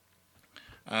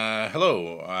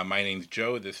Hello, my name's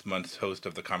Joe, this month's host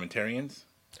of the Commentarians.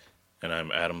 And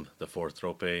I'm Adam, the fourth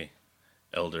Thropay,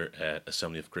 elder at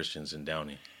Assembly of Christians in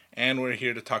Downey. And we're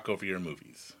here to talk over your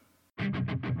movies.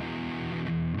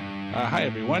 Hi,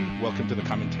 everyone. Welcome to the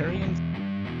Commentarians.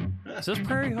 Is this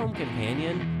Prairie Home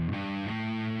Companion?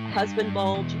 Husband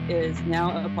bulge is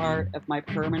now a part of my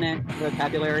permanent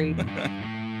vocabulary.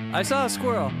 I saw a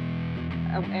squirrel.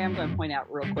 I am going to point out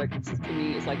real quick, this to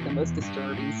me is like the most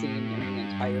disturbing scene in the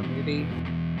entire movie.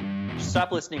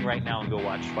 Stop listening right now and go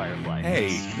watch Firefly. Hey,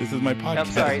 this is my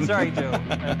podcast. I'm sorry, Joe.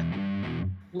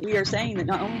 We are saying that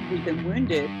not only have we been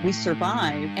wounded, we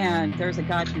survive, and there's a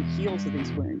God who heals of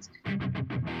these wounds.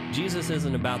 Jesus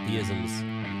isn't about the isms.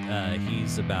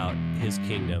 He's about his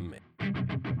kingdom.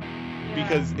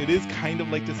 Because it is kind of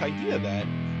like this idea that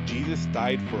Jesus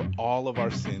died for all of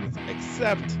our sins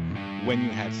except when you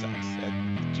had sex.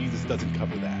 And Jesus doesn't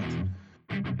cover that.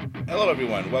 Hello,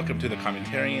 everyone. Welcome to the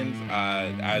Commentarians.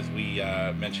 As we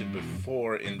mentioned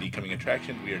before in the coming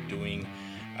attraction, we are doing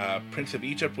Prince of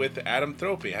Egypt with Adam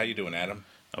Thropay. How you doing, Adam?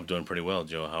 I'm doing pretty well,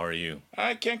 Joe. How are you?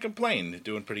 I can't complain.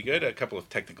 Doing pretty good. A couple of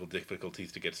technical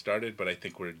difficulties to get started, but I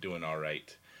think we're doing all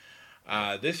right.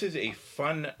 This is a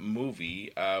fun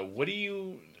movie. What do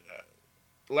you...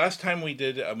 last time we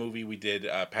did a movie, we did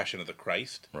Passion of the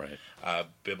Christ. Right.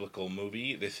 Biblical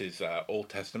movie. This is Old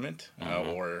Testament,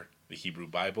 or the Hebrew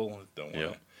Bible. Don't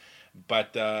want to...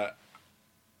 But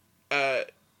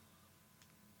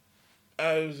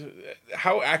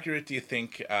how accurate do you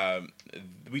think...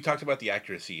 we talked about the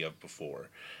accuracy of before.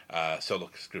 Sola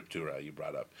Scriptura, you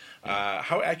brought up.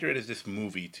 How accurate is this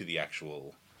movie to the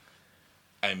actual...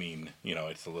 I mean,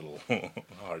 it's a little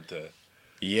hard to...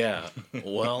 Yeah.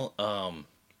 Well,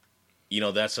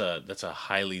 that's a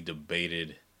highly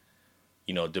debated,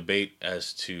 debate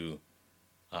as to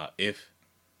if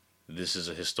this is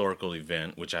a historical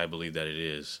event, which I believe that it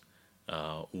is.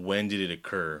 When did it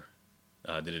occur?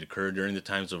 Did it occur during the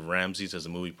times of Ramses, as the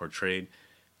movie portrayed?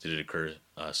 Did it occur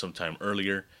sometime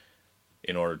earlier,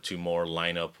 in order to more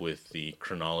line up with the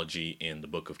chronology in the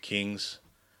Book of Kings?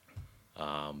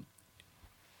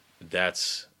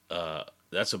 That's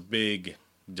a big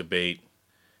debate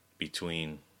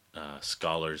between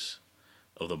scholars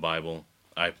of the Bible.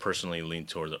 I personally lean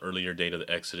toward the earlier date of the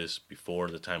Exodus, before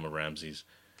the time of Ramses,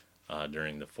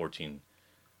 during the 1400s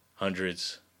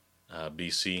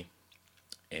BC,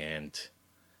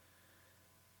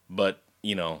 but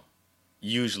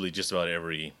usually just about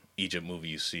every Egypt movie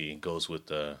you see goes with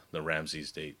the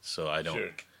Ramses date. So I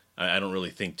don't really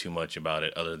think too much about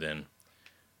it, other than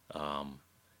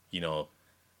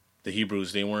the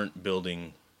Hebrews, they weren't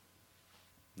building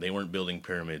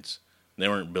pyramids. They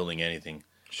weren't building anything.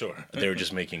 Sure. They were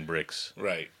just making bricks.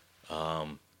 Right.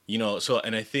 And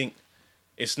I think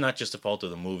it's not just the fault of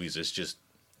the movies. It's just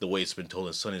the way it's been told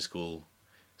in Sunday school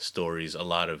stories, a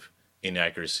lot of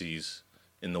inaccuracies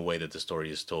in the way that the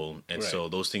story is told. And so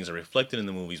those things are reflected in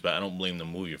the movies, but I don't blame the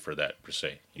movie for that, per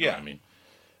se. You know what I mean?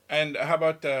 And how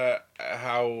about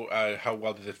how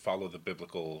well does it follow the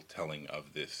biblical telling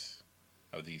of these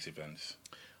events?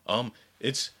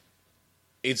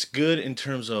 It's good in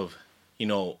terms of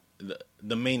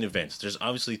the main events. There's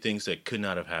obviously things that could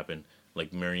not have happened,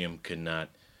 like Miriam could not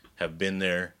have been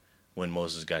there when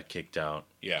Moses got kicked out.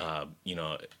 Yeah.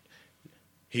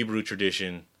 Hebrew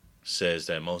tradition says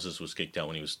that Moses was kicked out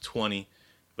when he was 20,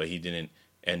 but he didn't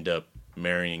end up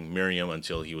marrying Miriam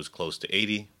until he was close to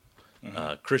 80.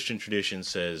 Christian tradition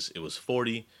says it was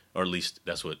 40, or at least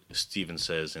that's what Stephen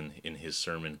says in his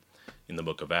sermon in the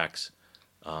book of Acts,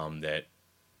 that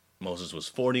Moses was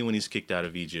 40 when he's kicked out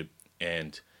of Egypt,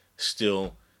 and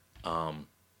still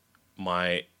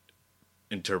my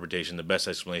interpretation, the best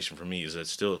explanation for me, is that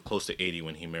still close to 80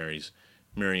 when he marries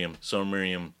Miriam. So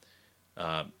Miriam,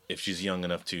 if she's young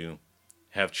enough to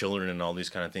have children and all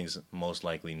these kind of things, most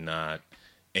likely not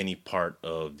any part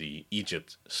of the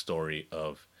Egypt story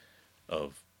of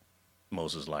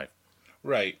Moses' life.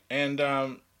 Right. And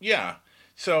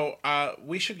so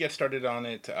we should get started on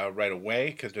it right away,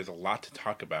 because there's a lot to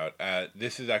talk about.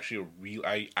 This is actually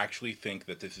I actually think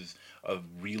that this is a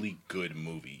really good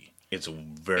movie. It's a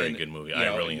very good movie.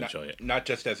 I really enjoy it. Not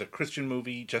just as a Christian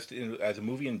movie, just as a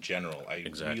movie in general. I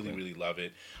really, really love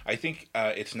it. I think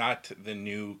it's not the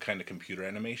new kind of computer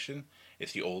animation.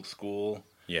 It's the old school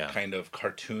kind of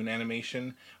cartoon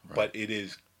animation, but it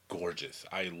is gorgeous.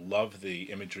 I love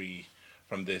the imagery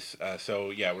from this.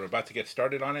 We're about to get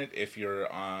started on it. If you're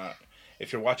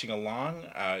watching along,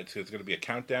 it's going to be a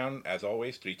countdown, as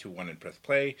always. 3, 2, 1, and press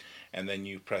play. And then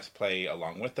you press play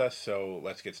along with us. So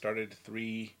let's get started.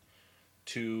 3,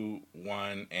 2,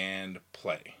 1, and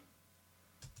play.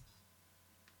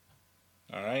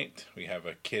 All right, we have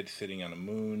a kid sitting on a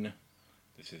moon.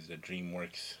 This is the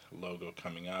DreamWorks logo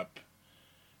coming up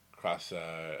across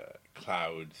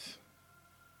clouds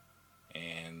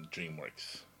and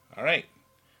DreamWorks. All right,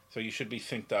 so you should be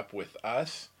synced up with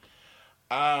us.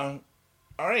 All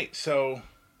right, so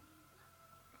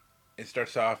it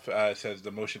starts off, it says,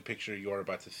 the motion picture you are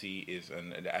about to see is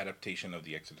an adaptation of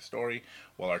the Exodus story.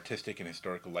 While artistic and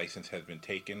historical license has been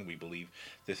taken, we believe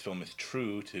this film is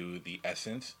true to the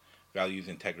essence, values,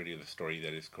 integrity of the story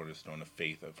that is cornerstone of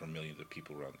faith for millions of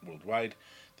people worldwide.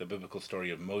 The biblical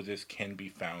story of Moses can be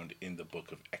found in the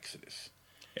book of Exodus.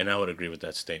 And I would agree with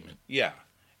that statement. Yeah.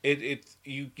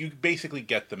 You basically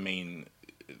get the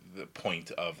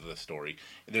point of the story.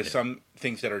 There's some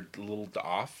things that are a little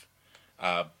off,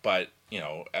 but,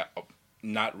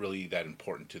 not really that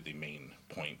important to the main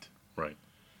point. Right.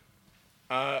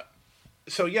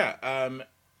 So, yeah,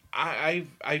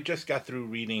 I just got through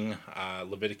reading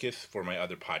Leviticus for my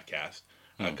other podcast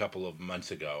a couple of months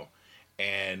ago,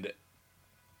 and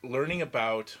learning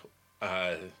about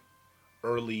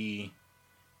early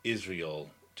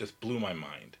Israel just blew my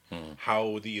mind.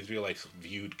 How the Israelites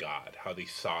viewed God, how they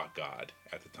saw God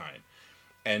at the time.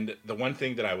 And the one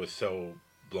thing that I was so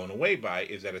blown away by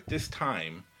is that at this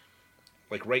time,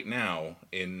 like right now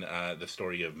in the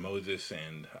story of Moses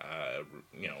and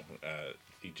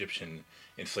Egyptian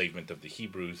enslavement of the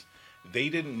Hebrews, they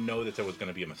didn't know that there was going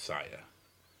to be a Messiah.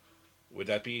 Would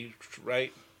that be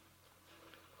right?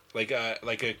 Like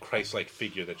a Christ-like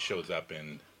figure that shows up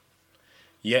in...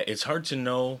 Yeah, it's hard to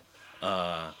know,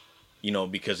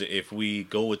 because if we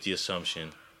go with the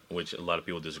assumption, which a lot of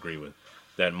people disagree with,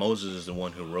 that Moses is the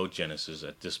one who wrote Genesis,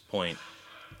 at this point,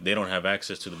 they don't have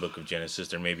access to the book of Genesis.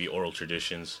 There may be oral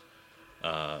traditions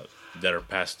that are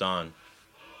passed on.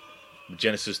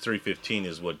 Genesis 3:15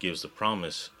 is what gives the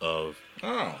promise of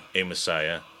a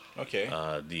Messiah. Okay.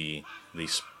 The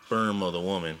sperm of the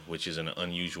woman, which is an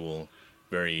unusual,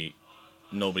 you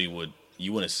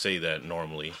wouldn't say that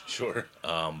normally. Sure.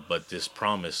 But this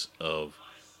promise of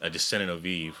a descendant of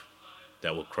Eve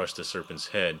that will crush the serpent's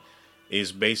head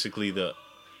is basically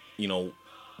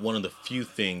one of the few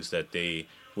things that they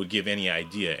would give any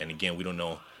idea. And again, we don't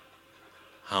know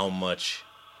how much,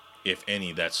 if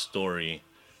any, that story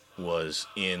was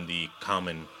in the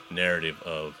common narrative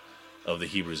of the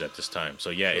Hebrews at this time. So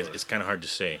yeah, sure. It's kind of hard to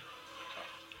say.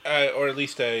 Or at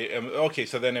least okay,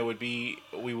 so then it would be,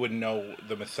 we wouldn't know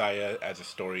the Messiah as a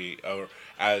story or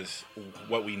as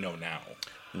what we know now.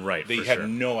 Right. They had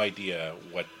no idea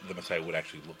what the Messiah would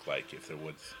actually look like if there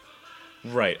was.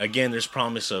 Right. Again, there's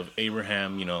promise of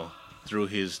Abraham, through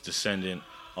his descendant,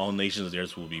 all nations of the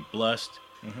earth will be blessed.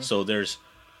 Mm-hmm. So there's,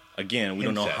 again, we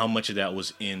don't know how much of that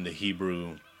was in the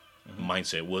Hebrew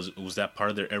mindset. Was that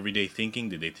part of their everyday thinking?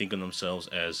 Did they think of themselves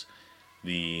as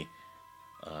the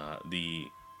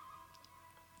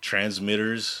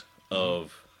transmitters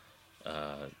of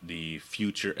a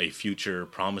future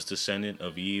promised descendant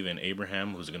of Eve and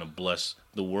Abraham who's going to bless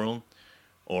the world?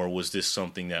 Or was this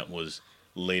something that was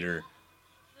later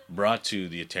brought to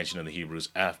the attention of the Hebrews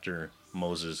after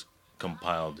Moses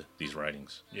compiled these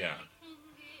writings? Yeah.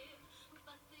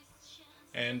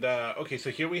 And, okay, so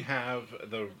here we have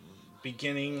the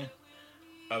beginning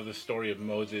of the story of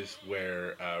Moses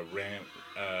where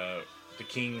the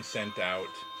king sent out,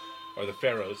 or the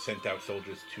pharaoh sent out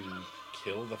soldiers to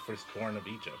kill the firstborn of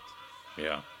Egypt.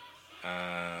 Yeah.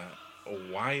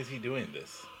 Why is he doing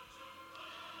this?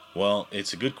 Well,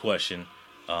 it's a good question.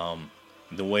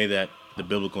 The way that the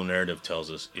biblical narrative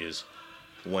tells us is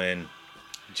when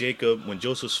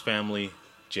Joseph's family,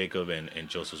 Jacob and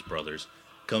Joseph's brothers,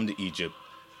 come to Egypt,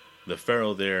 the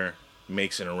pharaoh there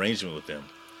makes an arrangement with them.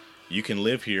 You can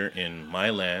live here in my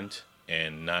land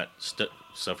and not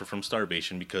suffer from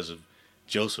starvation because of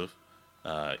Joseph.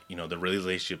 The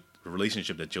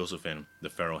relationship that Joseph and the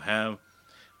pharaoh have,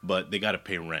 but they got to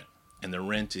pay rent, and the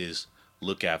rent is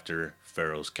look after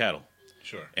Pharaoh's cattle.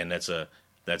 Sure. And that's a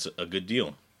good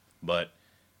deal. But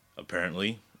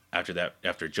apparently,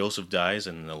 after Joseph dies,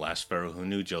 and the last pharaoh who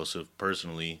knew Joseph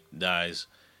personally dies,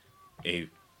 a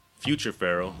future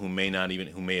pharaoh who may have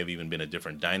even been a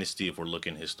different dynasty, if we're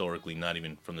looking historically, not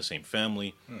even from the same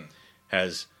family,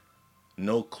 has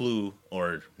no clue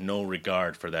or no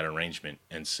regard for that arrangement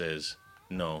and says,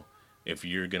 no, if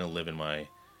you're going to live in my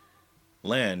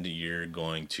land, you're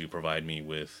going to provide me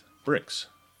with bricks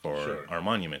for our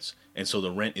monuments. And so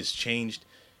the rent is changed,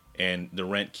 and the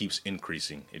rent keeps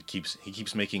increasing. He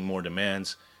keeps making more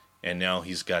demands, and now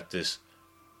he's got this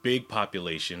big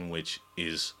population, which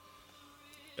is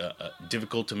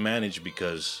difficult to manage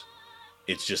because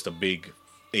it's just a big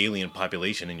alien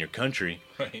population in your country.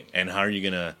 Right. And how are you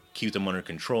going to keep them under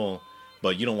control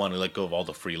but you don't want to let go of all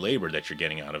the free labor that you're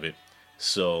getting out of it.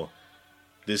 So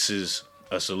this is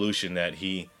a solution that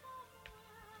he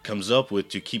comes up with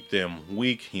to keep them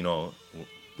weak. We'll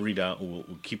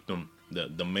keep them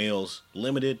the males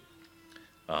limited,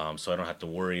 so I don't have to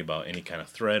worry about any kind of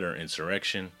threat or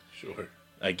insurrection. Sure.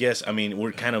 I guess, I mean,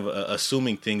 we're kind of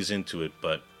assuming things into it,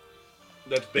 but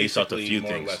that's based off the basically few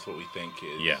more things. or less what we think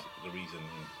is Yeah. the reason.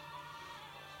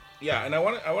 Yeah, and I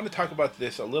want to talk about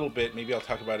this a little bit. Maybe I'll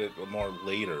talk about it more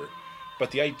later. But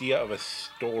the idea of a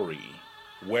story,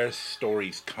 where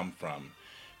stories come from,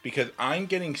 because I'm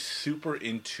getting super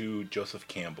into Joseph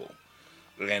Campbell,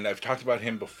 and I've talked about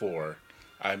him before.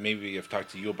 Maybe I've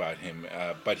talked to you about him,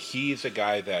 but he's a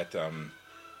guy that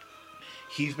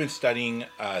he's been studying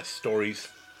stories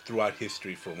throughout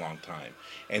history for a long time,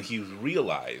 and he's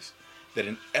realized that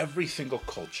in every single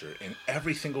culture, in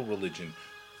every single religion,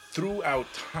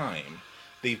 throughout time,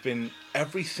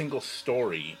 every single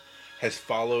story has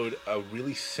followed a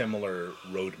really similar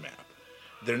roadmap.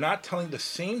 They're not telling the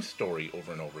same story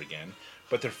over and over again,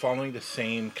 but they're following the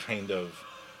same kind of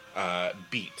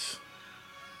beats.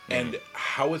 And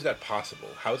how is that possible?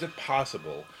 How is it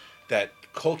possible that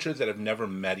cultures that have never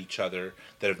met each other,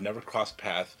 that have never crossed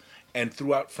paths, and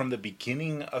throughout from the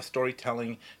beginning of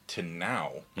storytelling to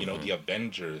now, the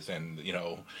Avengers and,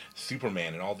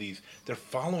 Superman and all these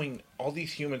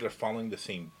humans are following the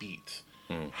same beats.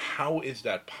 How is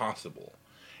that possible?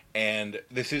 And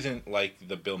this isn't like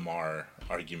the Bill Maher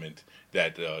argument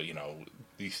that,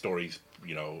 these stories,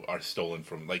 are stolen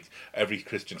from, like, every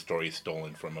Christian story is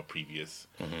stolen from a previous,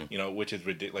 which is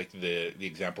ridiculous. Like, the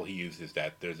example he used is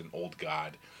that there's an old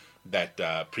god that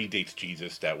predates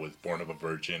Jesus, that was born of a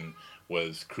virgin,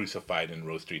 was crucified and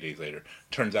rose 3 days later.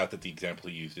 Turns out that the example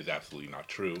he used is absolutely not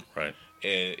true. Right.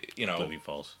 Completely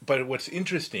false. But what's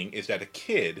interesting is that a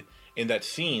kid in that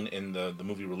scene in the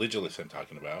movie Religulous I'm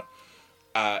talking about,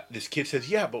 this kid says,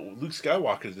 yeah, but Luke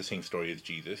Skywalker is the same story as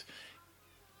Jesus.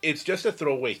 It's just a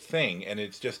throwaway thing, and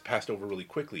it's just passed over really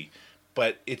quickly.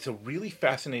 But it's a really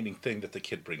fascinating thing that the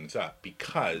kid brings up,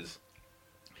 because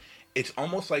it's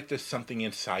almost like there's something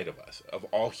inside of us, of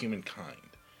all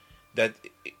humankind, that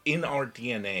in our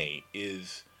DNA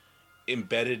is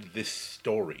embedded this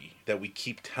story that we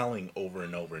keep telling over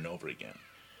and over and over again.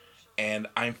 And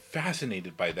I'm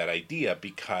fascinated by that idea,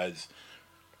 because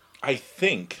I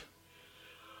think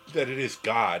that it is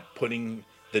God putting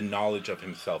the knowledge of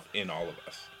himself in all of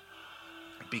us.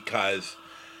 Because,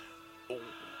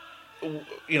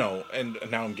 and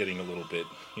now I'm getting a little bit,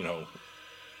 I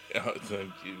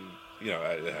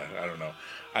don't know.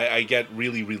 I get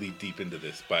really, really deep into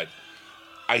this, but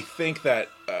I think that,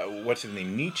 what's his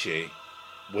name, Nietzsche,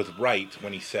 was right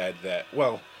when he said that,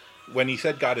 when he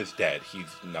said God is dead,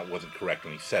 wasn't correct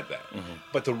when he said that.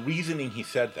 But the reasoning he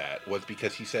said that was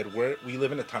because he said we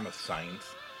live in a time of science,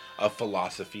 of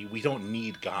philosophy. We don't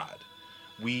need God.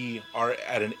 We are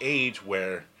at an age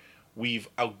where we've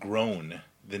outgrown,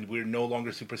 then we're no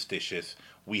longer superstitious.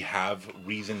 We have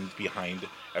reasons behind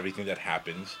everything that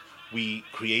happens. We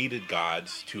created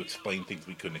gods to explain things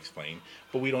we couldn't explain,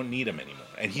 but we don't need them anymore.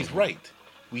 And he's right.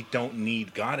 We don't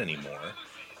need God anymore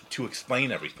to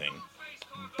explain everything,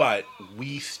 but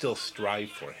we still strive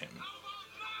for him.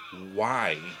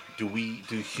 Why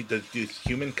does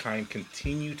humankind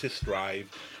continue to strive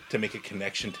to make a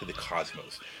connection to the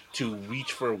cosmos, to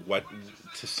reach for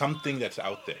to something that's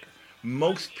out there?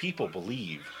 Most people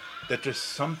believe that there's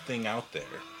something out there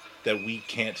that we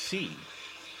can't see.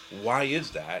 Why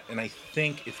is that? And I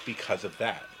think it's because of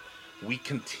that. We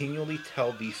continually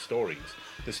tell these stories.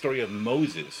 The story of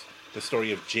Moses, the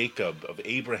story of Jacob, of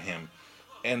Abraham,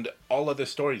 and all other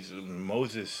stories.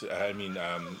 Moses,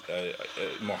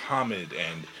 Muhammad,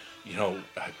 and,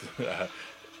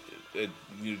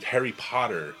 Harry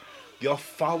Potter. They all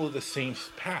follow the same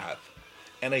path.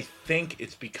 And I think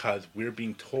it's because we're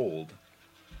being told,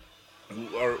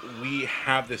 or we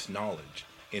have this knowledge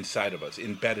inside of us,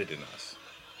 embedded in us.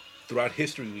 Throughout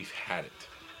history, we've had it.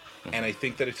 And I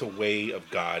think that it's a way of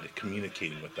God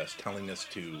communicating with us, telling us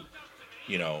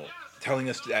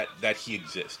that he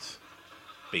exists,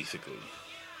 basically.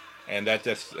 And that's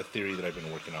a theory that I've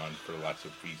been working on for lots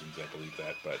of reasons. I believe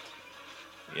that, but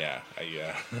yeah,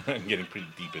 I'm getting pretty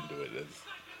deep into it.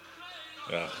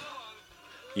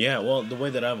 Yeah, well, the way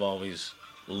that I've always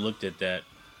looked at that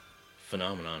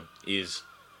phenomenon is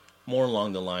more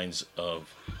along the lines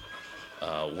of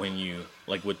when you,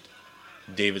 like what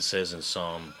David says in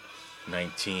Psalm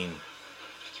 19,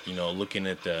 looking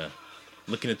at the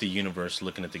universe,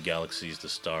 looking at the galaxies, the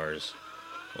stars,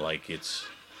 it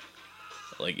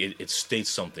states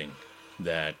something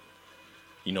that,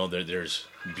 there's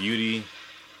beauty,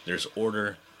 there's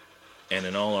order, and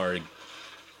in all our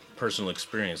personal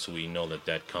experience, we know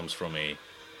that comes from an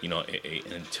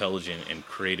intelligent and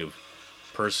creative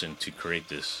person to create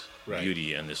this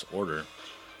beauty and this order.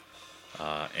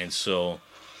 And so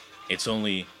it's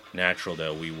only natural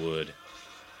that we would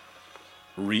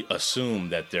assume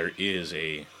that there is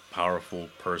a powerful,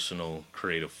 personal,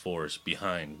 creative force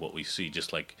behind what we see,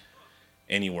 just like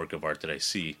any work of art that I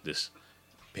see, this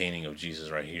painting of Jesus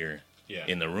right here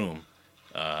in the room.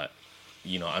 I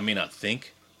may not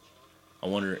think I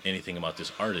wonder anything about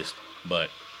this artist, but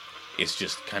it's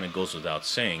just kind of goes without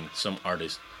saying, some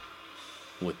artist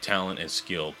with talent and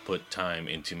skill put time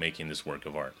into making this work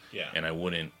of art. Yeah. And I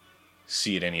wouldn't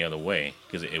see it any other way,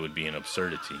 because it would be an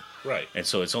absurdity. Right. And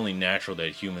so it's only natural that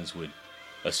humans would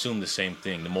assume the same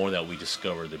thing the more that we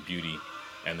discover the beauty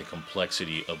and the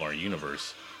complexity of our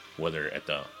universe, whether at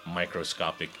the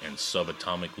microscopic and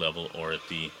subatomic level or at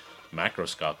the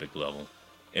macroscopic level.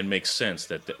 It makes sense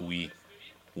that we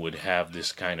would have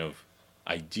this kind of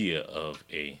idea of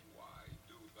a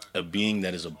being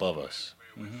that is above us,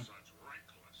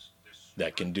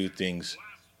 that can do things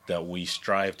that we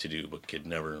strive to do but could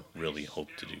never really hope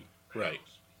to do. Right.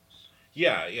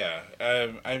 Yeah.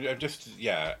 I've just,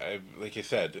 like I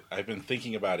said, I've been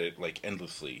thinking about it like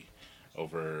endlessly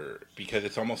because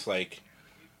it's almost like,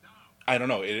 I don't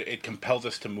know, it compels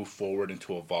us to move forward and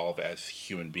to evolve as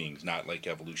human beings, not like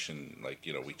evolution, like,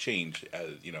 we change as,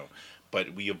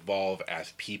 but we evolve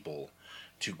as people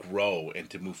to grow and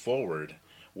to move forward.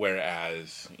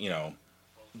 Whereas,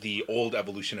 the old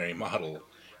evolutionary model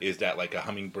is that like a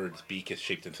hummingbird's beak is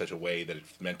shaped in such a way that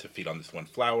it's meant to feed on this one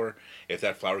flower. If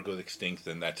that flower goes extinct,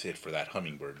 then that's it for that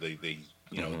hummingbird. They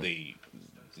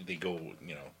go,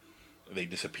 they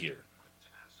disappear.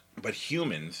 But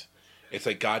humans, it's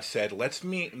like God said, let's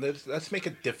make a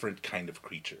different kind of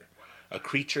creature. A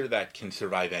creature that can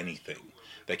survive anything.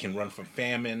 That can run from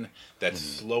famine, that's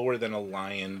slower than a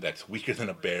lion, that's weaker than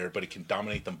a bear, but it can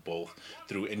dominate them both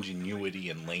through ingenuity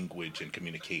and language and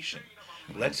communication.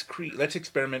 Let's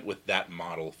experiment with that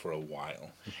model for a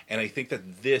while. And I think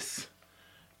that this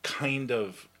kind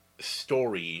of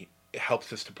story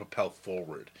helps us to propel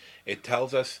forward. It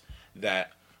tells us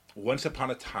that once upon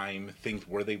a time, things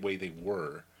were the way they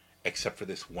were, except for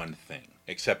this one thing.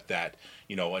 Except that,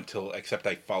 except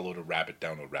I followed a rabbit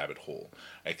down a rabbit hole.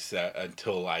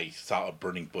 Until I saw a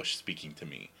burning bush speaking to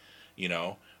me.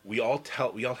 We all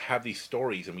have these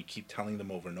stories, and we keep telling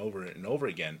them over and over and over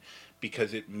again,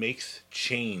 because it makes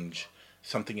change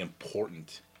something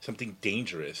important, something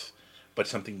dangerous, but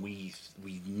something we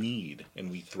need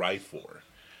and we thrive for.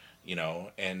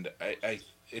 And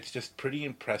it's just pretty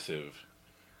impressive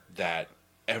that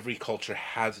every culture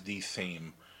has the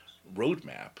same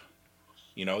roadmap.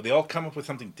 They all come up with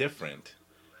something different.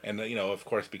 And, of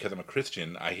course, because I'm a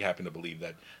Christian, I happen to believe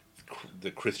that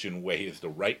the Christian way is the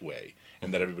right way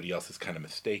and that everybody else is kind of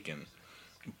mistaken.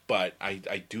 But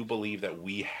I do believe that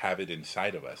we have it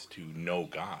inside of us to know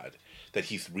God, that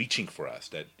he's reaching for us,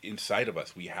 that inside of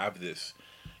us we have this,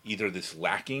 either this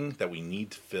lacking that we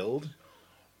need filled,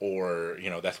 or,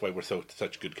 that's why we're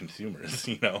such good consumers,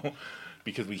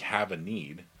 because we have a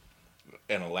need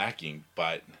and a lacking,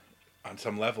 but on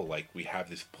some level, like, we have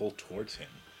this pull towards him.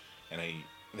 And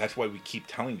that's why we keep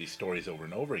telling these stories over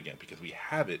and over again, because we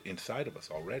have it inside of us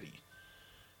already.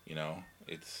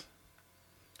 It's,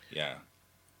 yeah.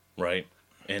 Right.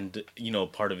 And,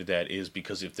 part of that is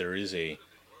because if there is a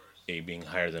being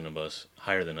higher than us,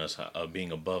 a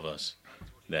being above us,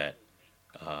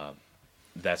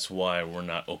 that's why we're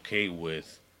not okay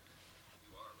with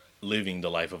living the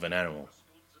life of an animal.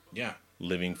 Yeah.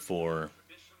 Living for,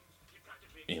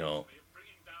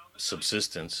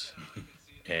 subsistence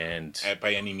and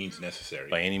by any means necessary.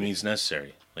 By any means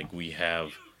necessary. Like, we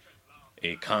have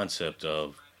a concept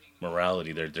of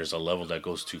morality. There's a level that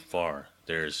goes too far.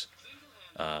 There's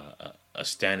a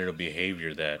standard of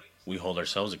behavior that we hold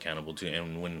ourselves accountable to,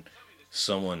 and when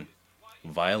someone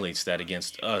violates that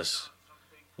against us,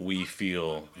 we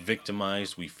feel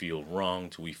victimized, we feel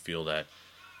wronged, we feel that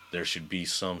there should be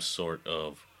some sort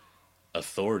of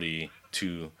authority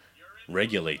to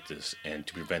regulate this and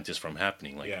to prevent this from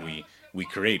happening. Like, we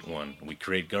create one, we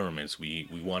create governments, we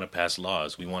want to pass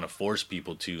laws, we want to force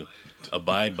people to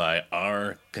abide by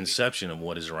our conception of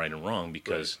what is right and wrong,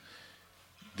 because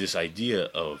this idea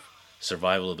of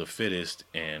survival of the fittest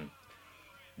and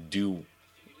do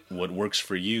what works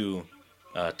for you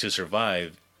to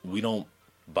survive, we don't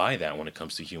buy that when it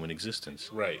comes to human existence.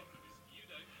 Right.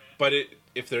 But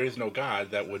if there is no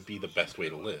God, that would be the best way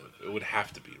to live. It would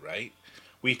have to be, right?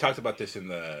 We talked about this in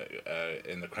the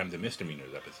Crimes and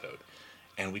Misdemeanors episode,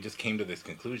 and we just came to this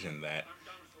conclusion that,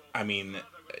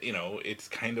 it's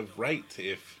kind of right.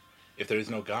 If there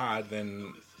is no God,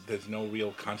 then there's no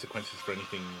real consequences for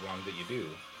anything wrong that you do.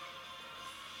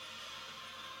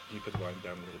 Can you put the volume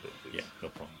down a little bit, please? Yeah, no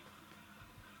problem.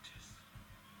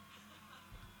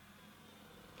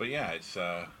 But yeah, it's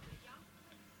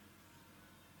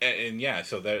and yeah,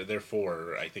 so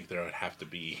therefore, I think there would have to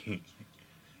be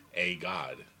a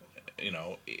God, and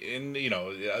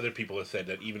other people have said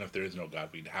that even if there is no God,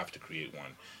 we'd have to create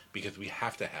one because we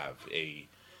have to have a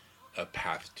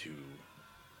path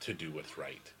to do what's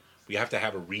right. We have to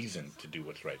have a reason to do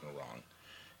what's right and wrong,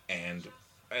 and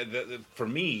for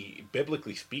me,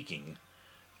 biblically speaking,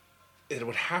 it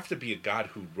would have to be a God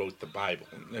who wrote the Bible,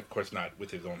 and of course not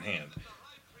with his own hand,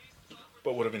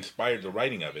 but would have inspired the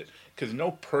writing of it, because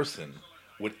no person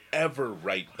would ever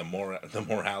write the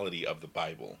morality of the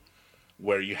Bible,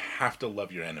 where you have to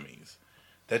love your enemies.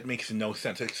 That makes no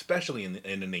sense, especially in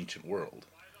an ancient world.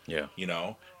 Yeah.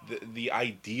 The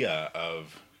idea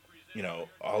of,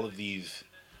 all of these,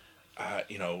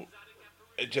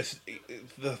 just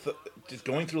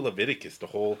going through Leviticus,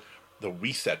 the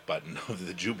reset button of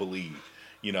the Jubilee,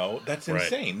 that's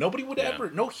insane. Right. Nobody would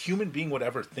ever, no human being would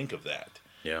ever think of that.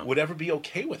 Yeah. Would ever be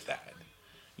okay with that.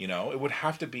 It would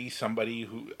have to be somebody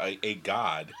a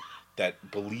God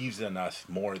that believes in us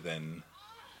more than,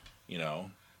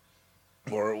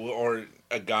 or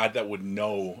a God that would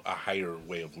know a higher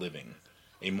way of living,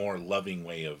 a more loving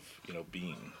way of,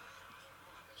 being.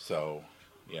 So,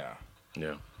 yeah.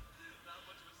 Yeah.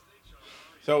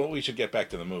 So we should get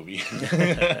back to the movie.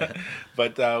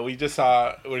 But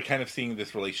we're kind of seeing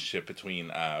this relationship between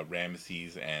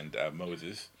Ramesses and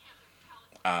Moses.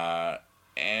 And,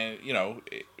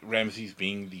 Ramesses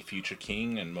being the future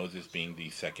king and Moses being the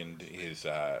second, his,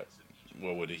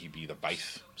 what would he be, the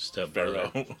vice step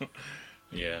pharaoh?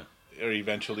 Yeah. Or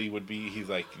eventually he's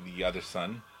like the other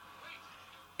son.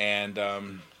 And,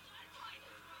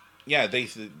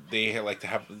 they like to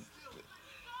have,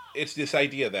 it's this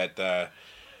idea that,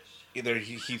 either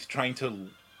he's trying to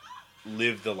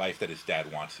live the life that his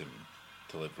dad wants him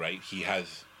to live, right? He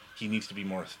needs to be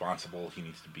more responsible. He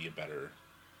needs to be a better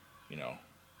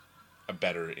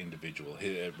individual.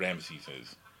 Ramesses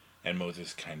is, and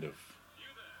Moses kind of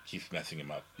keeps messing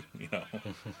him up,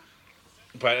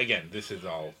 But again, this is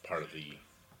all part of the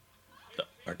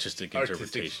artistic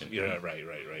interpretation. Yeah,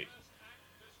 right.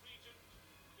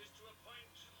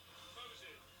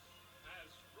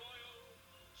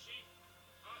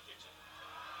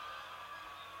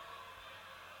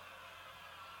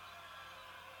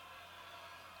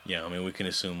 Yeah, I mean, we can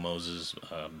assume Moses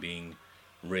being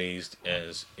raised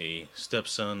as a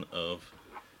stepson of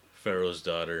Pharaoh's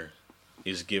daughter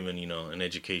is given, an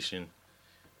education.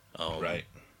 Right.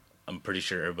 I'm pretty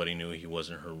sure everybody knew he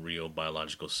wasn't her real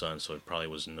biological son, so it probably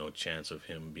was no chance of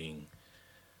him being,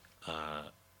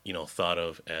 thought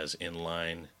of as in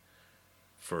line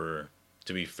to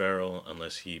be Pharaoh,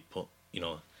 unless he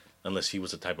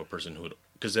was the type of person who would,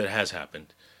 because it has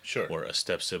happened. Sure. Where a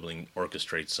step sibling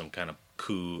orchestrates some kind of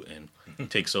coup and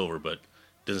takes over, but it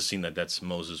doesn't seem that that's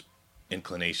Moses'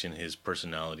 inclination, his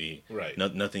personality. Right.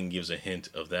 Nothing gives a hint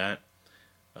of that.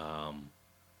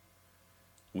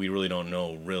 We really don't know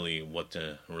what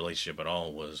the relationship at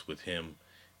all was with him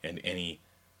and any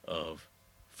of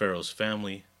Pharaoh's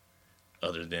family,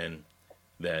 other than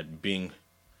that being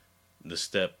the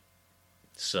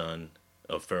stepson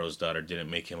of Pharaoh's daughter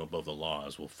didn't make him above the law,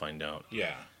 as we'll find out.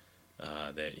 Yeah.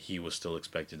 That he was still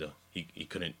expected to, he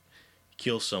couldn't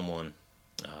kill someone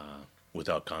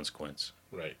without consequence.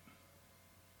 Right.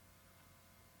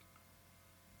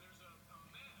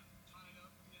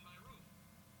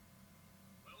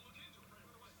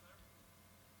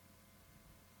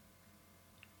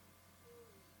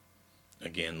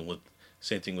 Again,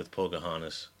 same thing with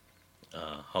Pocahontas.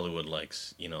 Hollywood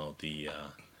likes, the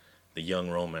young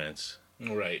romance.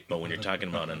 Right. But when you're talking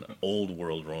about an old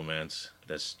world romance,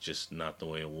 that's just not the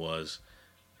way it was.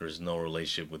 There's no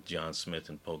relationship with John Smith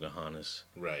and Pocahontas.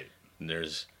 Right.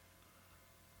 There's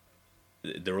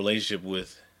the relationship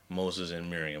with Moses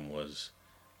and Miriam was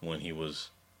when he was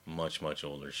much, much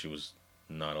older. She was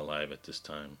not alive at this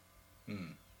time.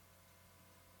 Mm.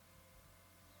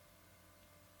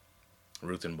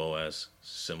 Ruth and Boaz,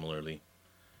 similarly,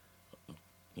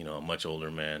 a much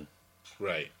older man.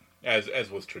 Right. As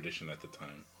was tradition at the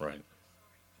time. Right.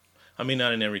 I mean,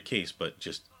 not in every case, but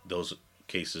just those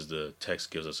cases, the text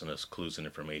gives us enough clues and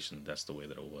information. That's the way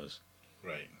that it was.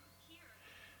 Right.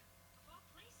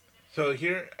 So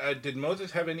here, did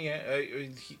Moses have any?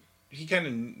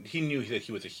 He knew that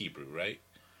he was a Hebrew, right?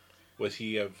 Would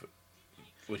he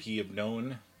have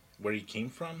known where he came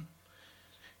from?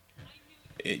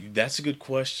 That's a good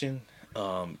question.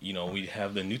 We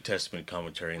have the New Testament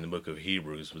commentary in the book of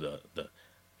Hebrews, the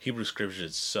Hebrew scriptures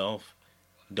itself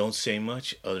don't say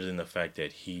much other than the fact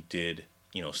that he did,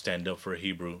 stand up for a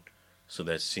Hebrew. So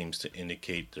that seems to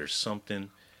indicate there's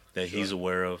something that he's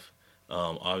aware of.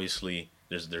 Obviously,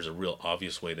 there's a real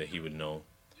obvious way that he would know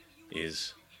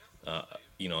is,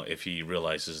 if he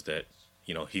realizes that,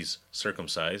 he's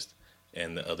circumcised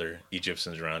and the other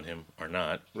Egyptians around him are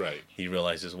not. Right. He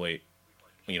realizes, wait,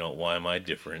 why am I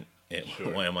different? And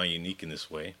why am I unique in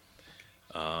this way?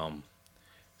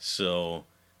 So,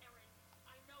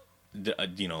 there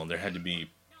had to be,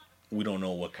 we don't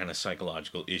know what kind of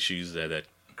psychological issues that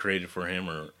created for him,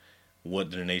 or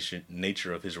what the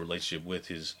nature of his relationship with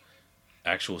his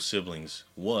actual siblings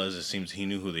was. It seems he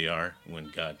knew who they are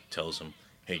when God tells him,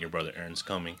 hey, your brother Aaron's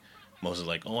coming. Moses is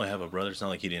like, oh, I have a brother. It's not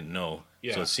like he didn't know.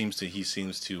 Yeah. So he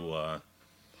seems to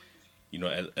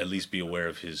at least be aware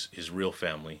of his real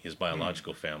family, his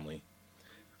biological family.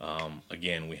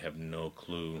 Again, we have no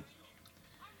clue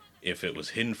if it was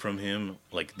hidden from him,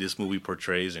 like this movie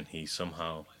portrays, and he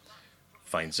somehow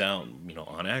finds out,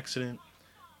 on accident.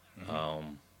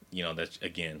 That's,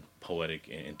 again, poetic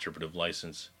and interpretive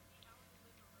license.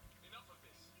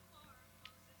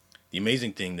 The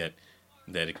amazing thing that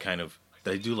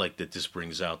I do like that this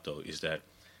brings out, though, is that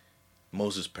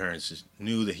Moses' parents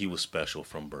knew that he was special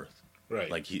from birth. Right.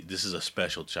 Like, this is a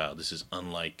special child. This is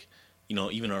unlike,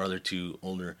 even our other two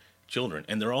older children.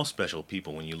 And they're all special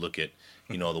people when you look at,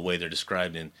 the way they're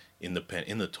described in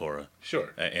the Torah.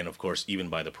 Sure. And, of course, even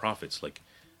by the prophets. Like,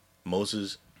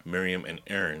 Moses, Miriam, and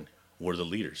Aaron were the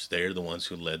leaders. They're the ones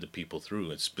who led the people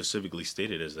through. It's specifically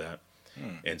stated as that.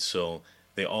 And so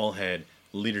they all had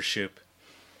leadership,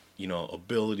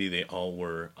 ability. They all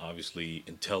were obviously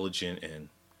intelligent and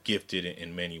gifted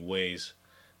in many ways.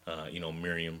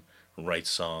 Miriam writes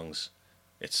songs,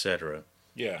 etc.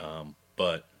 Yeah.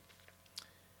 But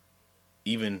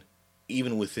even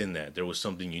within that, there was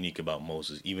something unique about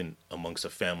Moses. Even amongst a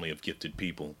family of gifted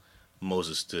people,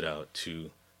 Moses stood out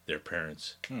to their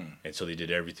parents. And so they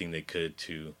did everything they could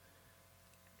to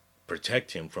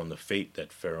protect him from the fate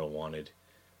that Pharaoh wanted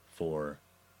for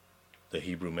the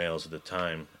Hebrew males at the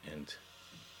time. And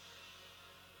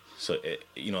so,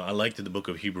 I like that the book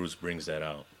of Hebrews brings that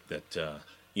out, that,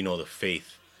 the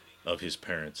faith of his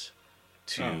parents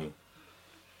to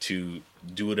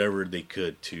do whatever they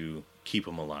could to keep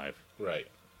him alive. Right.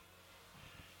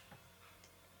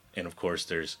 And of course,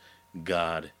 there's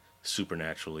God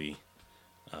supernaturally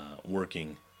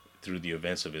working through the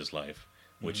events of his life,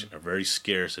 which are very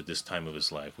scarce at this time of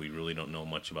his life. We really don't know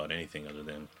much about anything other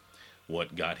than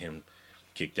what got him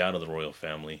kicked out of the royal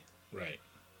family. Right.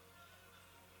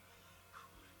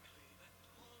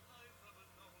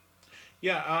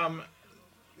 Yeah,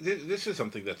 this is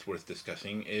something that's worth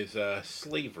discussing, is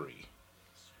slavery.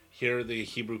 Here the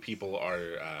Hebrew people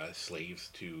are slaves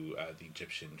to the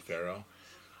Egyptian pharaoh.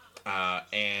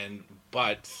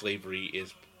 But slavery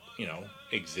is,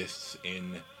 exists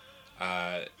in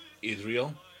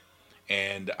Israel.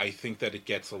 And I think that it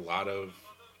gets a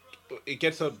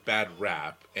bad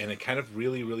rap, and it kind of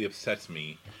really, really upsets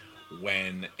me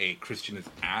when a Christian is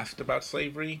asked about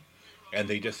slavery, and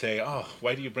they just say, oh,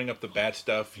 why do you bring up the bad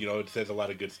stuff? It says a lot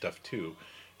of good stuff too.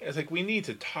 And it's like, we need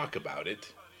to talk about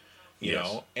it, you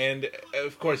know? And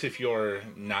of course, if you're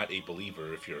not a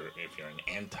believer, if you're an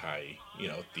anti,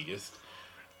 theist,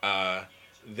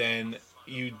 then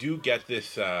you do get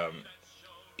this,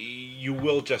 you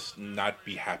will just not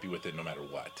be happy with it no matter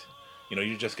what.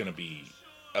 You're just going to be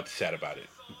upset about it.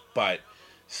 But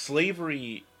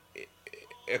slavery,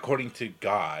 according to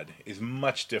God, is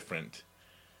much different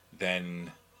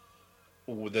than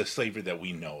the slavery that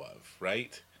we know of,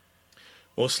 right?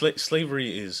 Well,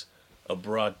 slavery is a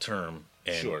broad term,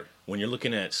 and sure. When you're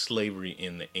looking at slavery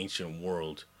in the ancient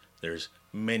world, there's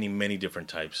many, many different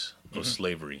types of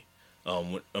slavery.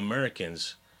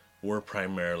 Americans we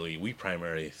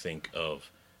primarily think of,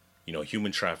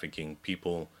 human trafficking,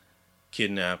 people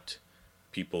kidnapped,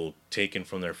 people taken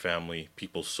from their family,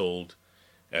 people sold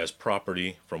as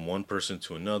property from one person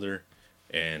to another,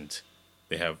 and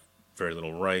they have very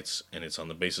little rights, and it's on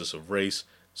the basis of race.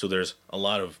 So there's a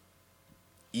lot of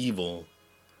evil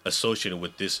associated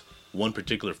with this one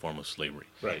particular form of slavery.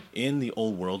 Right. In the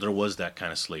old world, there was that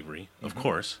kind of slavery, of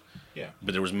course. Yeah.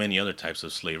 But there was many other types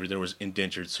of slavery. There was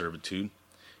indentured servitude,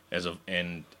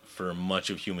 and for much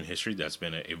of human history, that's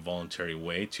been a voluntary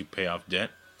way to pay off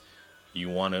debt. You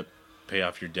want to pay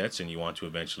off your debts, and you want to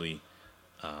eventually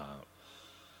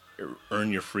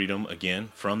earn your freedom again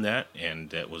from that, and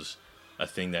that was a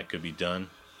thing that could be done.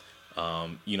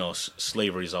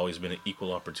 Slavery has always been an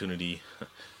equal opportunity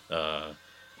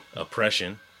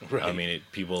oppression. Right. I mean,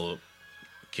 people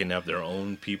kidnap their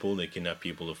own people. They kidnap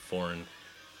people of foreign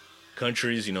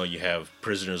countries, you know, you have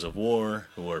prisoners of war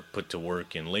who are put to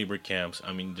work in labor camps.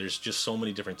 I mean, there's just so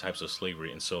many different types of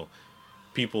slavery. And so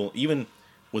people, even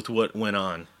with what went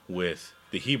on with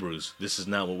the Hebrews, this is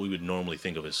not what we would normally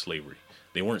think of as slavery.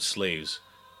 They weren't slaves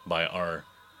by our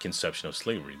conception of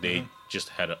slavery. They just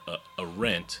had a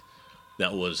rent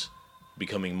that was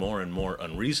becoming more and more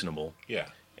unreasonable. Yeah.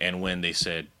 And when they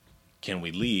said, "Can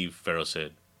we leave?" Pharaoh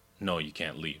said, "No, you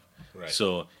can't leave." Right.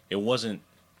 So it was,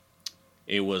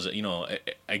 you know,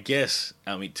 I guess,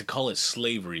 I mean, to call it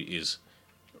slavery is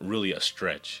really a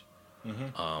stretch.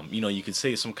 You know, you could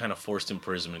say some kind of forced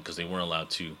imprisonment because they weren't allowed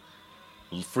to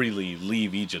freely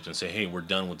leave Egypt and say, "Hey, we're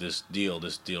done with this deal.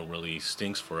 This deal really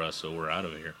stinks for us, so we're out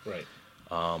of here." Right.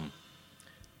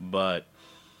 But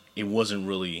it wasn't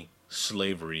really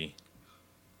slavery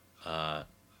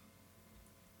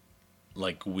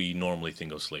like we normally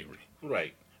think of slavery.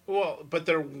 Right. Well, but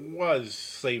there was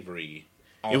slavery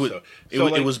also. It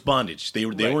was bondage. They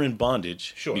Right. were in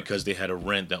bondage Sure. because they had a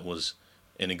rent that was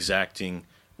an exacting,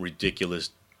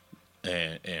 ridiculous,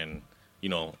 and you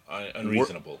know,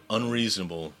 unreasonable.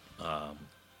 Unreasonable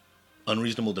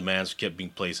demands kept being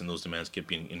placed, and those demands kept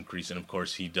being increased. And of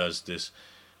course, he does this,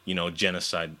 you know,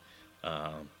 genocide,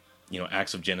 you know,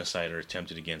 acts of genocide are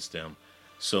attempted against them.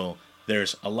 So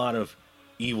there's a lot of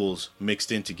evils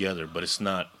mixed in together, but it's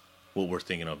not what we're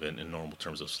thinking of in normal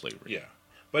terms of slavery. Yeah.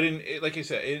 But like I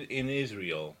said, in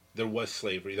Israel, there was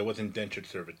slavery. There was indentured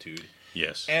servitude.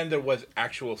 Yes. And there was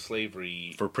actual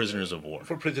slavery. For prisoners of war.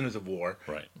 For prisoners of war.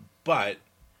 Right. But,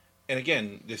 and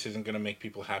again, this isn't going to make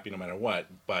people happy no matter what,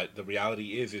 but the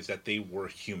reality is that they were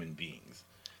human beings.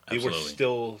 They Absolutely. were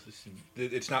still,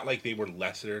 it's not like they were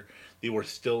lesser. They were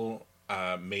still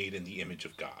made in the image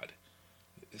of God.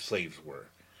 Slaves were.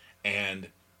 And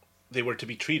they were to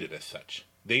be treated as such.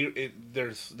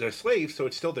 They're slaves, so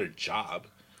it's still their job.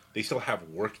 They still have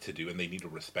work to do, and they need to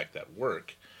respect that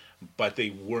work. But they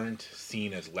weren't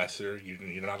seen as lesser.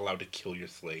 You're not allowed to kill your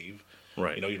slave.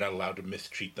 Right. You know, you're not allowed to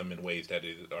mistreat them in ways that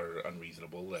are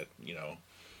unreasonable. That, you know,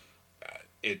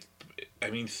 I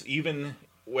mean, even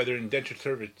whether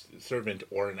indentured servant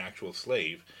or an actual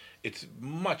slave, it's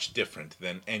much different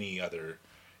than any other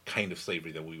kind of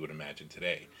slavery that we would imagine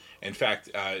today. In fact,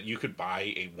 you could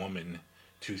buy a woman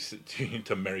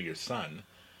to marry your son.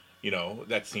 You know,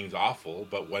 that seems awful,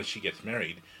 but once she gets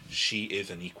married, she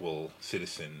is an equal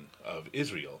citizen of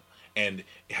Israel and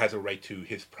has a right to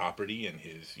his property and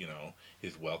his, you know,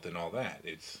 his wealth and all that.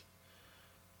 It's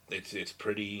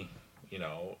pretty, you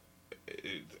know,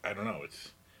 I don't know.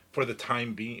 It's for the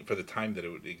time that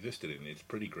it existed in, it's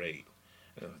pretty great.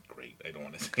 Great. I don't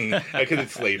want to say because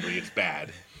it's slavery. It's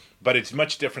bad, but it's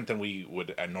much different than we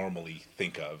would normally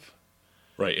think of.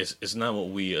 Right. It's not what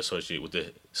we associate with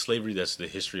the slavery that's the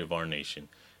history of our nation,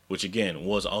 which again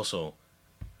was also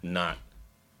not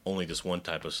only this one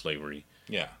type of slavery.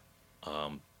 Yeah.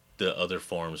 The other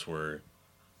forms were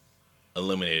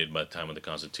eliminated by the time of the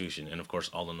Constitution, and of course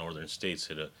all the northern states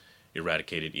had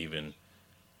eradicated even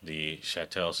the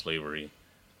chattel slavery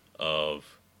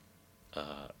of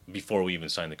before we even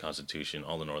signed the Constitution.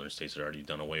 All the northern states had already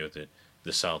done away with it.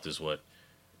 The South is what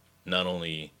not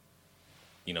only,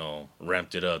 you know,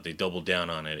 ramped it up, they doubled down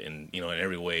on it, and, you know, in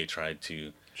every way tried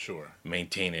to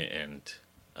maintain it and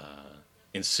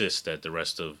insist that the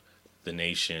rest of the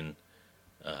nation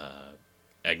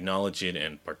acknowledge it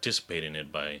and participate in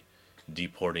it by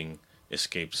deporting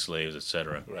escaped slaves,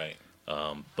 etc. Right.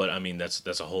 But I mean,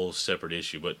 that's a whole separate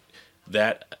issue. But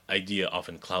that idea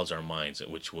often clouds our minds,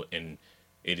 and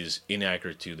it is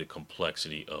inaccurate to the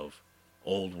complexity of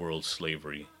old world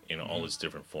slavery in all its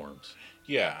different forms.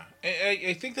 Yeah,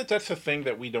 I think that's the thing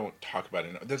that we don't talk about.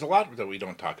 There's a lot that we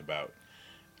don't talk about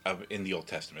in the Old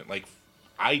Testament. Like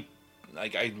I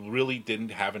really didn't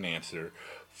have an answer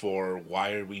for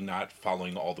why are we not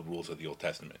following all the rules of the Old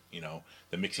Testament. You know,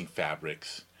 the mixing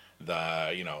fabrics,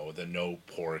 the no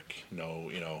pork, no,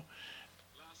 you know.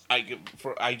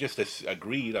 I just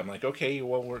agreed. I'm like, okay,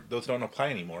 well, those don't apply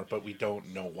anymore, but we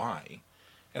don't know why,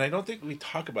 and I don't think we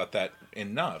talk about that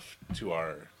enough to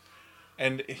our.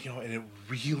 And, you know, and it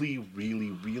really, really,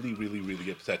 really, really,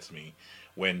 really upsets me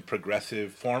when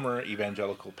former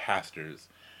evangelical pastors,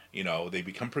 you know, they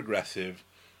become progressive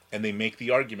and they make the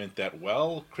argument that,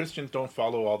 well, Christians don't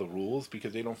follow all the rules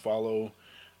because they don't follow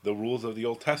the rules of the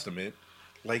Old Testament.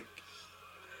 Like,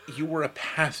 you were a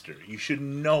pastor. You should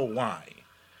know why.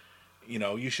 You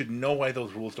know, you should know why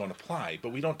those rules don't apply.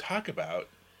 But we don't talk about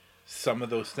some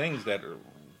of those things that are,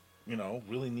 you know,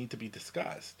 really need to be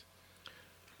discussed.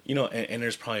 You know, and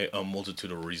there's probably a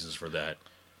multitude of reasons for that.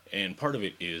 And part of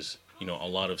it is, you know, a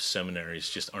lot of seminaries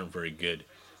just aren't very good.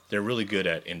 They're really good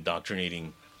at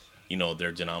indoctrinating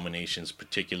their denomination's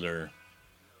particular,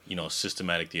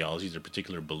 systematic theologies, their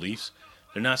particular beliefs,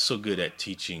 they're not so good at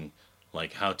teaching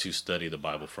like how to study the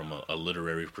Bible from a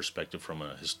literary perspective, from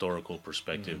a historical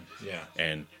perspective,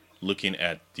 and looking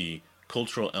at the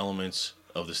cultural elements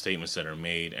of the statements that are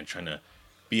made and trying to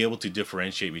be able to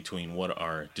differentiate between what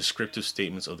are descriptive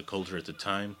statements of the culture at the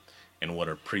time and what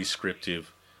are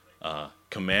prescriptive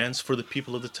commands for the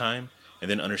people of the time,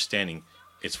 and then understanding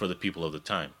it's for the people of the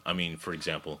time. I mean, for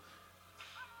example,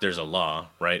 there's a law,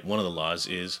 right? One of the laws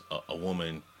is a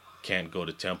woman can't go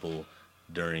to temple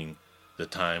during the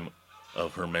time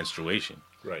of her menstruation.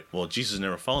 Right. Well, Jesus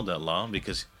never followed that law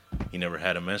because he never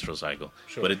had a menstrual cycle.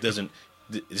 Sure. But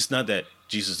it's not that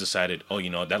Jesus decided,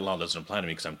 that law doesn't apply to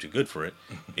me because I'm too good for it.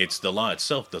 It's the law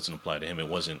itself doesn't apply to him. It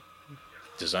wasn't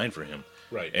designed for him.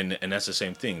 Right. And that's the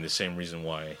same thing. The same reason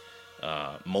why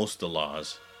most of the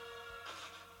laws,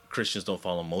 Christians don't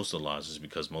follow most of the laws, is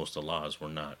because most of the laws were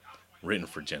not written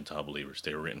for Gentile believers.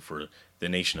 They were written for the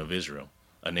nation of Israel,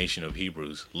 a nation of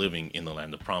Hebrews living in the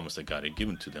land of promise that God had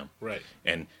given to them. Right.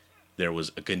 And there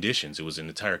was conditions. It was an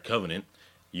entire covenant.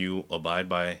 You abide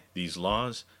by these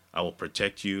laws, I will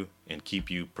protect you and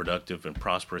keep you productive and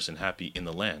prosperous and happy in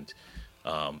the land.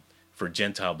 For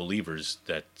Gentile believers,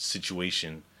 that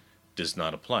situation does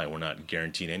not apply. We're not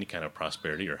guaranteed any kind of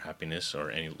prosperity or happiness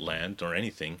or any land or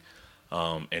anything.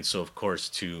 And so, of course,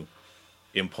 to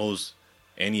impose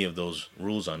any of those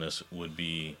rules on us would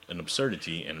be an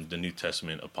absurdity, and the New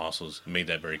Testament apostles made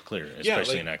that very clear,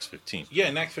 especially in Acts 15. Yeah,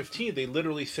 in Acts 15, they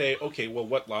literally say, okay, well,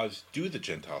 what laws do the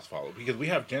Gentiles follow? Because we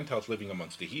have Gentiles living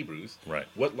amongst the Hebrews. Right.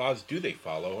 What laws do they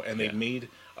follow? And they made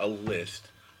a list.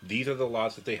 These are the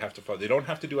laws that they have to follow. They don't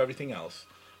have to do everything else,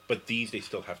 but these they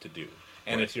still have to do.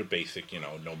 And it's your basic,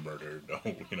 no murder,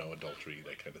 no, adultery,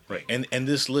 that kind of thing. Right. And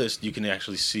this list you can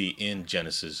actually see in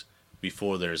Genesis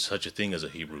before there's such a thing as a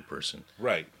Hebrew person.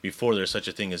 Right. Before there's such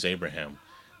a thing as Abraham.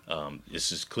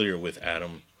 This is clear with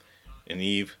Adam and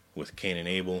Eve, with Cain and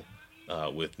Abel,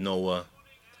 with Noah.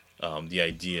 The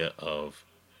idea of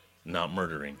not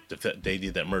murdering. The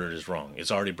idea that murder is wrong. It's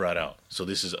already brought out. So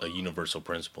this is a universal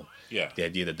principle. Yeah. The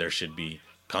idea that there should be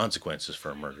consequences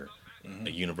for murder. Mm-hmm. A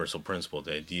universal principle.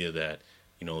 The idea that,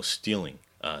 stealing,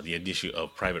 the issue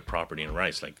of private property and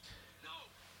rights. Like,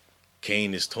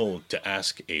 Cain is told to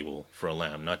ask Abel for a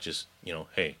lamb, not just,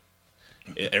 hey,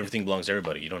 everything belongs to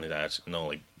everybody. You don't need to ask. No,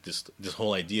 like this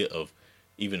whole idea of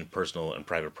even personal and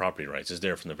private property rights is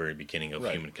there from the very beginning of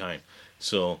humankind.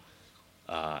 So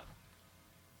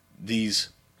these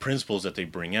principles that they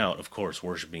bring out, of course,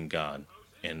 worshiping God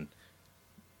and,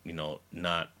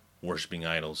 not worshiping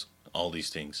idols, all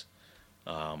these things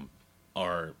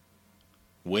are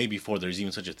way before there's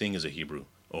even such a thing as a Hebrew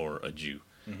or a Jew.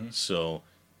 Mm-hmm. So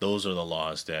those are the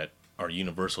laws that are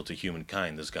universal to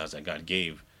humankind. Those guys that God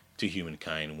gave to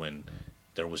humankind when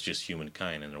there was just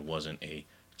humankind and there wasn't a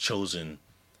chosen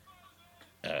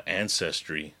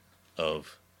ancestry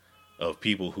of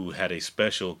people who had a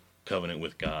special covenant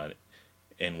with God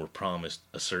and were promised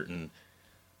a certain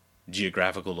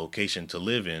geographical location to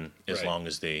live in as long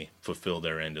as they fulfill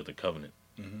their end of the covenant.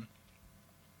 Mm-hmm.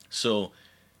 So,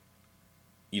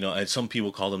 and some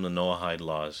people call them the Noahide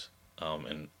laws.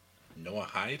 And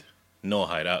Noahide?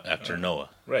 Noahide, after Noah.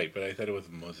 Right, but I thought it was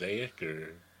Mosaic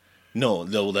or... No,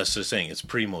 that's the saying. It's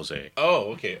pre-Mosaic.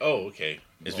 Oh, okay.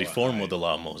 It's before the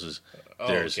law of Moses.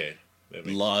 There's okay.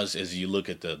 laws as you look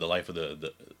at the life of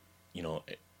the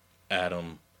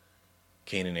Adam,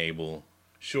 Cain and Abel.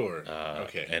 Sure.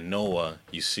 Okay. And Noah,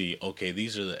 you see,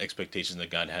 these are the expectations that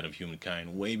God had of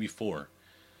humankind way before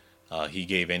he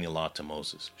gave any law to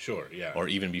Moses. Sure, yeah. Or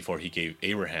even before he gave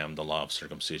Abraham the law of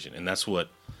circumcision. And that's what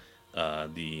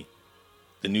the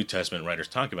New Testament writers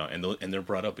talk about. And they're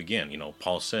brought up again.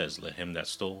 Paul says, let him that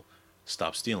stole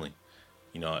stop stealing.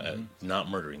 Not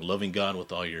murdering, loving God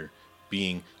with all your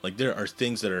being. Like, there are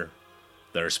things that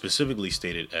are specifically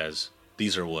stated as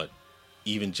these are what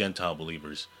even Gentile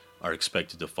believers are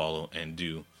expected to follow and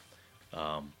do.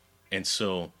 And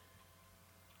so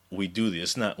we do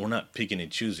this. We're not picking and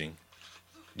choosing.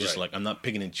 Just like I'm not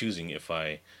picking and choosing if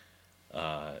I,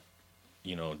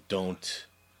 don't.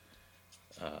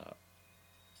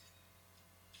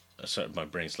 Sorry, my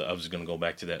brain slipped. I was going to go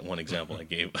back to that one example I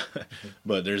gave,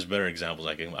 but there's better examples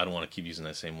I don't want to keep using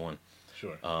that same one.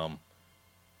 Sure.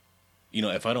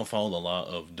 If I don't follow the law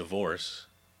of divorce,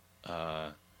 if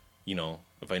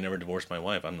I never divorce my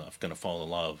wife, I'm not going to follow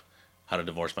the law of how to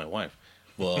divorce my wife.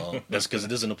 Well, that's because it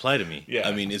doesn't apply to me. Yeah.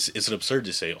 I mean, it's absurd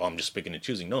to say, I'm just picking and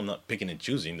choosing. No, I'm not picking and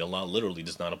choosing. The law literally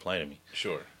does not apply to me.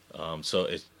 Sure. So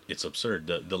it's absurd.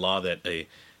 The law that a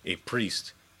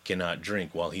priest cannot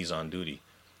drink while he's on duty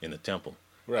in the temple.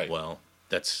 Right. Well,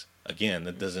 that's again,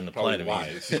 that doesn't apply to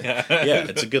wise. me. Yeah,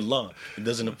 it's a good law. It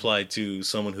doesn't apply to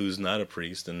someone who's not a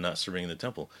priest and not serving in the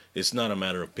temple. It's not a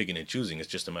matter of picking and choosing. It's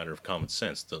just a matter of common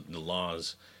sense. The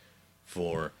laws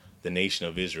for the nation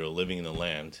of Israel living in the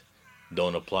land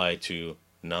don't apply to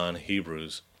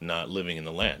non-Hebrews not living in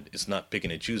the land. It's not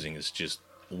picking and choosing. It's just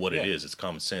what it is. It's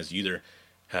common sense. You either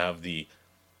have the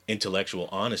intellectual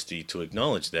honesty to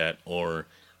acknowledge that, or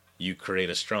you create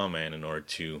a straw man in order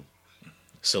to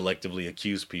selectively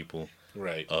accuse people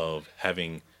of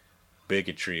having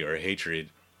bigotry or hatred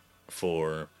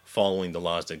for following the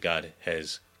laws that God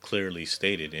has clearly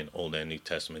stated in Old and New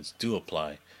Testaments do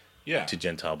apply to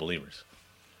Gentile believers.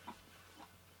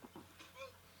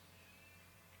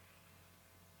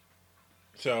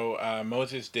 So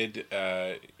Moses did,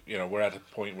 we're at a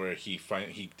point where he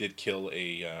did kill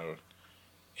an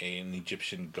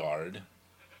Egyptian guard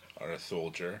or a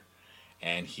soldier,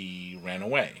 and he ran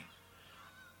away.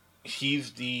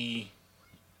 He's in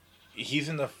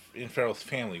Pharaoh's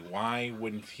family. Why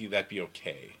wouldn't that be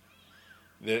okay?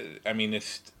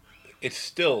 It's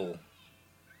still,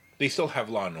 they still have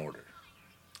law and order.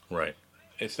 Right.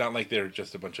 It's not like they're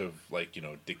just a bunch of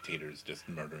dictators just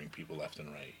murdering people left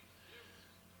and right.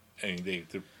 I mean,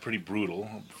 they're pretty brutal,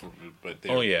 but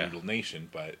they're a brutal nation.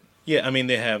 But yeah, I mean,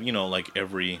 they have like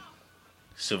every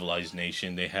civilized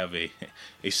nation, they have a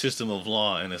system of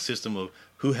law and a system of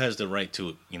who has the right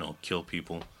to kill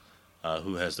people,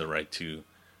 who has the right to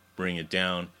bring it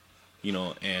down,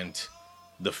 and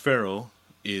the Pharaoh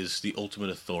is the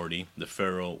ultimate authority. The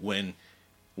Pharaoh, when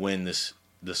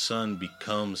the son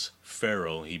becomes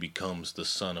Pharaoh, he becomes the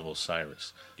son of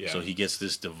Osiris. Yeah. So he gets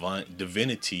this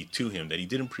divinity to him that he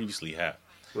didn't previously have.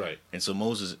 Right. And so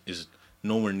Moses is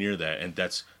nowhere near that, and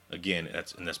that's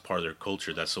part of their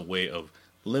culture. That's a way of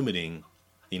limiting,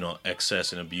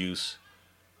 excess and abuse,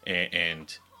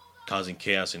 and causing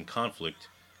chaos and conflict.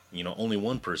 Only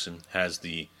one person has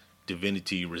the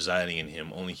divinity residing in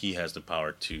him. Only he has the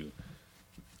power to,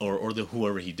 or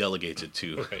whoever he delegates it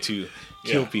to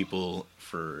kill people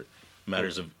for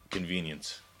matters of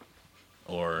convenience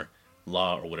or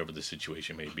law or whatever the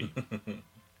situation may be.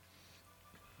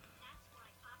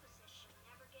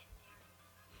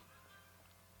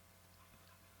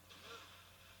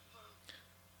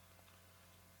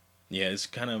 Yeah, it's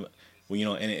kind of,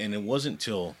 and it wasn't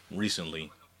till recently,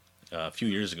 a few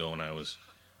years ago, when I was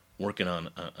working on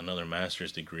another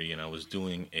master's degree, and I was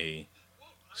doing a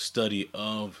study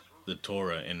of the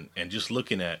Torah and just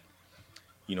looking at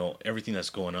everything that's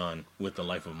going on with the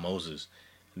life of Moses,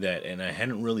 and I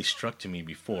hadn't really struck to me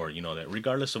before, that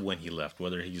regardless of when he left,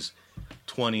 whether he's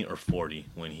 20 or 40,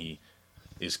 when he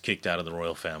is kicked out of the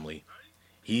royal family,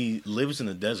 he lives in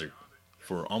the desert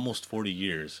for almost 40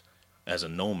 years as a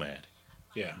nomad,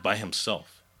 by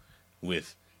himself,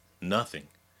 with nothing,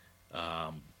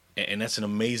 and that's an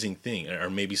amazing thing. Or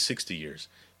maybe 60 years,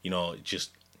 just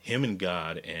him and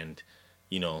God, and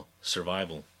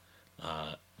survival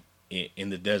in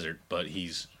the desert, but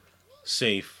he's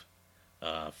safe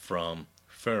from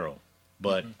Pharaoh.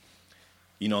 But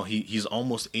he's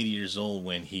almost 80 years old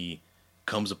when he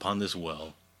comes upon this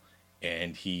well,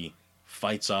 and he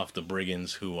fights off the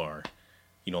brigands who are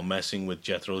messing with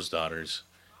Jethro's daughters,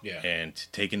 and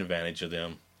taking advantage of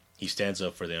them. He stands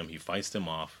up for them. He fights them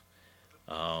off.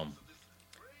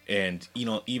 And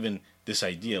even this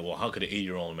idea, well, how could an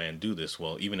 80-year-old man do this?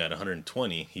 Well, even at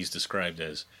 120, he's described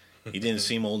as, he didn't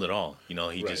seem old at all.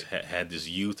 He just had this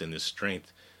youth and this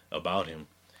strength about him.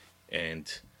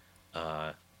 And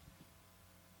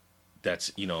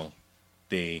that's,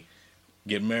 they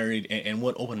get married. And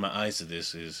what opened my eyes to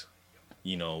this is,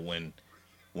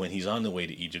 when he's on the way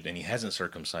to Egypt and he hasn't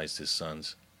circumcised his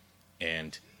sons,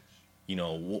 and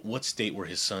what state were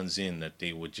his sons in that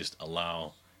they would just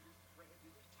allow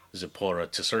Zipporah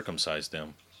to circumcise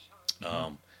them?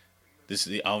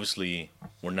 They obviously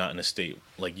were not in a state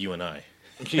like you and I.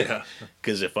 Yeah.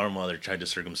 Because if our mother tried to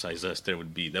circumcise us, that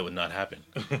would not happen.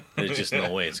 There's just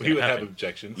no way it's going to happen. We would happen. have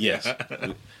objections. Yes.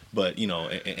 But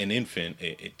an infant,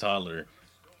 a toddler,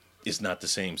 is not the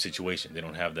same situation. They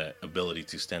don't have that ability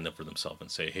to stand up for themselves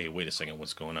and say, "Hey, wait a second,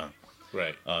 what's going on?"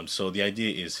 Right. So the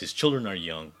idea is his children are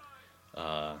young.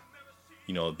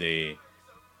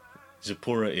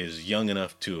 Zipporah is young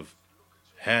enough to have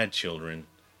had children,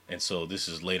 and so this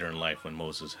is later in life when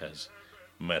Moses has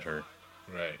met her.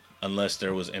 Right. Unless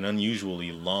there was an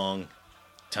unusually long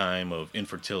time of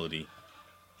infertility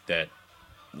that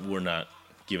we're not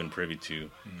given privy to.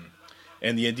 Mm.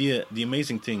 And the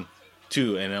amazing thing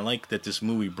too, and I like that this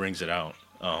movie brings it out,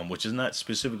 which is not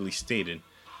specifically stated,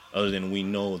 other than we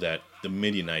know that the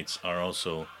Midianites are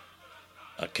also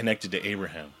connected to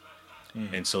Abraham.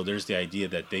 Mm-hmm. And so there's the idea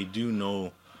that they do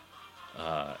know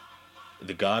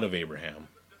the God of Abraham.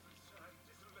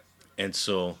 And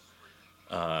so,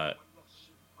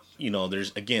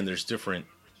 there's different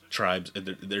tribes.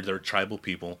 They're tribal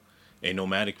people, a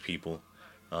nomadic people.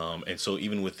 And so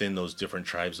even within those different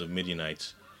tribes of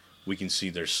Midianites, we can see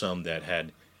there's some that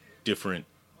had different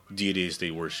deities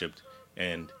they worshipped.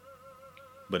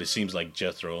 But it seems like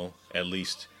Jethro, at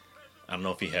least, I don't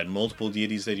know if he had multiple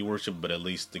deities that he worshipped, but at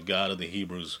least the God of the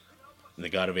Hebrews, the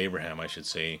God of Abraham, I should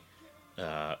say,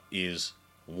 is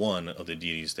one of the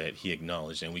deities that he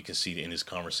acknowledged. And we can see in his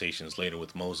conversations later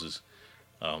with Moses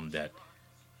that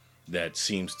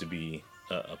seems to be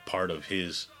a part of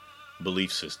his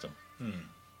belief system.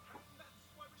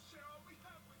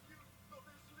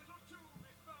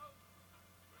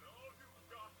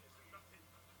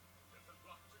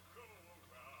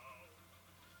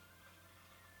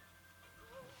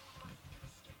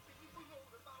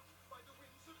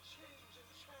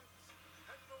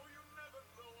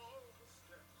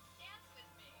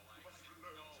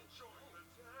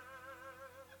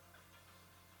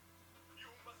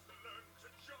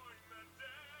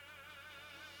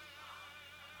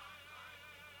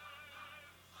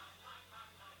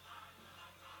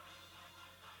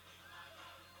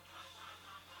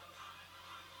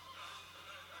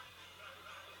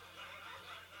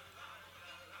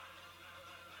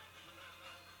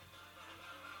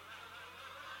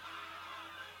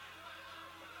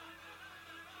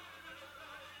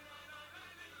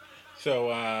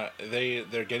 So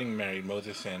they're getting married.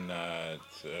 Moses and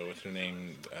what's her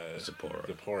name?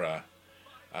 Zipporah.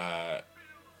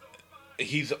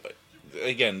 He's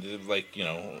again like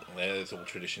as old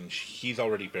tradition. He's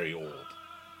already very old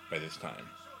by this time.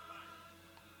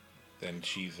 Then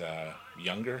she's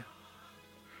younger.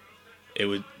 It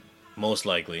would most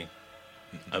likely.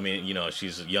 I mean,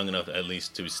 she's young enough at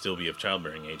least to still be of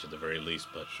childbearing age at the very least.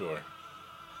 But sure.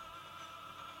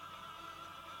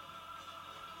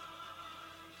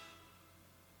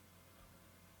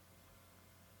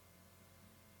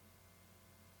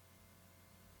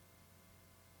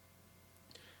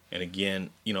 And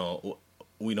again,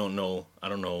 we don't know, I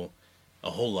don't know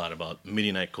a whole lot about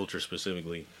Midianite culture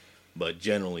specifically, but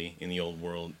generally in the old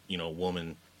world,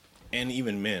 women and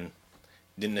even men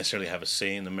didn't necessarily have a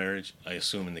say in the marriage. I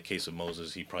assume in the case of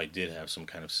Moses, he probably did have some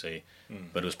kind of say,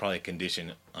 but it was probably a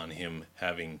condition on him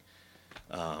having,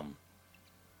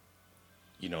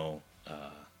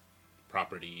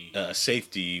 property,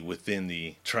 safety within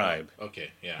the tribe. Oh,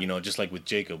 okay, yeah. Just like with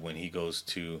Jacob when he goes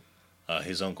to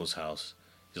his uncle's house.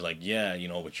 He's like, yeah,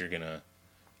 but you're going to,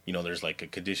 there's like a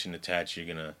condition attached. You're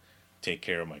going to take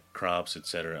care of my crops,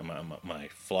 etc., my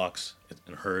flocks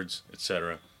and herds,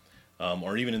 etc.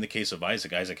 Or even in the case of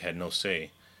Isaac had no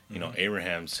say.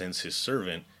 Abraham sends his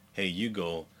servant, hey, you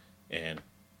go and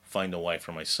find a wife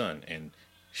for my son. And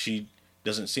she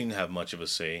doesn't seem to have much of a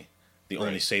say. The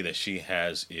only say that she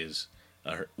has is,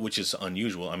 which is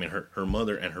unusual. I mean, her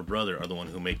mother and her brother are the one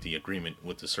who make the agreement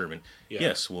with the servant. Yeah.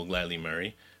 Yes, we'll gladly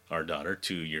marry our daughter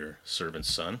to your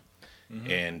servant's son.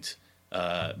 And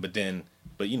but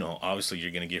obviously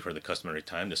you're going to give her the customary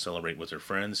time to celebrate with her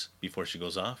friends before she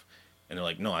goes off. And they're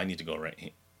like, no, I need to go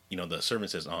right. The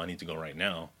servant says, oh, I need to go right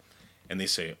now. And they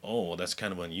say, oh, well, that's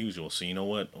kind of unusual. So you know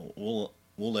what? We'll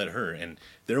let her. And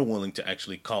they're willing to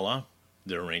actually call off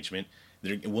their arrangement.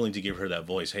 They're willing to give her that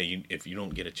voice. Hey, if you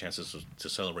don't get a chance to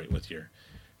celebrate with your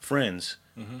friends,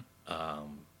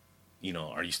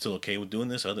 are you still okay with doing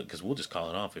this? Because we'll just call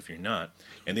it off if you're not.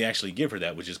 And they actually give her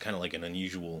that, which is kind of like an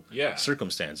unusual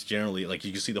circumstance. Generally, like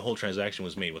you can see the whole transaction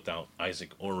was made without Isaac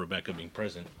or Rebecca being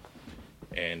present.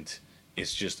 And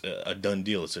it's just a done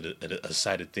deal. It's a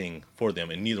decided thing for them.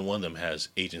 And neither one of them has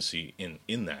agency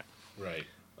in that. Right.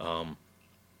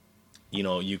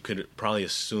 You could probably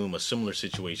assume a similar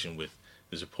situation with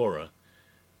Zipporah,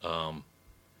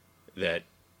 that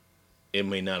it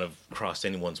may not have crossed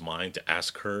anyone's mind to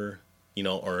ask her,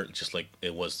 or just like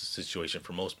it was the situation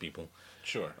for most people.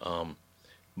 Sure.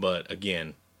 But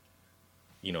again,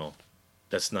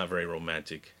 that's not very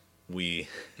romantic. We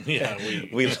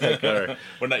like our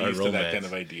we're not used romance. to that kind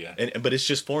of idea. But it's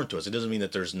just foreign to us. It doesn't mean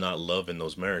that there's not love in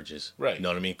those marriages. Right. You know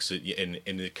what I mean?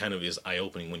 And it kind of is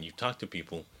eye-opening when you talk to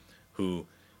people who,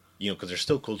 because there's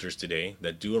still cultures today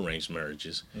that do arranged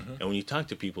marriages. And when you talk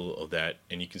to people of that,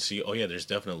 and you can see, oh yeah, there's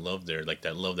definite love there, like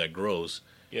that love that grows.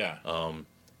 Yeah.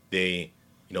 They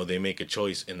make a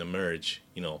choice in the marriage,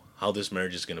 how this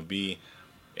marriage is going to be,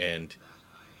 and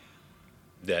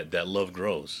that love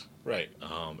grows. Right.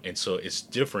 And so it's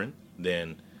different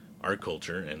than our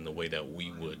culture and the way that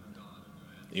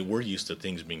we're used to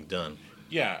things being done.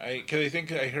 Yeah, because I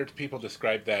think I heard people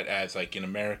describe that as like in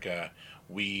America,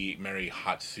 we marry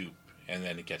hot soup and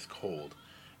then it gets cold.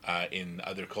 In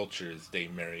other cultures, they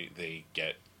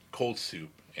get cold soup,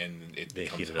 and it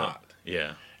becomes hot. Up.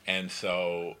 Yeah. And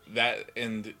so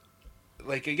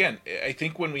like, again, I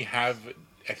think when we have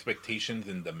expectations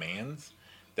and demands,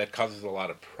 that causes a lot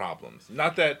of problems.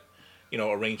 Not that,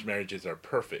 arranged marriages are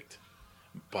perfect,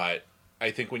 but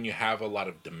I think when you have a lot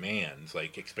of demands,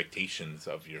 like expectations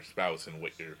of your spouse and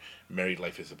what your married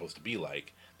life is supposed to be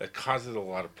like, that causes a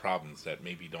lot of problems that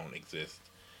maybe don't exist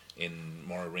in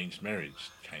more arranged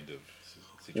marriage kind of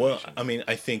situations. Well, I mean,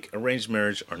 I think arranged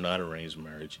marriage or not arranged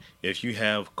marriage, if you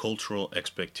have cultural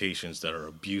expectations that are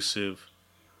abusive,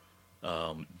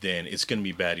 then it's going to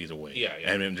be bad either way. Yeah.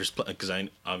 I mean, because I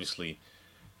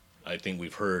think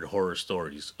we've heard horror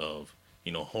stories of,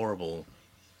 horrible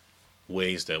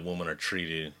ways that women are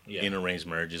treated in arranged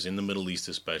marriages, in the Middle East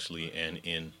especially, and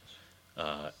in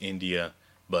India.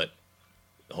 But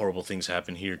horrible things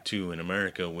happen here too in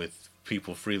America with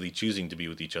people freely choosing to be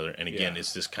with each other. And again,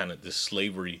 it's this kind of this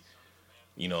slavery,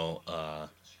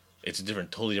 it's a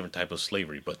totally different type of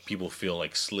slavery, but people feel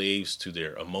like slaves to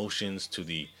their emotions, to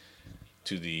the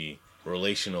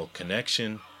relational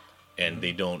connection, and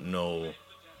they don't know,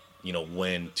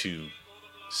 when to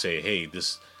say, hey,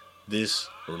 this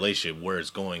relationship, where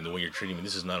it's going, the way you're treating me,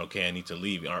 this is not okay, I need to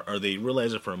leave. Or they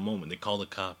realize it for a moment, they call the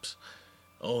cops,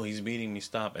 oh, he's beating me,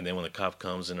 stop. And then when the cop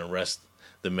comes and arrests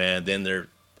the man, then they're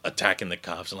attacking the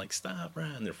cops and like, stop,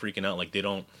 man, and they're freaking out, like they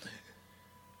don't,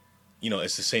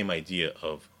 it's the same idea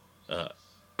of the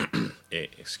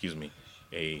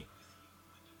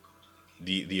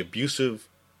abusive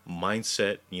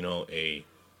mindset,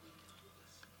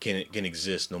 can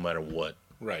exist no matter what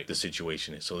the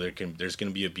situation is. So there's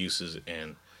going to be abuses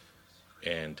and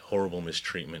horrible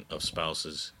mistreatment of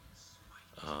spouses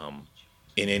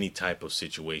in any type of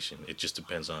situation. It just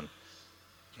depends on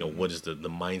what is the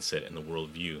mindset and the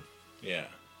worldview. Yeah.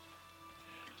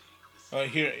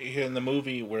 Here in the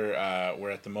movie, we're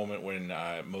at the moment when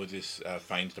Moses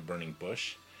finds the burning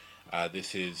bush.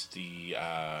 This is the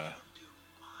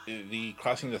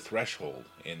crossing the threshold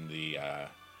in the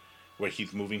where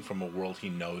he's moving from a world he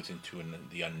knows into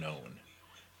the unknown.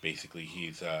 Basically,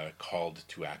 he's called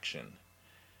to action,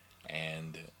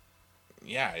 and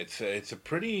it's a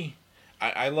pretty.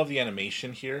 I love the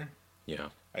animation here. Yeah,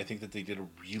 I think that they did a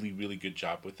really, really good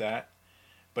job with that.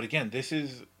 But again, this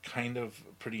is kind of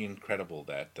pretty incredible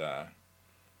that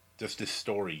just this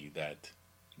story that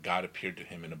God appeared to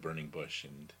him in a burning bush,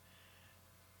 and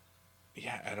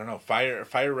I don't know.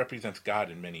 Fire represents God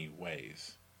in many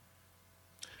ways.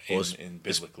 In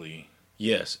biblically.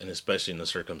 Yes, and especially in the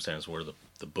circumstance where the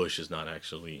bush is not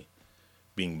actually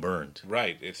being burned.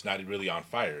 Right, it's not really on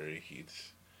fire.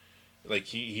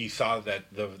 He saw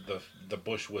that the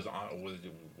bush was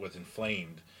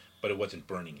inflamed, but it wasn't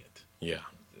burning it. Yeah.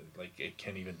 Like, it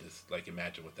can't even just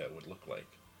imagine what that would look like.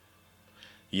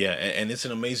 Yeah, and it's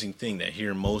an amazing thing that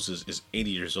here Moses is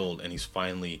 80 years old and he's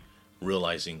finally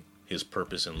realizing his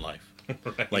purpose in life.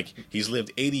 Right. Like, he's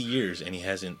lived 80 years and he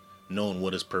hasn't known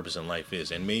what his purpose in life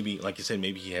is. And maybe, like you said,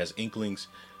 maybe he has inklings.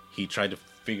 He tried to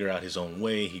figure out his own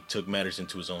way. He took matters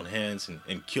into his own hands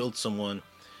and killed someone.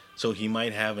 So he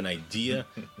might have an idea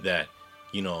that,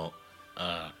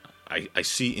 I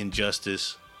see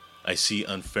injustice, I see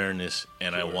unfairness,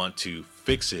 and I want to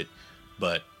fix it,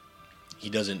 but he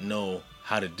doesn't know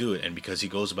how to do it. And because he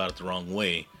goes about it the wrong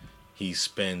way, he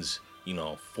spends,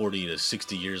 40 to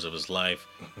 60 years of his life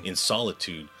in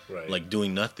solitude, like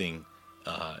doing nothing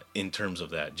in terms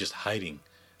of that, just hiding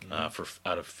out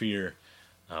of fear,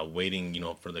 waiting,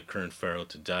 for the current pharaoh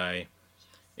to die,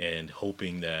 and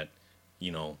hoping that,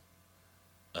 he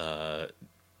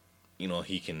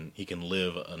can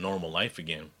live a normal life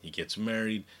again. He gets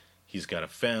married, he's got a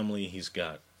family, he's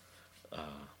got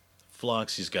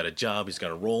flocks, he's got a job, he's got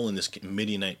a role in this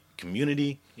Midianite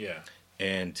community. Yeah.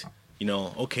 And,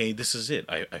 okay, this is it.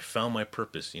 I found my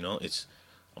purpose. I'm going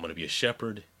to be a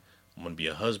shepherd, I'm going to be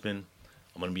a husband,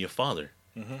 I'm going to be a father.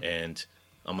 Mm-hmm. And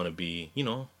I'm going to be,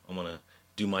 I'm going to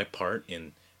do my part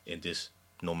in this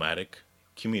nomadic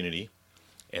community.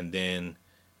 And then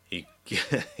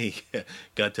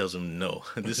God tells him, no,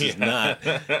 this is not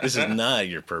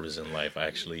your purpose in life,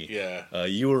 actually. Yeah.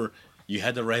 You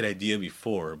had the right idea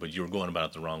before, but you were going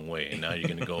about it the wrong way. And now you're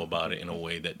going to go about it in a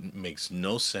way that makes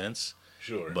no sense.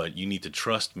 Sure. But you need to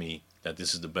trust me that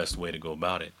this is the best way to go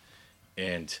about it.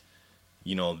 And,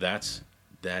 that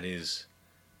is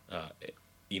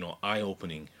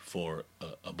eye-opening for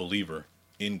a believer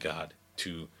in God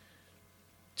to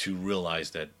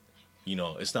realize that,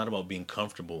 it's not about being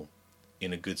comfortable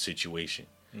in a good situation.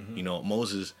 Mm-hmm.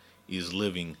 Moses is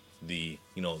living the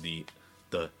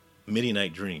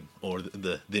Midianite dream or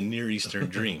the Near Eastern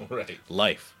dream, right.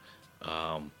 life.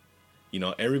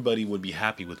 Everybody would be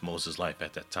happy with Moses' life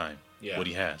at that time. Yeah. What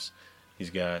he has. He's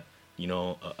got,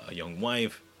 a young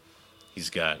wife. He's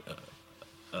got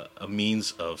a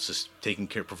means of taking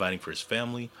care, providing for his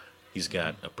family. He's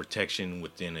got a protection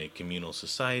within a communal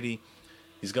society.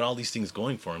 He's got all these things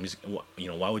going for him.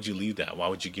 Why would you leave that? Why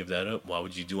would you give that up? Why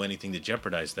would you do anything to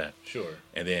jeopardize that? Sure.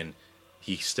 And then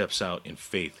he steps out in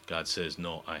faith. God says,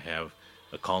 no, I have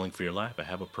a calling for your life. I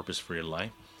have a purpose for your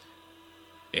life.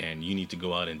 And you need to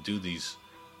go out and do these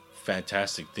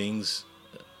fantastic things,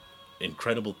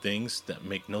 incredible things that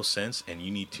make no sense. And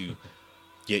you need to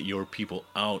get your people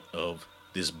out of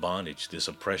this bondage, this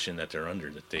oppression that they're under,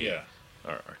 that they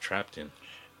are trapped in.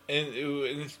 And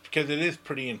it's because it is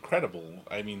pretty incredible.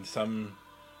 I mean, some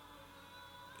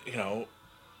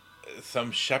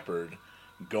shepherd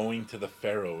going to the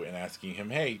Pharaoh and asking him,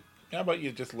 hey, how about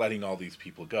you just letting all these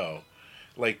people go?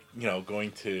 Like,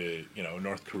 going to,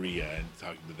 North Korea and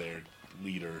talking to their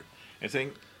leader and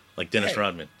saying... Like Dennis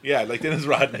Rodman. Yeah, like Dennis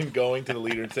Rodman going to the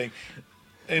leader and saying...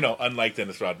 unlike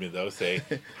Dennis Rodman, though, say,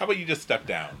 how about you just step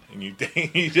down and you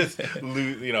just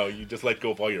lose, you just let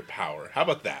go of all your power. How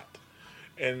about that?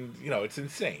 And, it's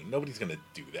insane. Nobody's going to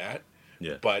do that.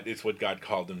 Yeah. But it's what God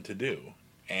called them to do.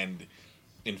 And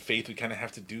in faith, we kind of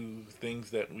have to do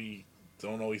things that we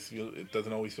don't always feel, it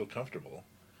doesn't always feel comfortable.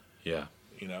 Yeah.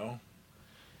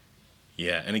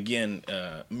 Yeah. And again,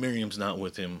 Miriam's not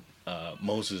with him.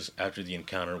 Moses, after the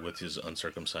encounter with his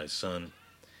uncircumcised son,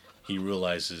 he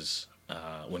realizes...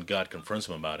 when God confronts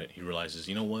him about it, he realizes,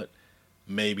 you know what?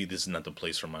 Maybe this is not the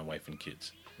place for my wife and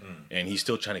kids. And he's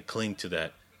still trying to cling to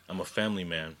that. I'm a family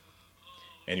man.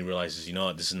 And he realizes, you know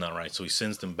what? This is not right. So he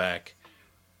sends them back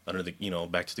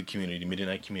back to the community,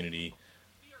 Midianite community.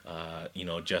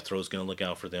 Jethro's going to look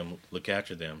out for them, look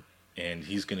after them. And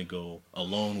he's going to go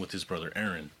alone with his brother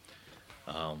Aaron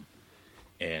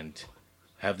and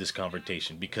have this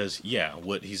confrontation because,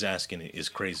 what he's asking is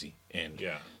crazy. And,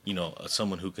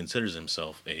 someone who considers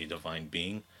himself a divine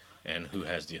being and who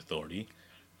has the authority.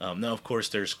 Now, of course,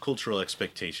 there's cultural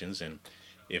expectations. And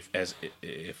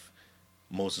if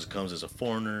Moses comes as a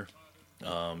foreigner,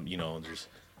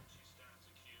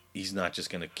 he's not just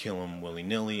going to kill him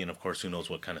willy-nilly. And, of course, who knows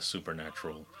what kind of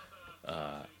supernatural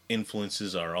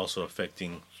influences are also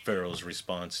affecting Pharaoh's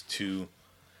response to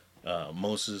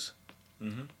Moses.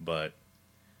 Mm-hmm. But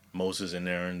Moses and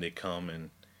Aaron, they come and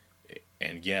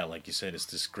like you said, it's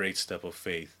this great step of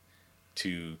faith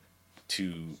to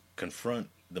confront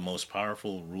the most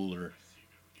powerful ruler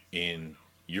in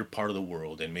your part of the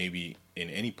world and maybe in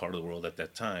any part of the world at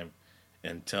that time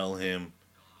and tell him,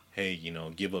 hey,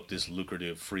 give up this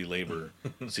lucrative free labor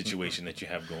situation that you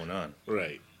have going on.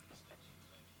 Right.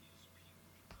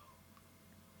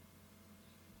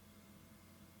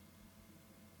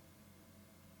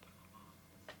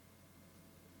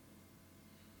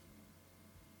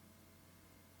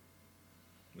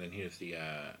 Then here's the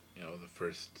the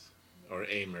first or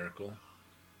a miracle.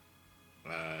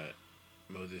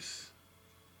 Moses,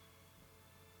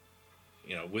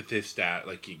 with his staff,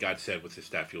 like God said, with his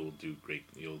staff you'll do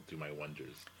my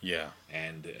wonders. Yeah.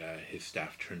 And his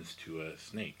staff turns to a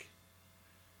snake.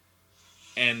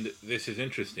 And this is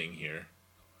interesting here.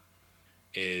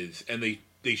 And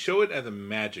they show it as a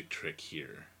magic trick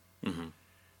here. Mm-hmm.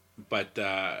 But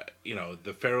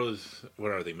the pharaohs, what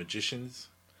are they, magicians?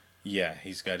 Yeah,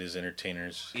 he's got his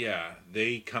entertainers. Yeah,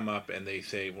 they come up and they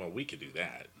say, well, we could do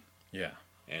that. Yeah.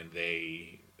 And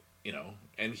they,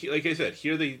 and like I said,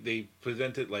 here they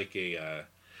present it like a,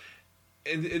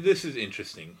 and this is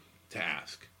interesting to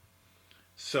ask.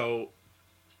 So,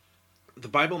 the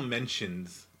Bible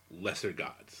mentions lesser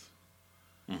gods.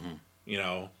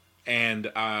 Mm-hmm.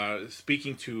 And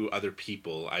speaking to other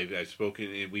people, I've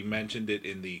spoken, we mentioned it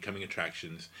in the Coming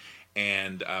Attractions,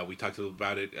 and we talked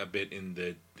about it a bit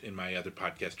in my other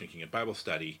podcast, Drinking a Bible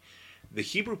Study. The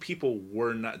Hebrew people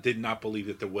did not believe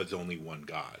that there was only one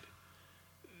God.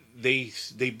 They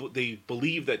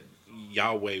believed that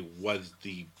Yahweh was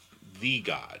the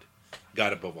God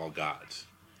above all gods,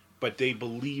 but they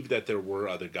believed that there were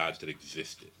other gods that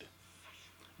existed.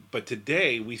 But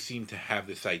today we seem to have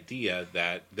this idea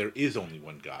that there is only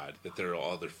one God, that there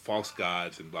are other false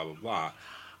gods and blah blah blah.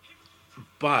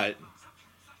 But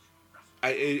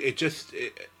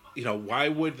why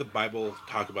would the Bible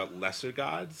talk about lesser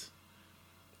gods?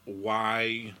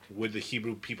 Why would the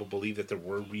Hebrew people believe that there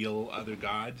were real other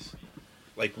gods?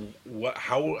 Like,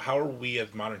 how are we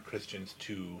as modern Christians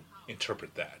to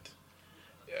interpret that?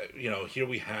 Here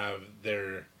we have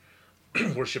they're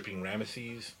worshiping Ra.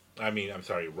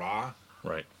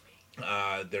 Right.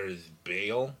 There's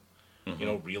Baal.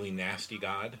 really nasty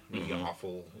God, really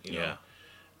awful,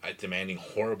 demanding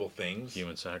horrible things.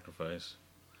 Human sacrifice.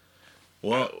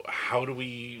 Well, how do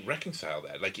we reconcile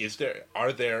that? Like,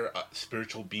 are there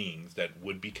spiritual beings that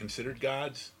would be considered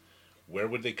gods? Where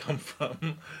would they come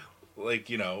from? Like,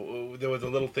 there was a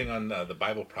little thing on the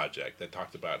Bible Project that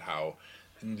talked about how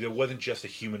there wasn't just a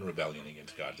human rebellion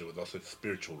against God, there was also a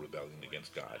spiritual rebellion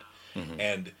against God.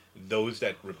 And those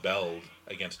that rebelled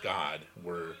against God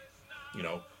were,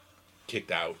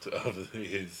 kicked out of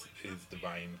his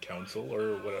divine counsel,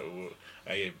 or what.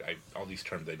 All these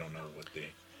terms, I don't know what they...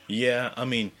 Yeah, I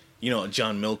mean,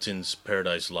 John Milton's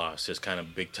Paradise Lost has kind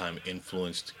of big time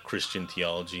influenced Christian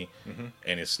theology,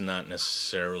 and it's not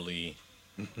necessarily,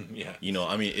 I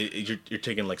mean, you're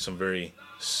taking like some very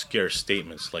scarce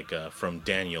statements, like from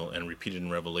Daniel and repeated in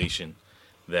Revelation,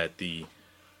 that the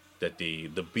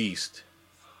beast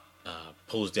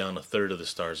pulls down a third of the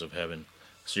stars of heaven.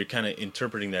 So you're kind of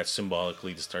interpreting that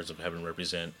symbolically. The stars of heaven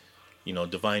represent,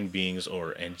 divine beings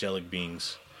or angelic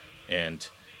beings, and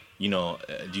do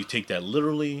you take that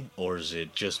literally, or does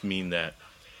it just mean that,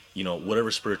 whatever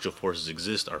spiritual forces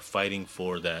exist are fighting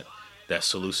for that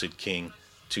Seleucid king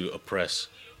to oppress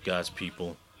God's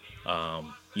people?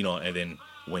 And then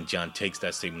when John takes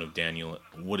that statement of Daniel,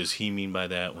 what does he mean by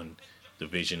that? When the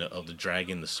vision of the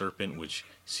dragon, the serpent, which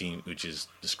is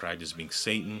described as being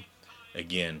Satan,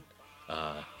 again,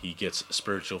 he gets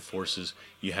spiritual forces.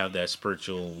 You have that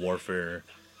spiritual warfare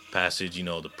passage,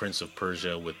 the Prince of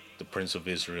Persia with the Prince of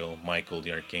Israel, Michael,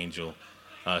 the Archangel.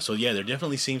 So yeah, there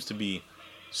definitely seems to be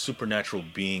supernatural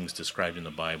beings described in the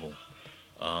Bible.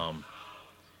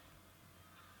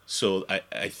 So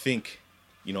I think,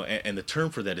 and the term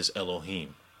for that is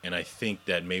Elohim. And I think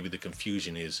that maybe the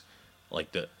confusion is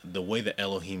like the way that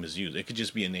Elohim is used. It could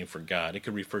just be a name for God. It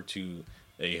could refer to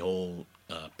a whole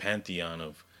pantheon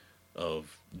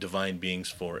of divine beings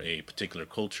for a particular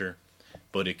culture.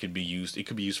 But it could be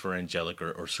used for angelic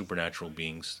or supernatural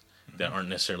beings that aren't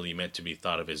necessarily meant to be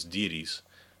thought of as deities.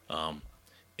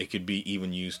 It could be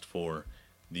even used for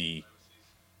the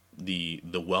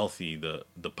wealthy,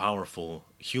 the powerful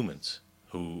humans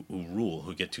who rule,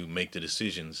 who get to make the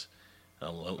decisions,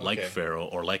 like Pharaoh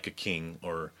or like a king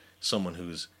or someone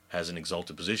has an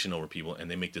exalted position over people,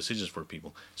 and they make decisions for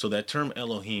people. So that term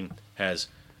Elohim has,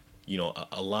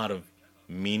 a lot of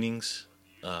meanings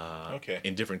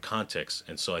in different contexts,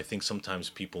 and so I think sometimes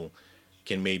people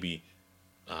can maybe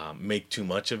make too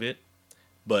much of it.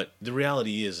 But the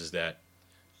reality is that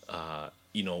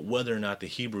whether or not the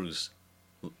Hebrews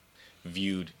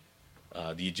viewed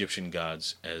the Egyptian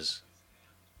gods as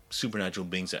supernatural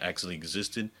beings that actually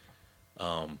existed,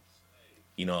 the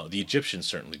Egyptians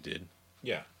certainly did.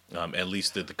 Yeah. At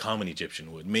least the common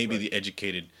Egyptian would. Maybe the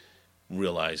educated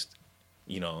realized,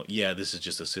 this is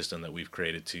just a system that we've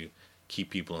created to keep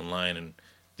people in line, and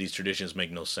these traditions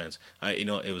make no sense.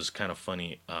 It was kind of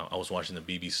funny. I was watching the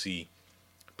BBC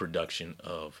production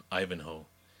of Ivanhoe,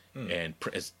 and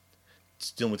it's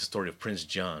dealing with the story of Prince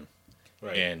John,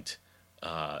 and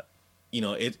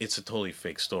it's a totally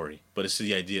fake story, but it's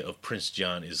the idea of Prince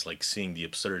John is like seeing the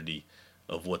absurdity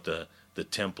of what the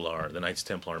Knights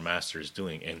Templar master is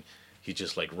doing, and he's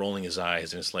just like rolling his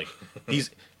eyes, and it's like he's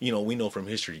we know from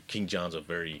history King John's a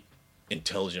very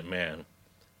intelligent man.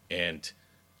 And,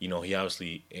 he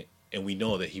obviously, and we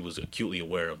know that he was acutely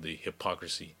aware of the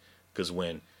hypocrisy, because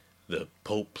when the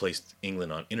Pope placed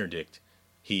England on interdict,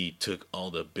 he took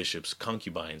all the bishops'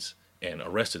 concubines and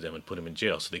arrested them and put them in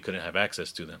jail, so they couldn't have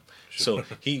access to them. Sure.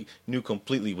 So he knew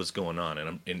completely what's going on,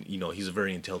 and he's a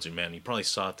very intelligent man. He probably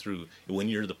saw through, when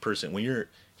you're the person, you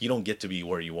don't get to be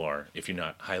where you are if you're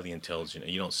not highly intelligent,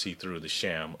 and you don't see through the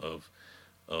sham of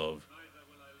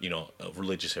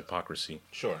religious hypocrisy.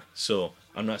 Sure. So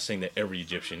I'm not saying that every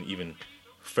Egyptian, even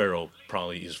Pharaoh,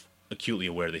 probably is acutely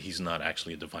aware that he's not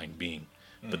actually a divine being.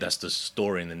 But that's the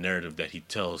story and the narrative that he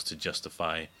tells to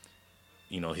justify,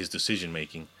 his decision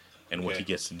making and what he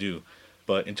gets to do.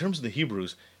 But in terms of the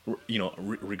Hebrews,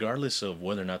 regardless of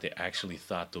whether or not they actually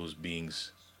thought those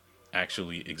beings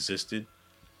actually existed,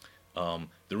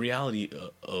 the reality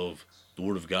of the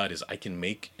Word of God is I can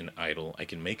make an idol, I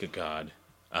can make a God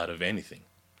out of anything.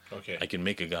 Okay. I can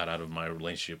make a God out of my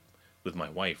relationship with my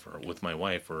wife, or with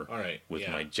with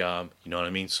my job. You know what I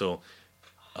mean? So,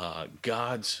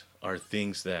 gods are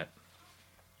things that,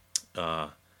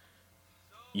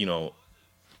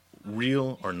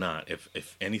 real or not,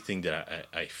 if anything that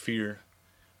I fear,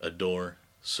 adore,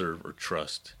 serve, or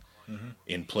trust,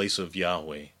 in place of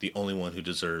Yahweh, the only one who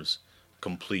deserves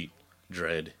complete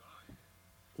dread,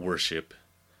 worship,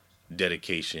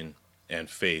 dedication, and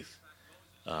faith,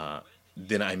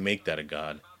 then I make that a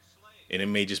God. And it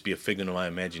may just be a figment of my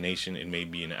imagination. It may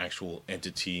be an actual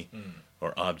entity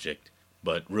or object.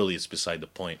 But really, it's beside the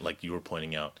point. Like you were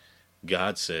pointing out,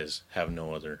 God says, have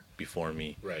no other before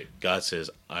me. Right. God says,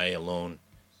 I alone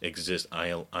exist. I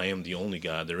am the only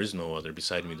God. There is no other.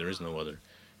 Beside me, there is no other.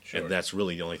 Sure. And that's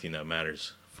really the only thing that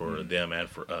matters for them and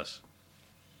for us.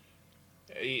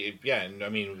 Yeah, and I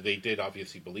mean, they did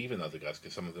obviously believe in other gods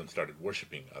because some of them started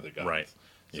worshiping other gods. Right.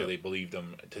 So they believed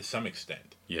them to some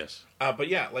extent. Yes. But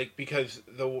yeah, like, because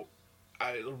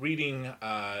reading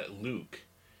Luke,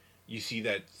 you see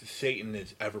that Satan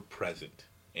is ever present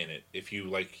in it. If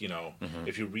you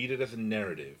if you read it as a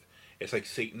narrative, it's like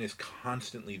Satan is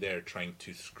constantly there trying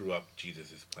to screw up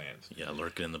Jesus' plans. Yeah,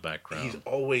 lurking in the background. He's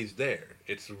always there.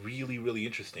 It's really, really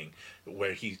interesting.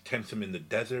 Where he tempts him in the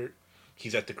desert.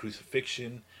 He's at the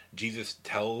crucifixion. Jesus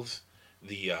tells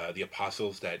the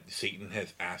apostles that Satan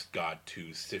has asked God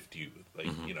to sift you. Like,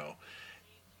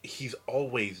 he's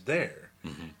always there.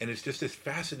 And it's just this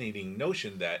fascinating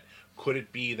notion that could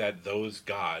it be that those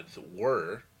gods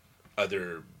were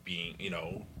other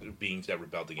beings that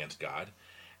rebelled against God,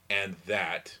 and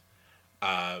that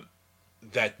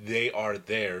that they are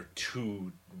there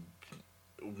to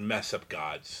mess up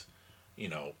God's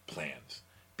plans,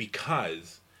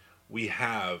 because we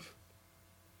have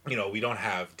we don't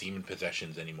have demon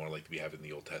possessions anymore like we have in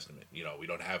the Old Testament. We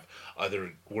don't have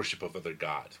other worship of other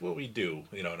gods. Well, we do,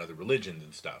 in other religions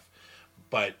and stuff.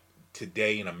 But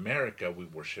today in America, we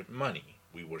worship money.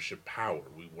 We worship power.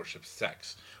 We worship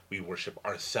sex. We worship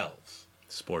ourselves.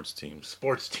 Sports teams.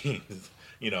 To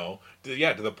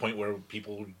the point where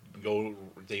people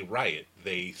they riot.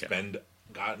 They spend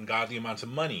godly amounts of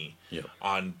money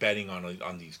on betting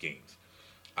on these games.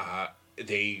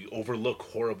 They overlook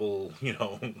horrible,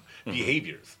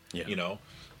 behaviors. Yeah.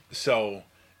 So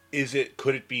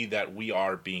could it be that we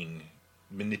are being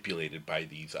manipulated by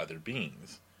these other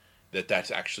beings?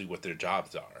 That's actually what their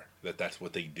jobs are. That's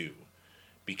what they do.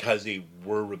 Because they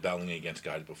were rebelling against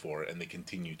God before, and they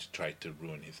continue to try to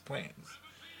ruin his plans.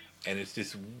 And it's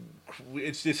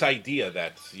this idea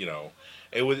that,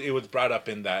 it was brought up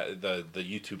in the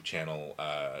YouTube channel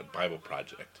Bible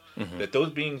Project, that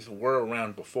those beings were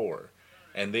around before,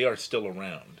 and they are still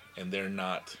around, and they're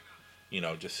not,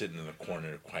 just sitting in the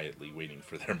corner quietly waiting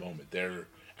for their moment. They're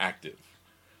active.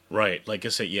 Right. Like I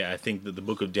said, I think that the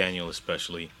book of Daniel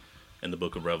especially, and the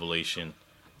book of Revelation,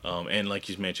 and like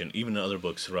you mentioned, even the other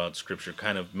books throughout Scripture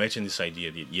kind of mention this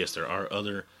idea that, yes, there are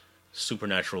other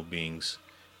supernatural beings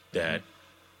that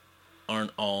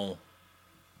aren't all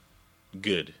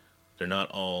good. They're not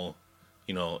all,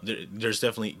 there's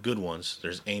definitely good ones.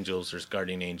 There's angels, there's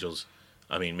guardian angels.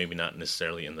 I mean, maybe not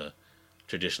necessarily in the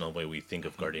traditional way we think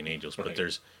of guardian angels, but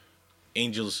there's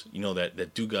angels,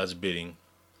 that do God's bidding,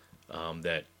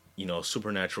 that,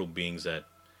 supernatural beings that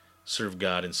serve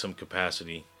God in some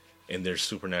capacity, and there's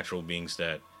supernatural beings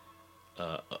that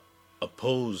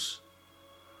oppose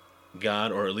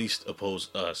God, or at least oppose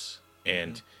us.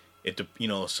 And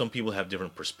some people have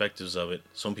different perspectives of it.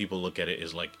 Some people look at it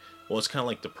as like, well, it's kind of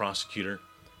like the prosecutor.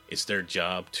 It's their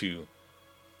job to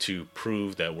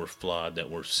prove that we're flawed, that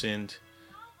we're sinned,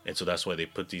 and so that's why they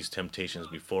put these temptations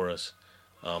before us.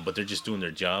 But they're just doing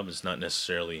their job. It's not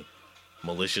necessarily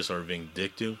malicious or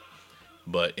vindictive.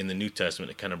 But in the New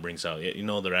Testament, it kind of brings out,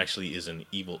 there actually is an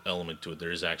evil element to it.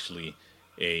 There is actually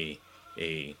a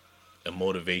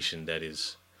motivation that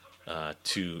is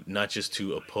to not just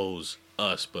to oppose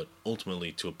us, but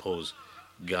ultimately to oppose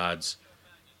God's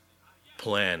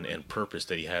plan and purpose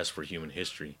that he has for human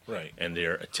history. Right. And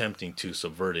they're attempting to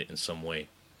subvert it in some way.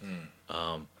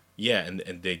 And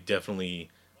they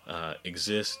definitely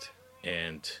exist,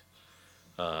 and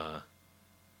that's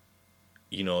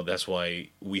why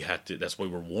that's why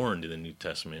we're warned in the New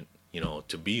Testament,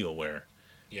 to be aware.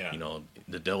 Yeah.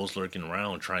 The devil's lurking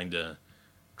around trying to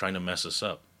mess us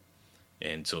up.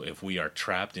 And so if we are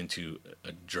trapped into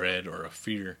a dread or a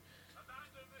fear,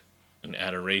 an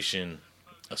adoration,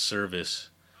 a service,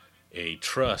 a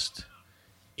trust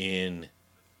in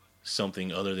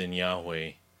something other than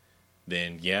Yahweh,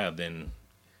 then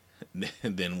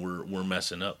we're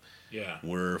messing up. Yeah.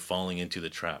 We're falling into the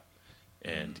trap.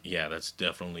 And that's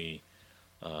definitely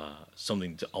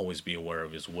something to always be aware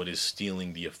of, is what is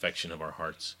stealing the affection of our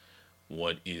hearts,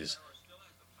 what is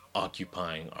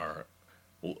occupying our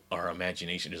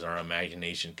imagination. Is our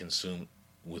imagination consumed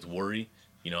with worry?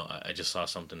 I just saw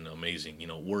something amazing.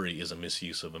 Worry is a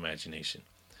misuse of imagination.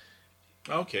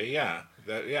 Okay, yeah.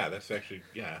 That's actually,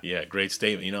 yeah. Yeah, great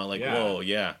statement. Whoa,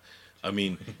 yeah. I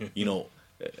mean,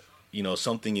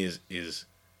 something is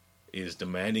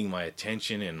demanding my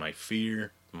attention and my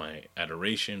fear, my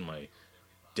adoration, my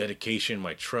dedication,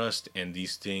 my trust, and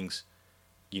these things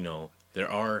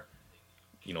there are,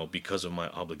 because of my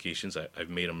obligations, I've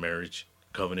made a marriage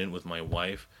covenant with my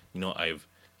wife.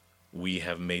 We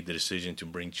have made the decision to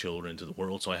bring children into the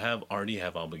world. So I already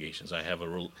have obligations. I have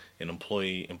an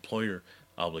employer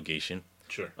obligation.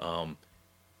 Sure.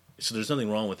 So there's nothing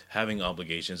wrong with having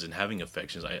obligations and having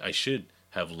affections. I should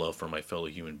have love for my fellow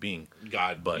human being.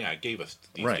 God, gave us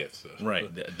these gifts. So. Right.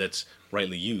 That's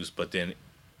rightly used. But then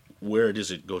where does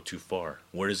it go too far?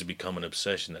 Where does it become an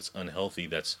obsession that's unhealthy,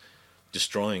 that's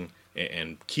destroying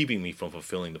and keeping me from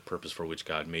fulfilling the purpose for which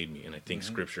God made me? And I think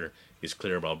Scripture is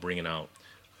clear about bringing out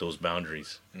those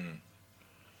boundaries.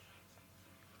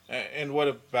 And what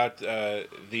about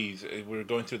these? We're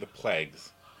going through the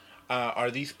plagues. Are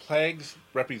these plagues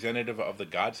representative of the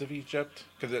gods of Egypt?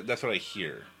 Because that's what I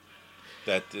hear.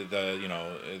 That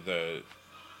the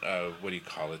what do you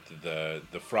call it?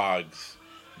 The frogs,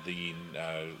 the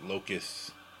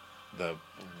locusts, the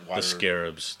water... the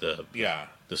scarabs,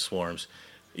 the swarms,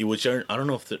 which I don't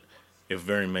know if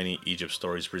very many Egypt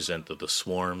stories present the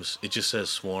swarms. It just says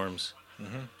swarms.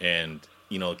 And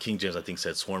King James, I think,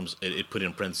 said swarms. It put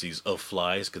in parentheses of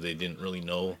flies because they didn't really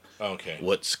know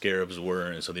what scarabs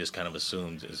were, and so they just kind of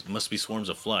assumed it must be swarms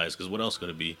of flies, because what else could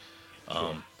it be?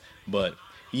 Sure. But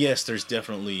yes, there's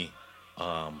definitely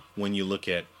when you look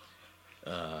at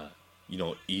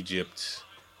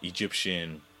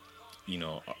Egyptian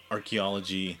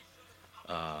archaeology,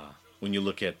 when you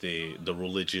look at the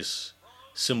religious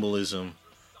symbolism,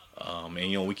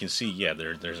 and we can see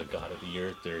there's a god of the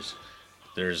earth,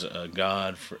 there's a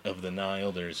god of the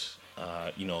Nile. There's,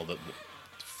 the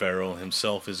Pharaoh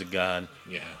himself is a god.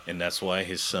 Yeah. And that's why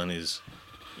his son is,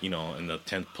 in the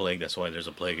 10th plague, that's why there's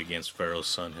a plague against Pharaoh's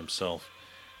son himself,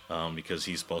 because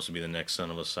he's supposed to be the next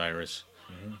son of Osiris.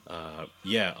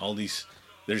 All these,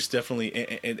 there's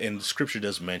definitely, and Scripture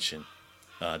does mention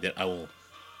that I will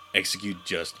execute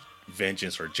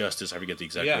vengeance or justice, I forget the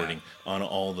exact wording, on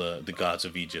all the gods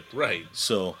of Egypt. Right.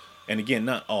 So, and again,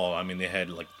 not all. I mean, they had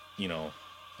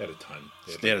they had a ton.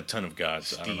 They had a ton of gods.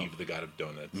 Steve, the god of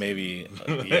donuts. Maybe,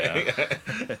 they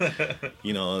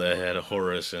had a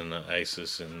Horus and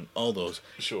Isis and all those.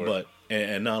 Sure. But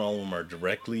and not all of them are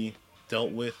directly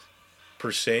dealt with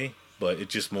per se, but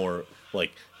it's just more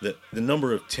like the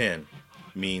number of 10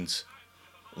 means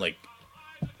like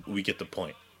we get the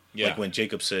point. Yeah. Like when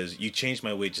Jacob says, "You changed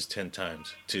my wages 10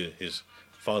 times" to his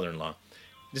father-in-law.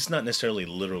 It's not necessarily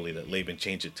literally that Laban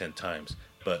changed it 10 times,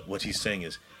 but what he's saying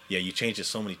is, you changed it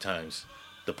so many times.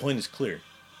 The point is clear.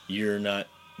 You're not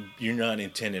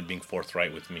intended being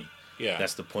forthright with me. Yeah.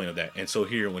 That's the point of that. And so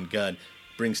here, when God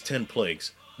brings 10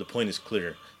 plagues, the point is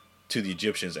clear to the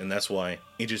Egyptians, and that's why,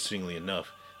 interestingly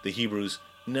enough, the Hebrews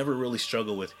never really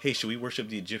struggle with, hey, should we worship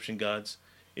the Egyptian gods?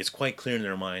 It's quite clear in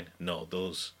their mind, no,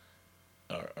 those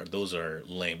are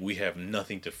lame. We have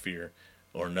nothing to fear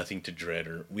or nothing to dread,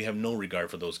 or we have no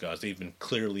regard for those gods. They've been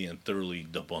clearly and thoroughly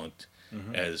debunked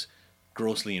as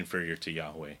grossly inferior to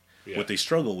Yahweh. Yeah. What they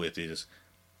struggle with is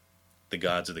the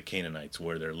gods of the Canaanites,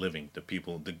 where they're living, the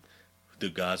people, the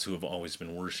gods who have always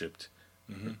been worshipped,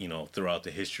 throughout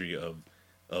the history of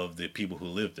the people who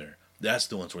live there. That's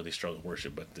the ones where they struggle to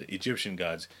worship. But the Egyptian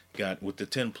gods, God, with the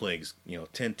 10 plagues,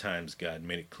 10 times God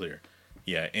made it clear.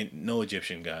 Yeah, and no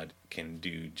Egyptian god can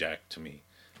do jack to me.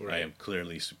 Right. I am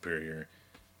clearly superior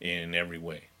in every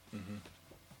way. Mm-hmm.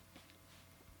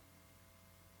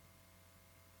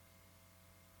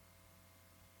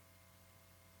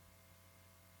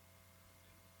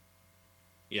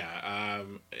 Yeah,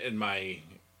 in my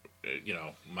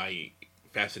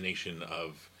fascination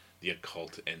of the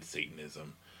occult and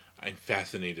Satanism, I'm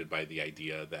fascinated by the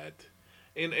idea that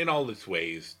in all its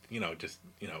ways,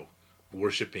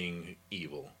 worshiping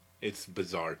evil. It's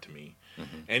bizarre to me.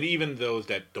 Mm-hmm. And even those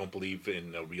that don't believe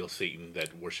in a real Satan,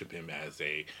 that worship him as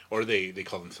or they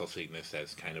call themselves Satanists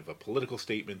as kind of a political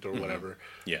statement or whatever.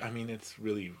 Yeah. I mean, it's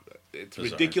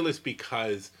ridiculous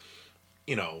because,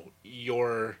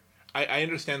 I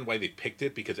understand why they picked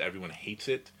it, because everyone hates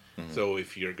it. Mm-hmm. So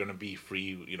if you're going to be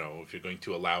free, if you're going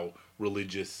to allow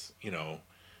religious,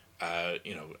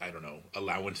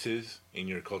 allowances in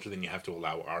your culture, then you have to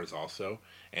allow ours also.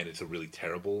 And it's a really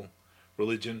terrible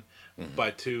religion. Mm-hmm.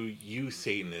 But to use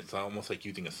Satan, it's almost like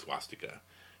using a swastika,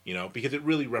 because it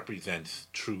really represents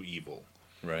true evil.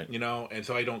 Right. And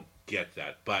so I don't get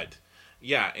that. But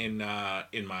yeah, in my,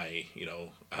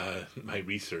 my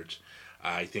research,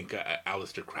 I think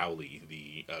Aleister Crowley,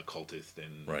 the occultist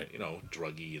and,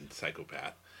 druggie and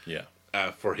psychopath,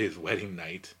 for his wedding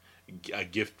night, a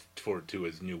gift to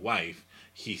his new wife,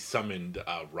 he summoned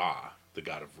Ra, the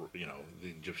god of, the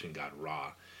Egyptian god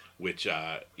Ra, which,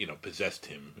 possessed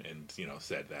him and,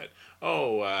 said that,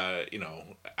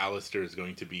 Aleister is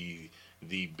going to be,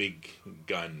 the big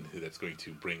gun that's going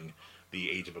to bring the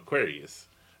age of Aquarius,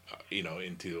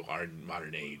 into our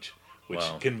modern age. Which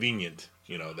convenient,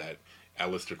 that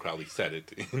Aleister Crowley said it,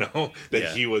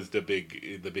 that he was the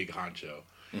big honcho.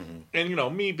 Mm-hmm.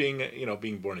 And me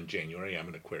being born in January, I'm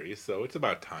an Aquarius, so it's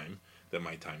about time that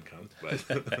my time comes.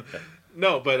 But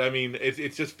no, but I mean,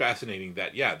 it's just fascinating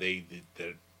that the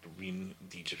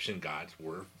Egyptian gods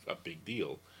were a big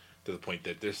deal, to the point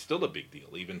that they're still a big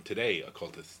deal even today.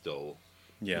 Occultists still,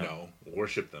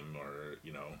 worship them, or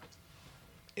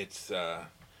it's.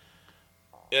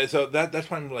 So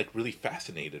that's why I'm like really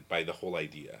fascinated by the whole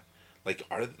idea.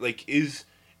 Like, is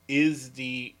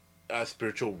the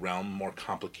spiritual realm more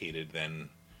complicated than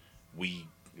we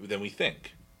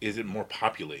think? Is it more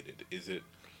populated? Is it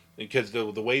because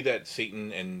the way that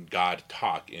Satan and God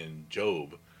talk in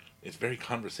Job is very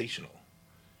conversational.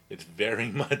 It's very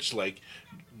much like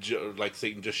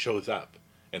Satan just shows up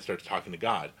and starts talking to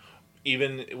God.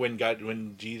 Even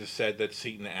when Jesus said that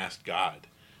Satan asked God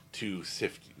to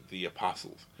sift the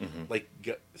apostles,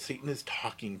 Satan is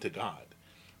talking to God.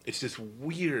 It's this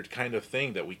weird kind of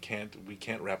thing that we can't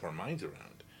wrap our minds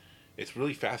around. It's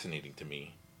really fascinating to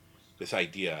me, this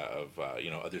idea of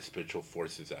other spiritual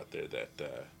forces out there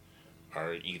that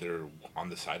are either on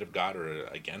the side of God or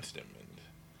against him.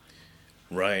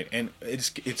 Right, and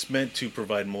it's meant to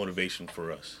provide motivation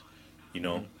for us.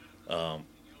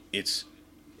 It's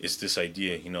this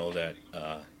idea, that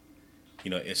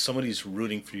if somebody's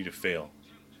rooting for you to fail,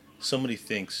 somebody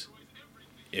thinks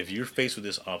if you're faced with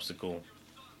this obstacle,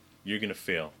 you're going to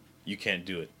fail. You can't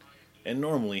do it. And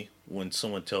normally, when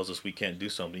someone tells us we can't do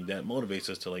something, that motivates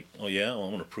us to I'm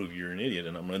going to prove you're an idiot,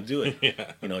 and I'm going to do it.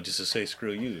 Just to say,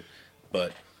 screw you.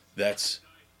 But that's,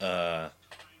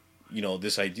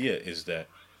 this idea is that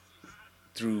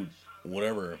through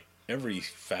every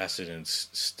facet and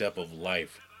step of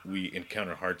life, we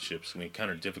encounter hardships, we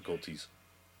encounter difficulties.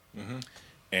 Mm-hmm.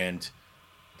 And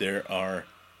there are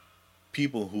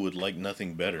people who would like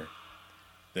nothing better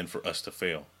than for us to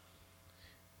fail.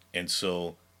 And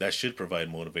so that should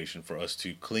provide motivation for us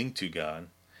to cling to God,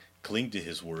 cling to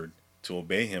his word, to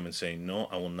obey him and say, no,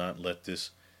 I will not let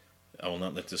this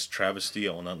travesty,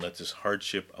 I will not let this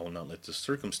hardship, I will not let this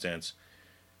circumstance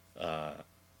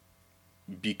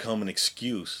become an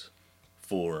excuse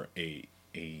for a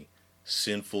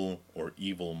sinful or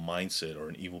evil mindset or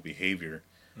an evil behavior,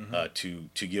 to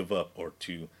give up or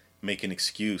to make an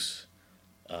excuse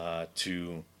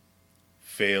to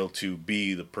fail to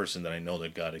be the person that I know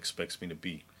that God expects me to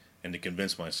be, and to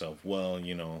convince myself,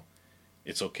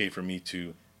 it's okay for me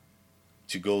to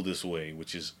go this way,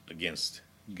 which is against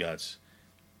God's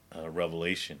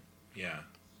revelation. Yeah.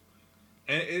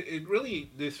 And it really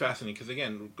is fascinating because,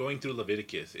 again, going through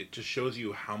Leviticus, it just shows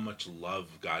you how much love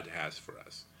God has for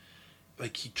us.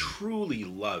 Like, he truly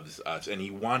loves us, and he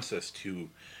wants us to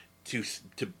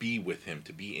be with him,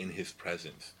 to be in his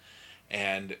presence,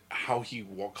 and how he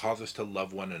calls us to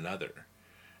love one another.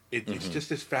 It's just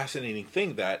this fascinating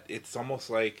thing that it's almost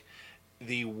like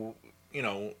the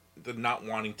not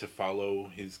wanting to follow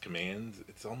his commands.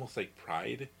 It's almost like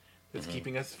pride that's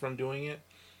keeping us from doing it,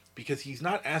 because he's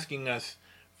not asking us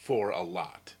for a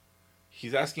lot.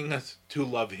 He's asking us to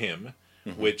love him,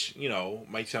 which,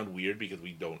 might sound weird because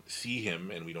we don't see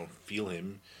him and we don't feel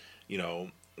him,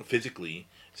 physically.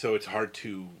 So it's hard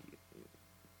to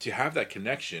have that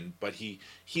connection, but he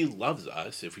loves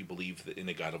us if we believe in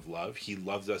a God of love. He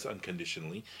loves us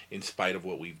unconditionally in spite of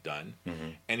what we've done,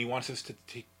 and he wants us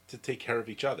to take care of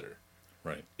each other.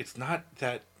 Right. It's not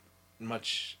that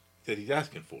much that he's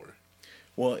asking for.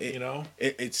 Well,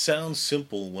 it sounds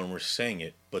simple when we're saying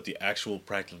it, but the actual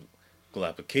practical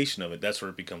application of it, that's where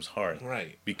it becomes hard.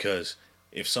 Right. Because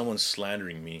if someone's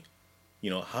slandering me,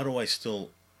 how do I still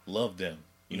love them?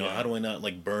 How do I not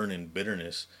burn in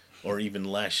bitterness or even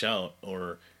lash out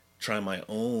or try my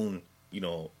own,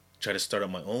 try to start up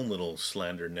my own little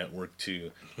slander network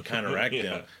to counteract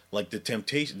them? Like the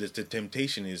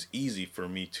temptation is easy for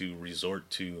me to resort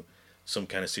to some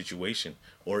kind of situation,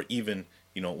 or even,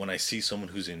 when I see someone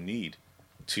who's in need,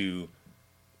 to,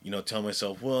 tell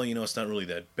myself, well, it's not really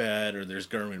that bad, or there's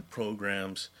government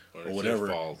programs or whatever.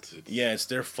 Their fault. It's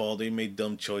their fault. They made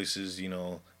dumb choices.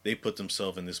 They put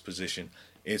themselves in this position.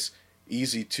 It's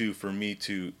easy for me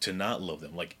to not love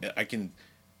them. Like, I can,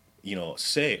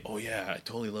 say, oh yeah, I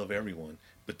totally love everyone.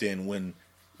 But then when,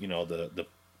 when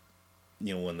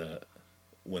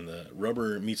the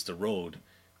rubber meets the road,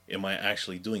 am I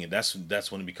actually doing it?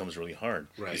 That's when it becomes really hard.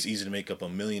 Right. It's easy to make up a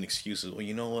million excuses. Well,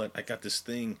 you know what? I got this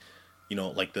thing,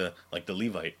 like the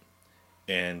Levite.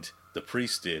 and the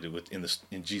priest did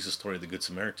in Jesus' story of the Good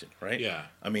Samaritan, right? Yeah.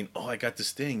 I mean, I got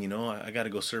this thing, I got to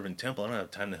go serve in temple. I don't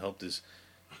have time to help this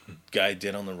guy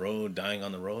dead on the road, dying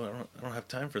on the road. I don't have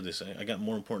time for this. I got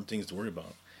more important things to worry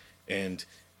about. And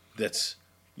that's,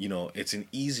 it's an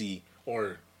easy...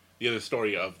 Or the other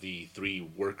story of the 3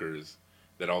 workers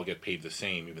that all get paid the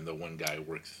same, even though one guy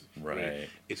works. Right.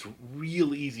 It's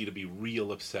real easy to be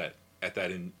real upset at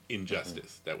that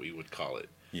injustice that we would call it.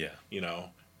 Yeah.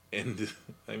 And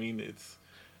I mean, it's...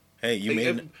 Hey, you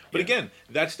made... But again,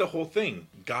 that's the whole thing.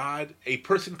 A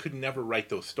person could never write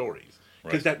those stories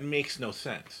because that makes no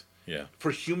sense. Yeah.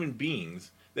 For human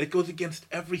beings, that goes against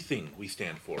everything we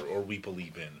stand for or we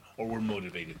believe in or we're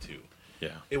motivated to.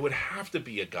 Yeah. It would have to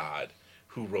be a God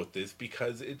who wrote this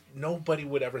because nobody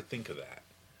would ever think of that.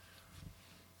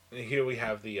 And here we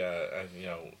have the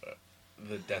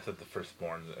death of the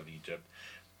firstborn of Egypt.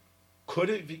 Could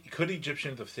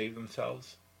Egyptians have saved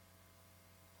themselves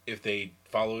if they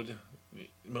followed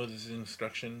Moses'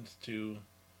 instructions to?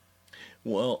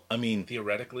 Well, I mean,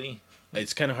 theoretically,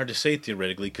 it's kind of hard to say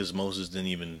theoretically because Moses didn't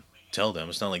even tell them.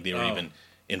 It's not like they were even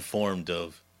informed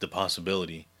of the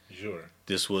possibility. Sure.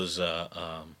 This was,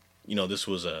 this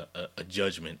was a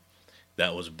judgment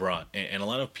that was brought, and a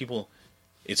lot of people.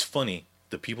 It's funny,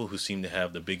 the people who seem to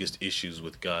have the biggest issues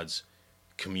with God's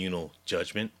communal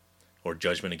judgment or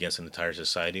judgment against an entire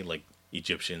society, like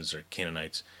Egyptians or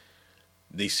Canaanites,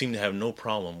 they seem to have no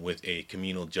problem with a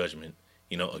communal judgment,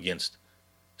 against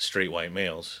straight white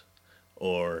males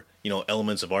or,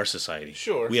 elements of our society.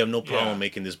 Sure. We have no problem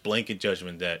making this blanket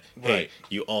judgment that, hey,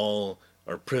 you all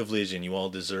are privileged and you all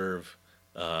deserve,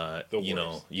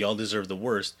 you all deserve the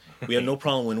worst. We have no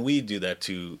problem when we do that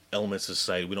to elements of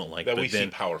society we don't like. That we see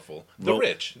powerful. The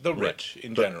rich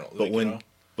in general.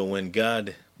 But when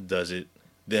God does it,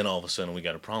 then all of a sudden we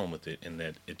got a problem with it, and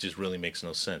that it just really makes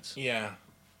no sense. Yeah.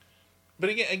 But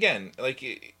again,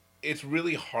 like it's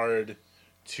really hard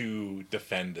to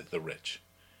defend the rich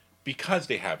because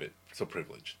they have it so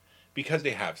privileged, because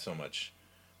they have so much.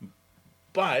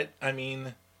 But I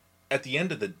mean, at the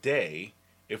end of the day,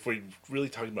 if we're really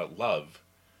talking about love,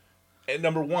 and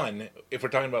number one, if we're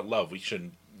talking about love, we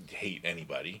shouldn't hate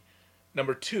anybody.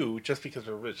 Number two, just because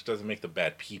they're rich doesn't make them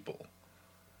bad people.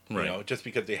 Right. Just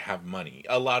because they have money.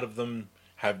 A lot of them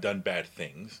have done bad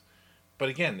things. But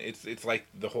again, it's like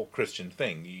the whole Christian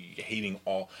thing. Hating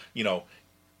all,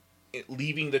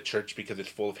 leaving the church because it's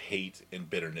full of hate and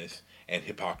bitterness and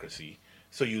hypocrisy.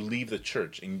 So you leave the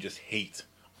church and you just hate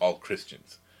all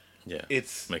Christians. Yeah.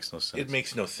 Makes no sense. It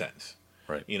makes no sense.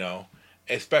 Right.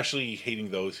 Especially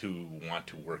hating those who want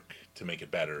to work to make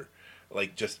it better.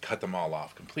 Like, just cut them all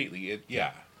off completely.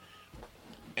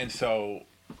 And so,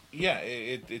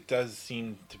 it does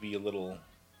seem to be a little,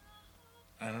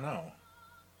 I don't know.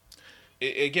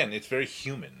 Again, it's very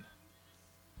human.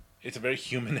 It's a very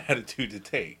human attitude to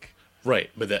take.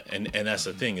 Right, but that's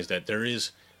the thing, is that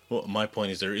my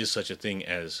point is there is such a thing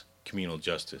as communal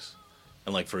justice.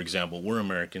 And like, for example, we're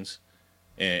Americans,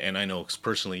 and I know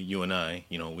personally, you and I,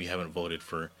 we haven't voted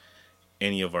for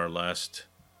any of our last,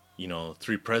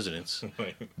 3 presidents,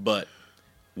 but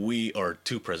we are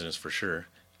 2 presidents for sure.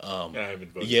 I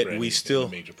haven't voted yet for any we still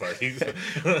major parties.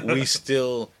 we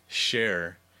still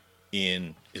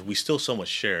so much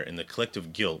share in the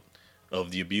collective guilt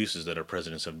of the abuses that our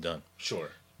presidents have done. Sure.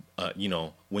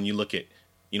 When you look at,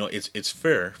 it's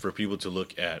fair for people to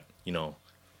look at,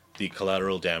 the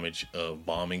collateral damage of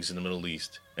bombings in the Middle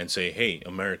East and say, hey,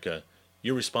 America,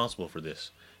 you're responsible for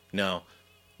this. Now,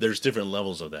 there's different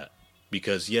levels of that.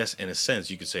 Because, yes, in a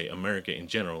sense, you could say America in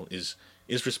general is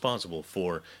responsible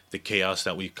for the chaos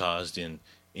that we've caused in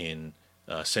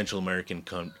Central American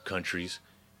countries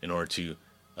in order to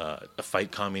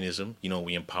fight communism.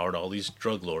 We empowered all these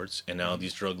drug lords, and now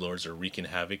these drug lords are wreaking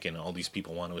havoc, and all these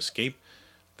people want to escape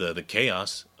the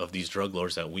chaos of these drug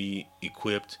lords that we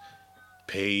equipped,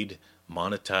 paid,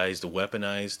 monetized,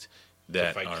 weaponized,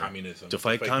 to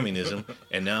fight communism,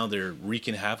 and now they're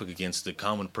wreaking havoc against the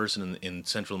common person in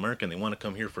Central America, and they want to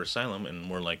come here for asylum, and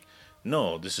we're like,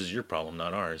 no, this is your problem,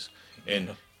 not ours.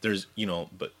 And there's,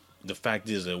 but the fact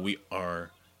is that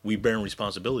we bear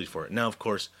responsibility for it. Now, of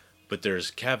course, but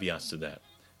there's caveats to that,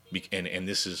 and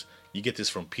this is, you get this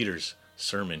from Peter's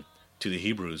sermon to the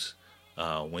Hebrews,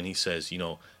 when he says,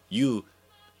 you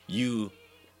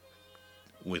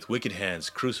with wicked hands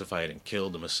crucified and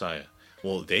killed the Messiah.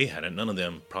 Well, they hadn't. None of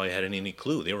them probably had any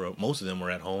clue. Most of them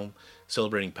were at home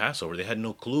celebrating Passover. They had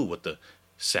no clue what the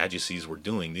Sadducees were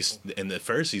doing. And the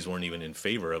Pharisees weren't even in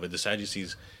favor of it. The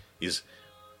Sadducees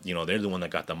they're the one that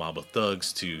got the mob of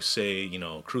thugs to say,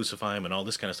 crucify him and all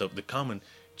this kind of stuff. The common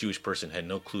Jewish person had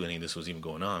no clue any of this was even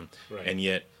going on. Right. And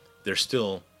yet they're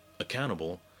still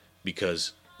accountable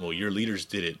because, well, your leaders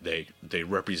did it. They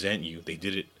represent you. They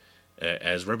did it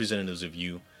as representatives of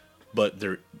you, but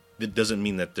it doesn't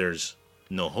mean that there's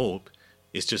no hope.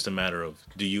 It's just a matter of,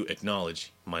 do you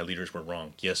acknowledge my leaders were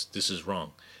wrong? Yes, this is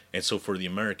wrong. And so for the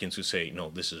Americans who say, no,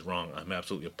 this is wrong, I'm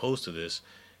absolutely opposed to this,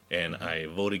 and I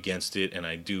vote against it, and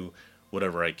I do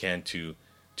whatever I can to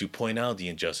point out the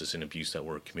injustice and abuse that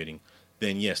we're committing,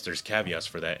 then yes, there's caveats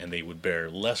for that, and they would bear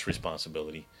less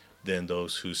responsibility than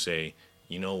those who say,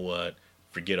 you know what,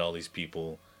 forget all these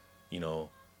people,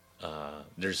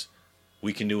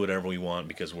 we can do whatever we want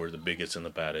because we're the biggest and the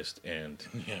baddest, and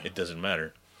it doesn't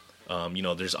matter.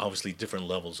 There's obviously different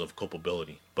levels of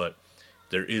culpability, but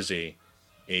there is a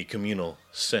communal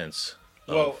sense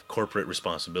of corporate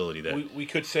responsibility that we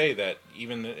could say that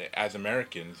even as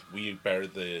Americans, we bear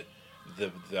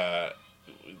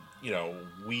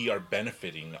we are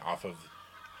benefiting off of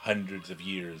hundreds of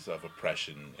years of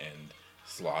oppression and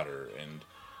slaughter, and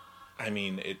I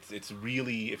mean it's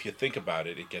really, if you think about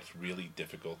it, it gets really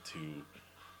difficult to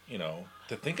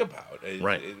think about.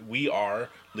 Right. We are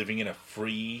living in a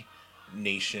free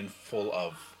nation full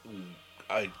of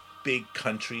a big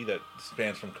country that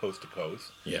spans from coast to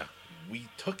coast. Yeah. We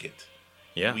took it.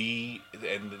 Yeah.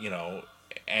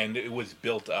 And it was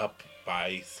built up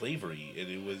by slavery.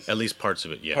 It was at least parts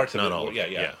of it. Yeah. Parts of not it. all. Of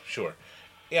it. Yeah. Sure.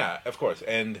 Yeah. Of course.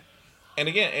 And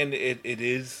again, and it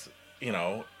is,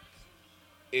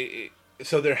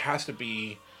 so there has to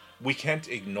be. We can't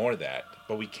ignore that,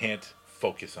 but we can't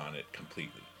focus on it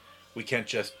completely. We can't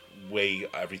just weigh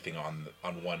everything on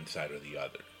one side or the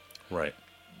other. Right.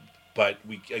 But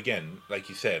we, again, like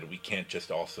you said, we can't just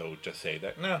say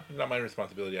that, no, not my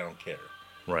responsibility, I don't care.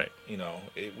 Right.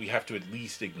 We have to at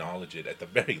least acknowledge it at the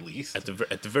very least. At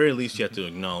the very least, you have to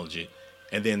acknowledge it.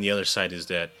 And then the other side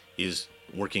is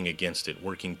working against it,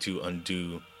 working to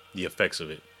undo the effects of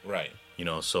it. Right.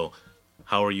 So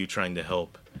how are you trying to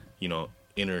help,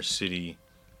 inner city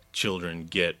children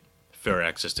get fair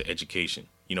access to education?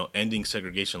 Ending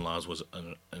segregation laws was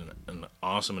an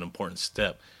awesome and important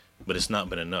step, but it's not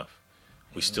been enough.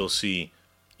 We still see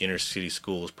inner city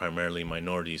schools, primarily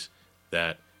minorities,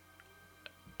 that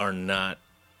are not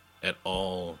at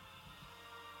all,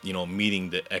 meeting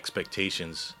the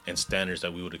expectations and standards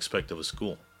that we would expect of a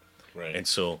school. Right. And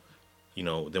so,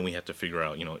 then we have to figure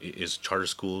out, is charter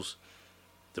schools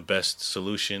the best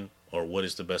solution, or what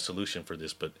is the best solution for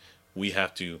this? But we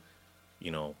have to,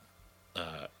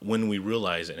 when we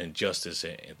realize an injustice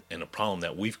and a problem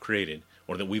that we've created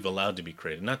or that we've allowed to be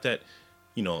created, not that,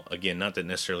 again, not that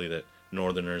necessarily that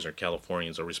Northerners or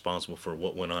Californians are responsible for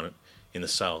what went on in the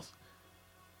South,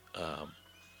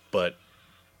 but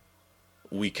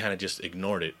we kind of just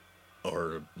ignored it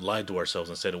or lied to ourselves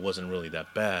and said it wasn't really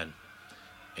that bad,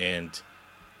 and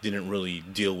didn't really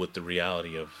deal with the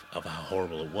reality of how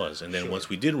horrible it was. And then once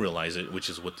we did realize it, which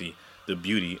is what the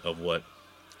beauty of what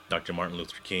Dr. Martin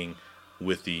Luther King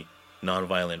with the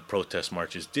nonviolent protest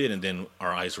marches did, and then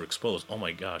our eyes were exposed. Oh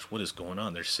my gosh, what is going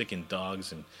on? They're sicking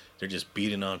dogs and they're just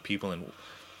beating on people, and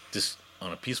just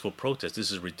on a peaceful protest,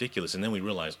 this is ridiculous. And then we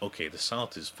realized, okay, the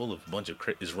South is full of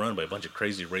is run by a bunch of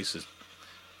crazy racist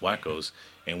wackos,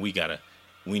 and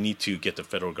we need to get the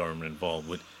federal government involved.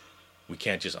 We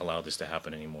can't just allow this to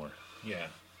happen anymore. Yeah.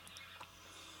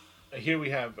 Here we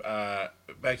have,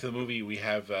 back to the movie, we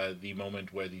have the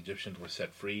moment where the Egyptians were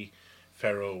set free.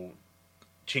 Pharaoh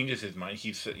changes his mind.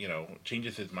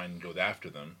 Changes his mind and goes after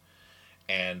them.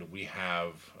 And we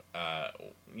have,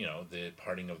 the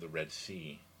parting of the Red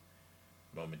Sea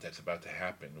moment that's about to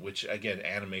happen, which, again,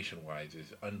 animation-wise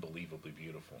is unbelievably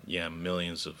beautiful. Yeah,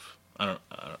 millions of, I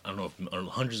don't know, if,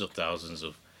 hundreds of thousands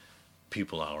of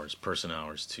person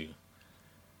hours to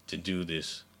do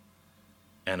this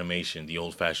animation the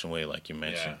old-fashioned way, like you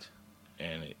mentioned. Yeah.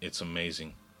 And it's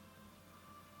amazing.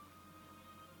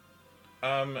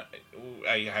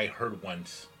 I heard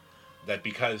once that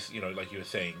because, like you were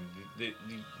saying, the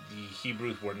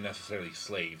Hebrews weren't necessarily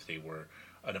slaves. They were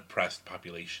an oppressed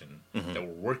population that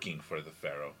were working for the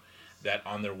Pharaoh, that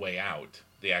on their way out,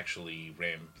 they actually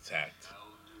ransacked,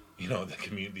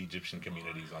 the Egyptian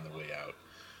communities on their way out.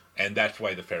 And that's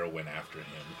why the Pharaoh went after him.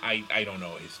 I don't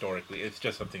know historically. It's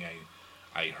just something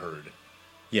I heard.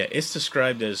 Yeah, it's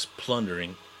described as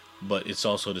plundering, but it's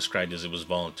also described as it was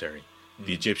voluntary.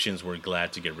 The Egyptians were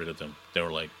glad to get rid of them. They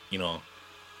were like,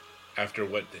 after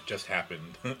what just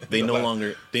happened, they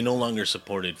no longer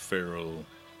supported Pharaoh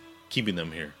keeping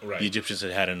them here. Right. The Egyptians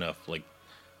had enough. Like,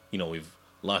 we've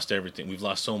lost everything. We've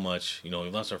lost so much. We've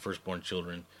lost our firstborn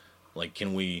children. Like,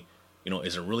 can we,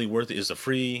 is it really worth it? Is the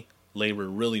free labor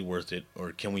really worth it,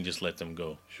 or can we just let them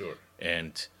go? Sure.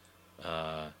 And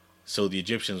so the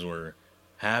Egyptians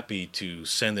happy to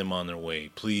send them on their way.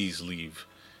 Please leave.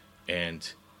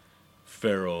 And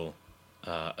Pharaoh,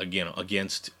 again,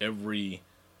 against the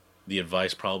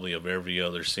advice probably of every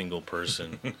other single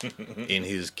person in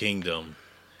his kingdom,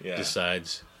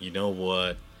 decides, you know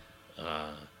what,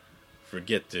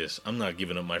 forget this. I'm not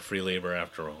giving up my free labor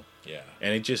after all. Yeah.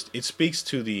 And it speaks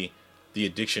to the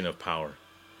addiction of power.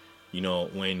 You know,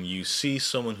 when you see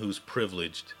someone who's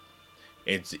privileged,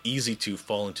 it's easy to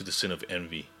fall into the sin of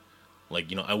envy.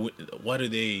 Like, you know, why do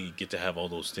they get to have all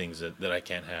those things that I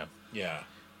can't have? Yeah.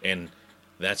 And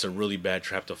that's a really bad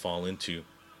trap to fall into.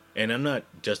 And I'm not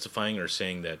justifying or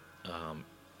saying that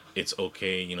it's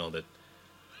okay, you know, that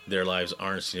their lives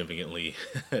aren't significantly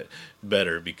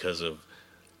better because of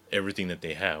everything that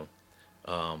they have,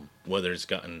 whether it's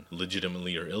gotten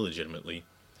legitimately or illegitimately.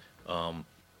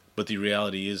 But the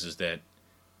reality is that,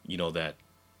 you know, that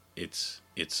it's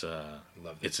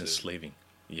enslaving.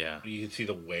 Yeah. You can see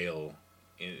the whale,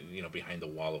 you know, behind the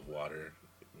wall of water.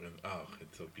 Oh,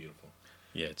 it's so beautiful.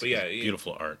 Yeah, it's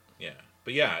beautiful art. Yeah.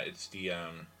 But yeah, it's the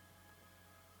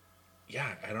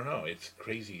yeah, I don't know. It's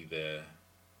crazy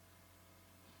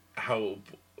how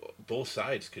both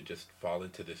sides could just fall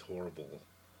into this horrible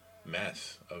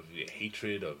mess of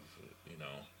hatred, of, you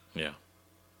know,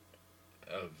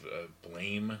 of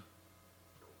blame.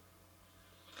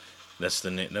 That's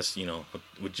you know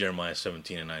what Jeremiah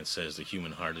 17:9 says. The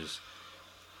human heart is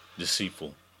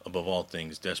deceitful above all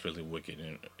things, desperately wicked,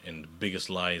 and the biggest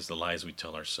lie is the lies we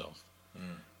tell ourselves.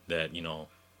 That, you know,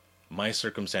 my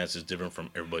circumstance is different from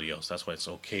everybody else. That's why it's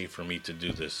okay for me to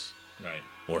do this. Right.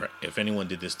 Or if anyone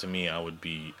did this to me, I would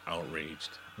be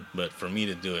outraged. But for me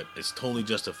to do it, it's totally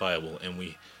justifiable, and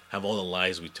we have all the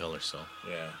lies we tell ourselves.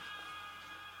 Yeah.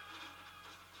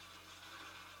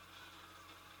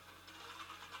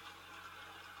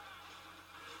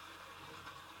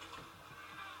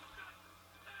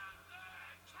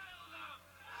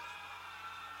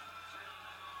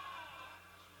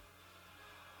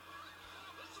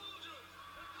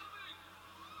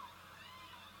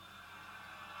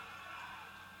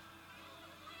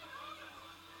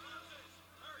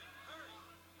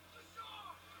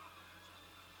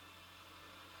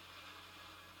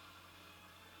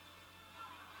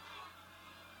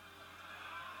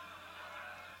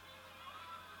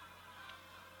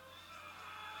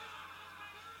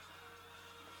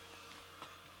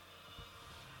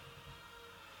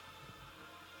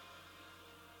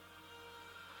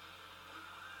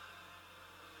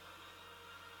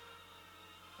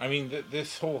 I mean,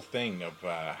 this whole thing of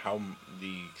how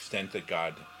the extent that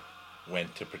God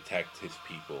went to protect his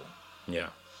people,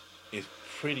 is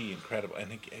pretty incredible.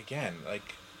 And again,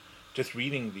 like, just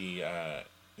reading the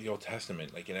Old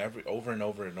Testament, like, over and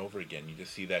over and over again, you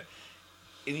just see that.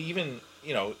 And even,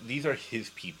 you know, these are his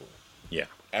people. Yeah.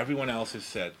 Everyone else is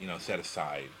set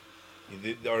aside,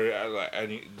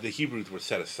 the Hebrews were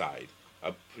set aside,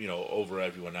 you know, over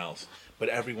everyone else. But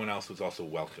everyone else was also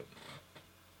welcome.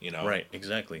 You know, right,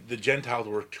 exactly. The Gentiles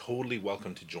were totally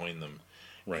welcome to join them,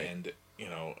 right? And, you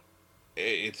know,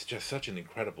 it's just such an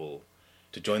incredible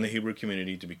to join the Hebrew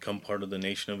community, to become part of the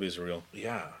nation of Israel.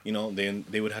 Yeah, you know, then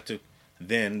they would have to,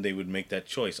 then they would make that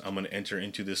choice. I'm going to enter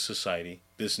into this society,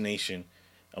 this nation.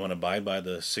 I'm going to abide by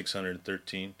the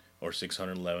 613 or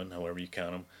 611, however you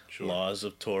count them, laws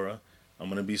of Torah. I'm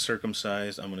going to be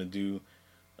circumcised. I'm going to do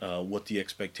what the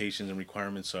expectations and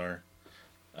requirements are,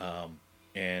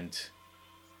 and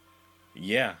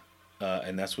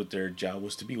and that's what their job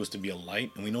was to be a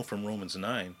light. And we know from Romans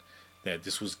 9 that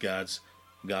this was God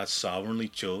sovereignly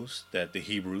chose that the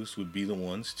Hebrews would be the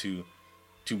ones to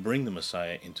bring the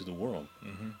Messiah into the world.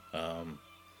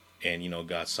 And, you know,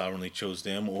 God sovereignly chose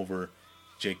them over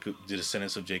Jacob, the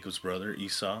descendants of Jacob's brother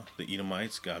Esau, the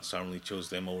Edomites. God sovereignly chose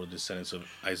them over the descendants of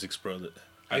Isaac's brother.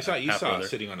 I saw Esau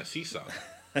sitting on a seesaw.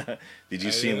 Did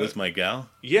you see him with my gal?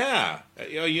 Yeah,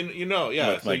 you know,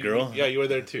 yeah. With my girl? Yeah, you were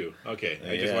there too. Okay,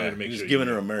 I just wanted to make sure. He was giving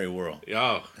her a merry whirl.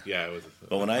 Oh, yeah, it was.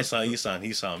 But when I saw Esau and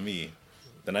he saw me,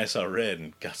 then I saw red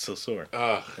and got so sore.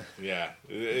 Oh, yeah,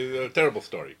 a terrible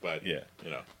story, but yeah,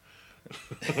 you know.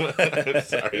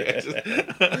 Sorry,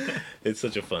 it's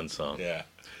such a fun song. Yeah.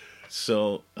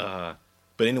 So, but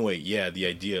anyway, yeah, the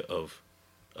idea of,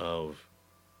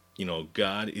 you know,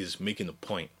 God is making the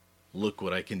point. Look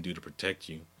what I can do to protect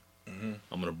you. I'm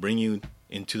going to bring you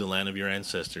into the land of your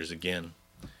ancestors again,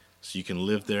 so you can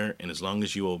live there. And as long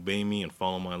as you obey me and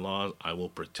follow my laws, I will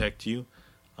protect you.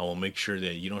 I will make sure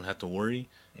that you don't have to worry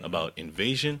about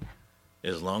invasion,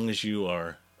 as long as you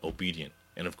are obedient.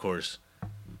 And of course,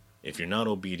 if you're not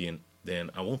obedient, then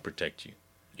I won't protect you.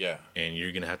 Yeah. And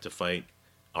you're going to have to fight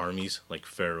armies like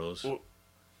Pharaoh's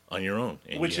on your own,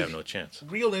 and you have no chance.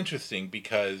 Real interesting,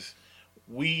 because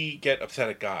we get upset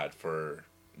at God for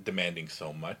demanding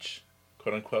so much,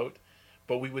 quote unquote,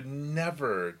 but we would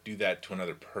never do that to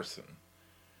another person.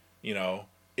 You know,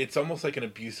 it's almost like an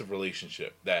abusive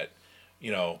relationship that,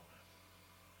 you know,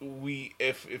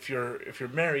 if you're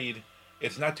married,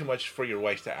 it's not too much for your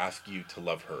wife to ask you to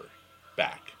love her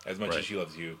back as much as she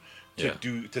loves you,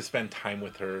 to spend time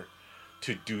with her,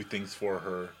 to do things for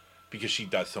her because she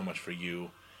does so much for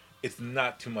you. It's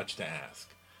not too much to ask.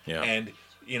 Yeah. And,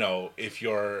 you know, if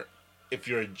you're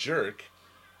a jerk,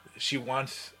 she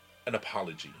wants an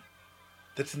apology.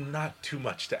 That's not too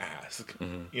much to ask.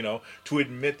 You know, to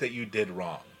admit that you did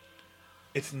wrong.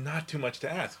 It's not too much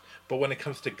to ask. But when it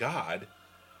comes to God,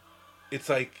 it's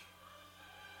like,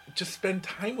 just spend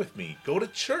time with me. Go to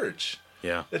church.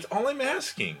 Yeah. That's all I'm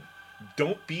asking.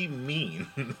 Don't be mean.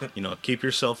 You know, keep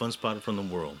yourself unspotted from the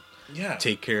world. Yeah.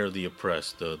 Take care of the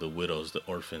oppressed, the widows, the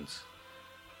orphans.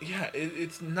 Yeah,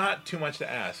 it's not too much to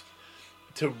ask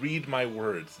to read my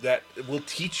words that will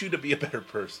teach you to be a better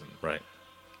person. Right.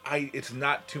 It's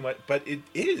not too much, but it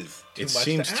is too much. It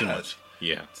seems to too ask much.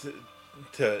 Yeah.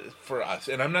 For us,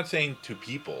 and I'm not saying to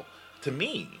people, to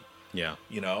me. Yeah.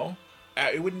 You know,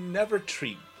 I would never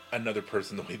treat another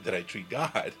person the way that I treat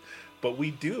God, but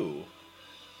we do.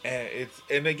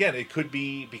 And again, it could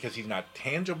be because he's not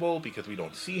tangible, because we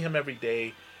don't see him every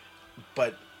day.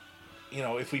 But, you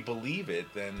know, if we believe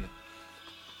it, then,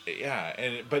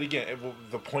 yeah. But again,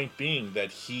 the point being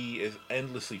that he is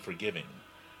endlessly forgiving,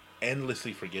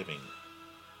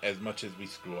 as much as we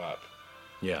screw up.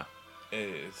 Yeah.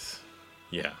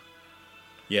 Yeah.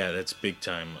 Yeah, that's big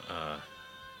time.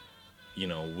 You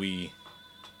know, we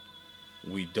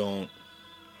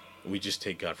just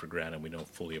take God for granted. We don't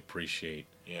fully appreciate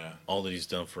all that he's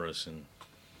done for us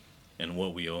and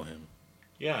what we owe him.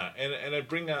 Yeah, and I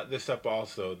bring this up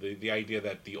also, the idea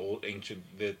that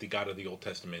the God of the Old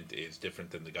Testament is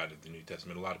different than the God of the New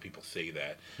Testament. A lot of people say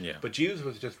that. Yeah. But Jesus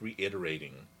was just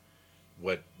reiterating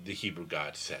what the Hebrew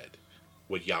God said,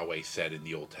 what Yahweh said in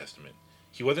the Old Testament.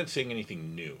 He wasn't saying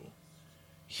anything new.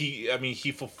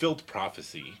 He fulfilled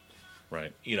prophecy.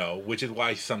 Right. You know, which is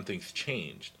why some things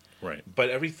changed. Right. But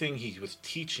everything he was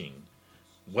teaching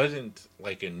wasn't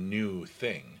like a new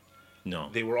thing. No.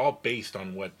 They were all based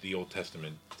on what the Old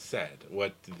Testament said,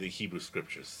 what the Hebrew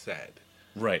scriptures said.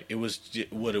 Right. It was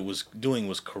what it was doing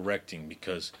was correcting,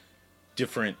 because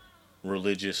different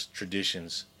religious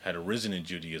traditions had arisen in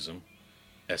Judaism: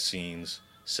 Essenes,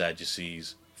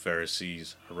 Sadducees,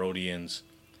 Pharisees, Herodians,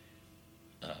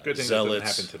 good thing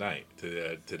Zealots. that doesn't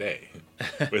happen today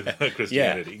with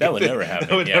Christianity. Yeah, that would never happen.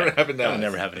 That would never happen. That would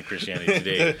never happen in Christianity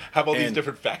today. Have all these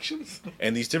different factions,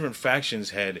 and these different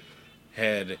factions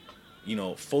had you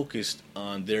know, focused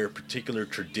on their particular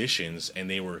traditions, and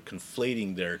they were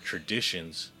conflating their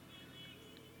traditions,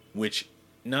 which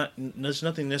there's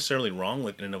nothing necessarily wrong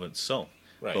with in and of itself.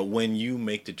 Right. But when you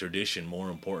make the tradition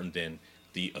more important than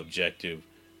the objective,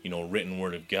 you know, written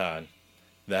word of God,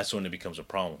 that's when it becomes a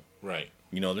problem. Right.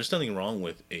 You know, there's nothing wrong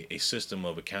with a system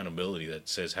of accountability that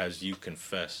says, as you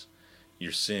confess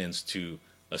your sins to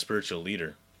a spiritual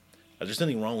leader, there's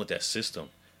nothing wrong with that system.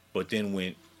 But then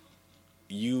when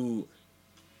you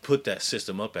put that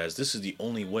system up as this is the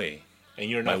only way, and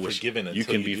you're not forgiven until you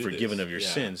can be forgiven this. of your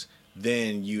sins,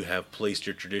 then you have placed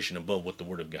your tradition above what the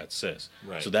Word of God says.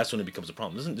 Right. So that's when it becomes a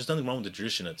problem. There's nothing wrong with the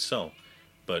tradition itself,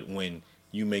 but when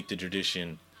you make the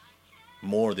tradition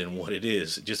more than what it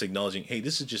is, just acknowledging, hey,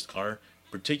 this is just our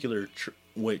particular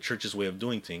church's way of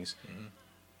doing things,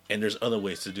 and there's other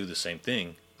ways to do the same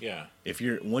thing. Yeah. If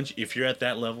you're at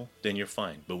that level, then you're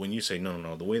fine. But when you say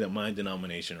no, the way that my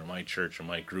denomination or my church or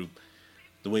my group,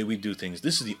 the way we do things,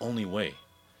 this is the only way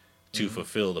to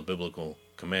fulfill the biblical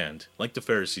command, like the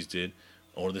Pharisees did,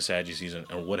 or the Sadducees,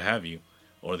 or what have you,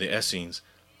 or the Essenes,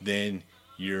 then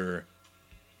you're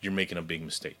making a big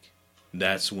mistake.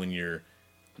 That's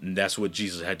what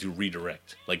Jesus had to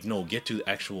redirect. Like, no, get to the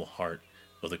actual heart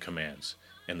of the commands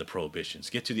and the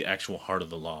prohibitions. Get to the actual heart of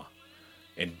the law,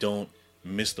 and don't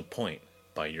miss the point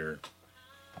by your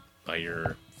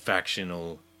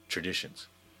factional traditions.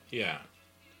 Yeah.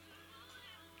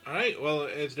 All right. Well,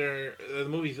 the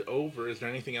movie's over. Is there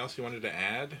anything else you wanted to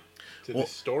add to the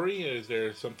story? Is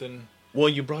there something? Well,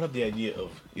 you brought up the idea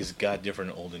of, is God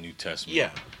different in Old and New Testament?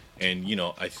 Yeah. And, you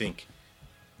know, I think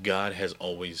God has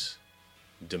always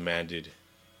demanded,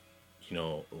 you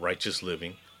know, righteous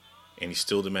living, and he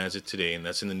still demands it today, and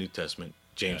that's in the New Testament.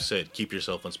 James said, keep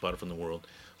yourself unspotted from the world.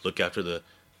 Look after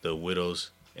the widows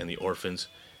and the orphans.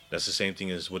 That's the same thing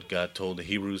as what God told the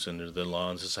Hebrews under the law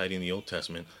and society in the Old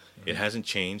Testament. It hasn't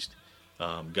changed.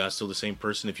 God's still the same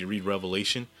person. If you read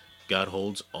Revelation, God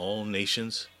holds all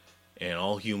nations and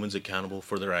all humans accountable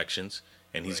for their actions.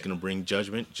 and he's going to bring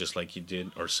judgment just like he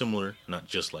did, or similar, not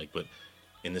just like, but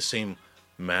in the same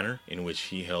manner in which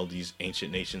he held these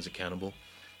ancient nations accountable.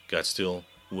 God still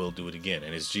will do it again,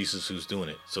 and it's Jesus who's doing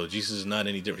it. So Jesus is not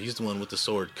any different. He's the one with the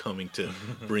sword coming to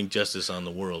bring justice on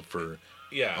the world for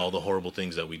all the horrible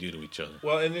things that we do to each other.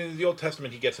 Well, and in the Old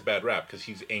Testament, he gets a bad rap because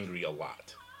he's angry a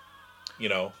lot. You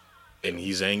know? And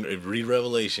he's angry. Read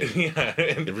Revelation.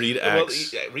 Read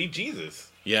Acts. Read Jesus.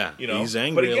 Yeah, you know? He's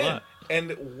angry a lot.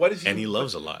 And what is he? And he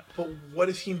loves a lot. But what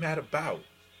is he mad about?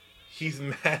 He's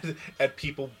mad at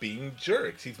people being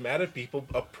jerks. He's mad at people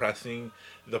oppressing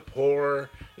the poor,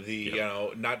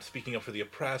 not speaking up for the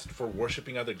oppressed, for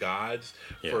worshiping other gods,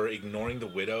 for ignoring the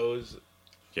widows.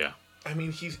 Yeah. I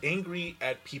mean, he's angry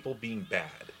at people being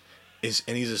bad.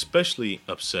 And he's especially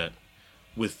upset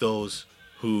with those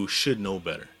who should know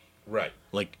better. Right.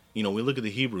 Like, we look at the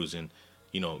Hebrews and,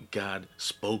 God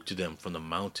spoke to them from the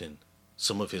mountain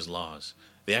some of his laws.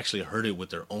 They actually heard it with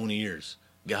their own ears.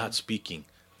 God speaking.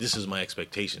 This is my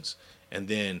expectations. And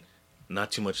then,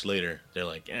 not too much later, they're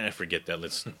like, forget that.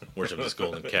 Let's worship this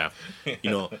golden calf.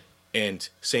 And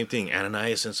same thing,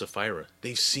 Ananias and Sapphira.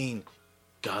 They've seen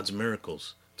God's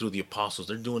miracles through the apostles.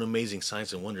 They're doing amazing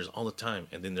signs and wonders all the time.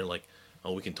 And then they're like,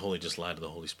 oh, we can totally just lie to the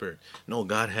Holy Spirit. No,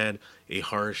 God had a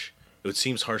harsh, it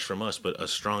seems harsh from us, but a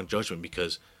strong judgment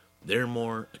because they're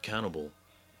more accountable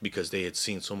because they had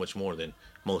seen so much more than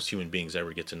most human beings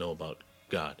ever get to know about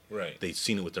God. Right. They'd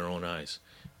seen it with their own eyes.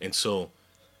 And so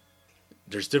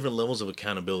there's different levels of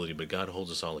accountability, but God holds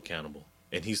us all accountable.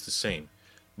 And he's the same.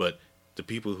 But the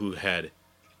people who had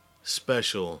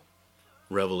special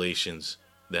revelations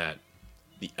that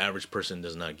the average person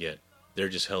does not get, they're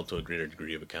just held to a greater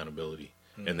degree of accountability.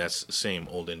 And that's the same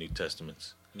Old and New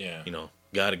Testaments. Yeah.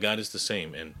 God is the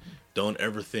same. And don't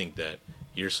ever think that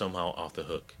you're somehow off the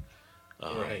hook.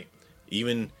 Right.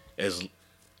 Even as,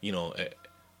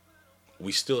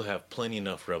 we still have plenty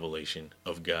enough revelation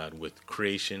of God with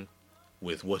creation,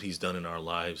 with what he's done in our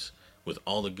lives, with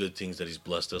all the good things that he's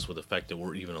blessed us with, the fact that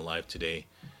we're even alive today.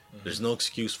 Mm-hmm. There's no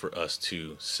excuse for us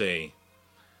to say,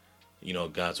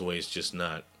 God's way is just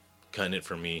not cutting it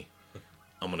for me.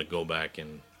 I'm going to go back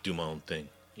and do my own thing.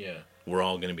 Yeah. We're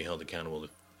all going to be held accountable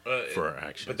for our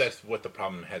actions. But that's what the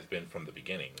problem has been from the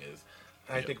beginning is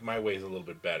I think my way is a little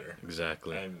bit better.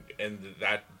 Exactly. And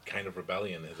that kind of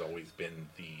rebellion has always been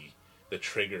the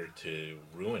trigger to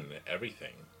ruin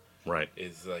everything. Right.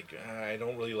 Is like, I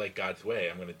don't really like God's way.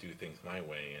 I'm going to do things my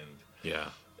way. And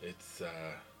it's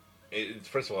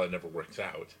first of all, it never works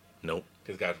out. Nope.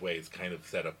 Because God's way is kind of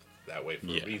set up that way for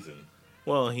a reason.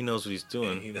 Well, he knows what he's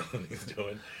doing. And he knows what he's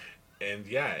doing. And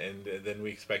then we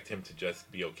expect him to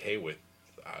just be okay with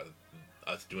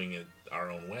us doing it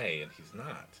our own way, and he's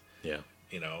not. Yeah.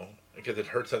 Because it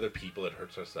hurts other people, it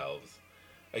hurts ourselves.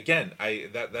 Again,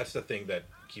 that's the thing that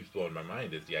keeps blowing my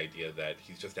mind is the idea that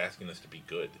he's just asking us to be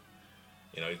good.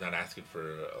 He's not asking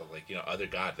for other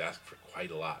gods ask for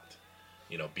quite a lot.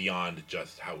 Beyond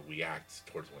just how we act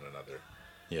towards one another.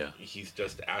 Yeah. He's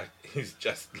just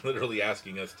literally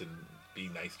asking us to be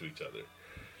nice to each other.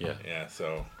 Yeah. Yeah.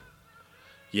 So.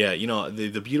 Yeah,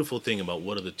 the beautiful thing about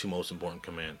what are the two most important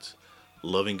commands?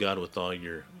 Loving God with all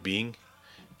your being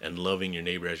and loving your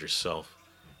neighbor as yourself.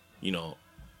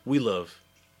 We love,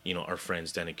 our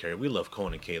friends Dan and Carrie. We love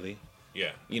Cohen and Kaylee.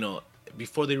 Yeah.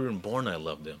 Before they were even born, I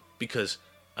loved them because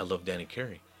I love Dan and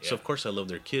Carrie. Yeah. So of course I love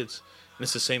their kids. And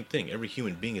it's the same thing. Every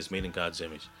human being is made in God's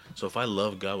image. So if I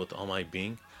love God with all my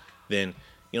being, then,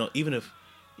 even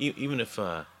if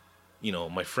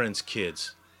my friend's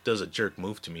kids does a jerk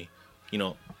move to me,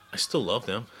 I still love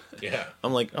them. Yeah.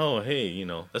 I'm like, oh, hey,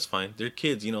 that's fine. They're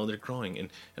kids, they're growing.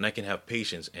 And I can have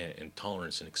patience and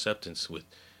tolerance and acceptance with,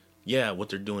 what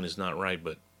they're doing is not right,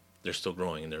 but they're still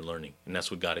growing and they're learning. And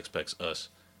that's what God expects us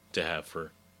to have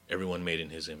for everyone made in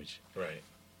his image. Right.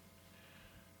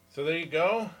 So there you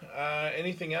go.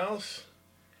 Anything else?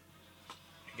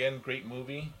 Again, great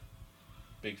movie.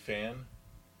 Big fan.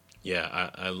 Yeah,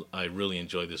 I really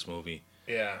enjoyed this movie.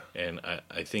 Yeah. And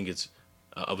I think it's...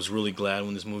 I was really glad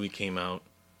when this movie came out,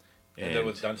 and it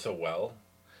was done so well.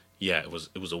 Yeah, it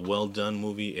was a well done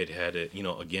movie. It had a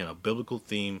biblical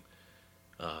theme,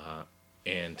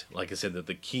 and like I said, that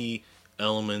the key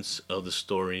elements of the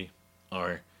story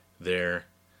are there,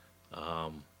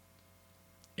 and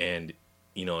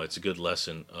it's a good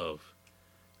lesson of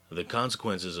the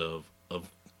consequences of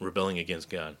rebelling against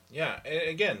God. Yeah, and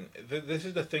again, this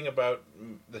is the thing about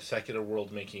the secular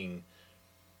world making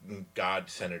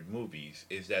God-centered movies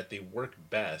is that they work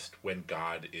best when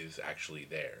God is actually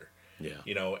there.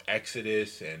 Yeah.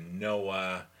 Exodus and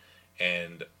Noah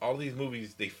and all these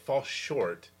movies, they fall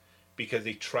short because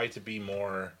they try to be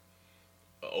more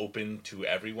open to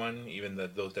everyone, even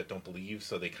those that don't believe.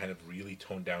 So they kind of really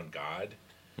tone down God.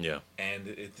 Yeah. And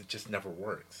it just never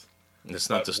works. It's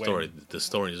not the story. The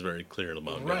story is very clear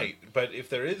about right. God. But if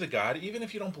there is a God, even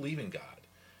if you don't believe in God,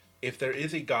 if there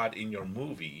is a God in your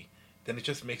movie, then it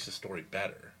just makes the story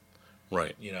better.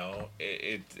 Right. You know,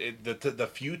 the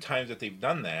few times that they've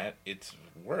done that, it's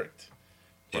worked.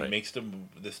 It makes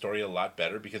the story a lot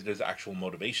better because there's actual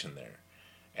motivation there.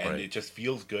 And it just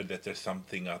feels good that there's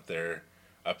something up there,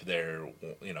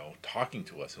 you know, talking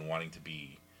to us and wanting to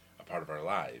be a part of our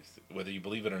lives. Whether you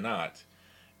believe it or not,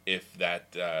 if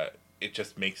that, it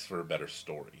just makes for a better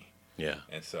story. Yeah.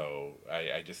 And so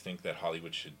I just think that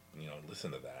Hollywood should, you know,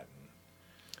 listen to that.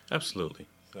 Absolutely.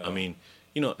 So. I mean,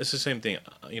 you know, it's the same thing.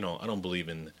 You know, I don't believe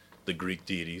in the Greek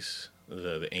deities,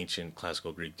 the ancient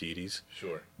classical Greek deities.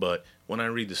 Sure. But when I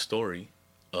read the story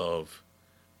of,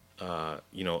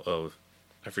 you know, of,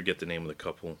 I forget the name of the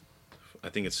couple. I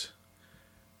think is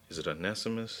it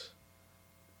Onesimus?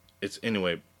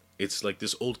 Anyway, it's like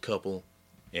this old couple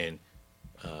and,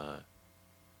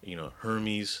 you know,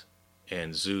 Hermes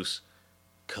and Zeus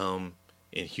come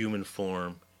in human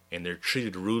form and they're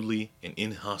treated rudely and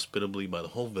inhospitably by the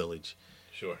whole village.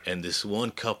 Sure. And this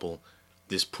one couple,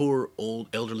 this poor old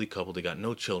elderly couple, they got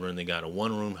no children, they got a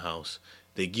one-room house,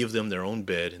 they give them their own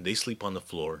bed, and they sleep on the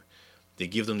floor. They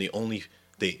give them the only,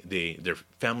 their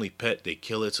family pet, they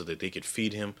kill it so that they could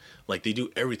feed him. Like, they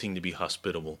do everything to be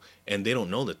hospitable. And they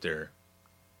don't know that they're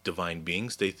divine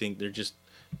beings. They think they're just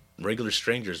regular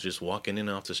strangers just walking in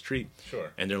off the street.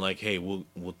 Sure. And they're like, hey, we'll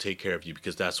take care of you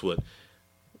because that's what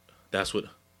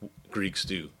Greeks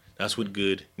do. That's what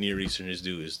good Near Easterners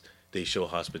do, is they show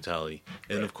hospitality.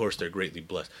 And of course, they're greatly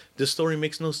blessed. This story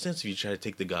makes no sense if you try to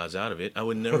take the gods out of it. I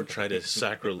would never try to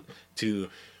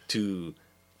to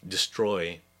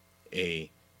destroy a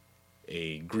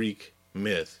Greek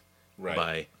myth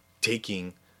by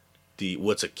taking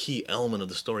what's a key element of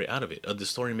the story out of it. The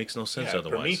story makes no sense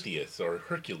otherwise. Prometheus or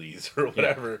Hercules or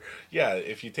whatever. Yeah,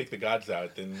 if you take the gods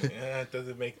out, then it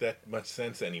doesn't make that much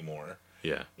sense anymore.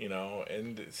 Yeah. You know,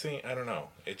 and I don't know.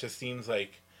 It just seems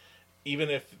like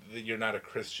even if you're not a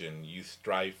Christian, you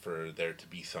strive for there to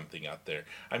be something out there.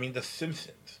 I mean, The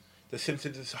Simpsons. The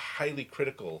Simpsons is highly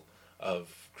critical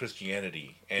of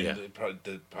Christianity and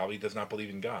probably does not believe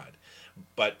in God.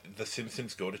 But The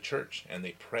Simpsons go to church and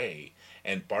they pray.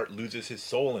 And Bart loses his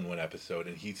soul in one episode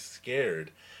and he's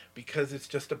scared because it's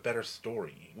just a better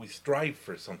story. We strive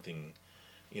for something,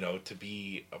 you know, to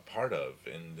be a part of.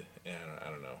 And I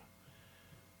don't know.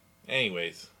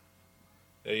 Anyways,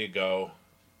 there you go.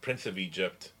 Prince of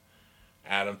Egypt.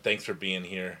 Adam, thanks for being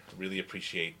here. Really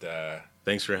appreciate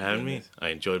thanks for having me. I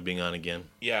enjoyed being on again.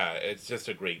 Yeah, it's just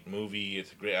a great movie.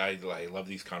 It's a great. I love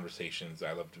these conversations.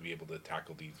 I love to be able to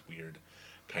tackle these weird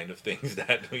kind of things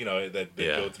that, you know, that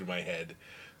go through my head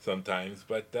sometimes.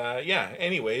 But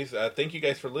anyways, thank you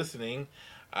guys for listening.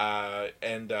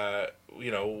 And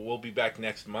you know, we'll be back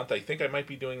next month. I think I might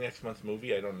be doing next month's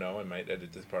movie. I don't know. I might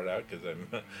edit this part out because I'm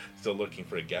still looking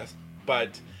for a guest.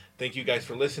 But thank you guys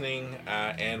for listening,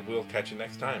 and we'll catch you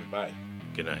next time. Bye.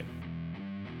 Good night.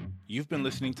 You've been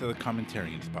listening to the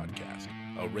Commentarians Podcast,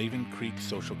 a Raven Creek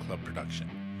Social Club production.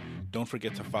 Don't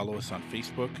forget to follow us on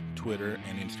Facebook, Twitter,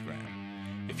 and Instagram.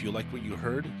 If you like what you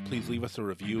heard, please leave us a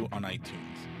review on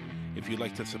iTunes. If you'd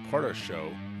like to support our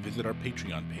show, visit our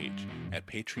Patreon page at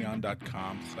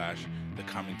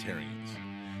patreon.com/thecommentarians.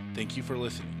 Thank you for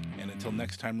listening, and until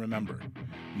next time, remember,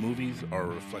 movies are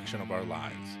a reflection of our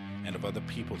lives and of other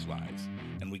people's lives,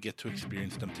 and we get to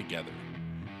experience them together.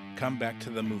 Come back to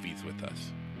the movies with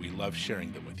us. We love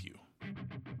sharing them with you.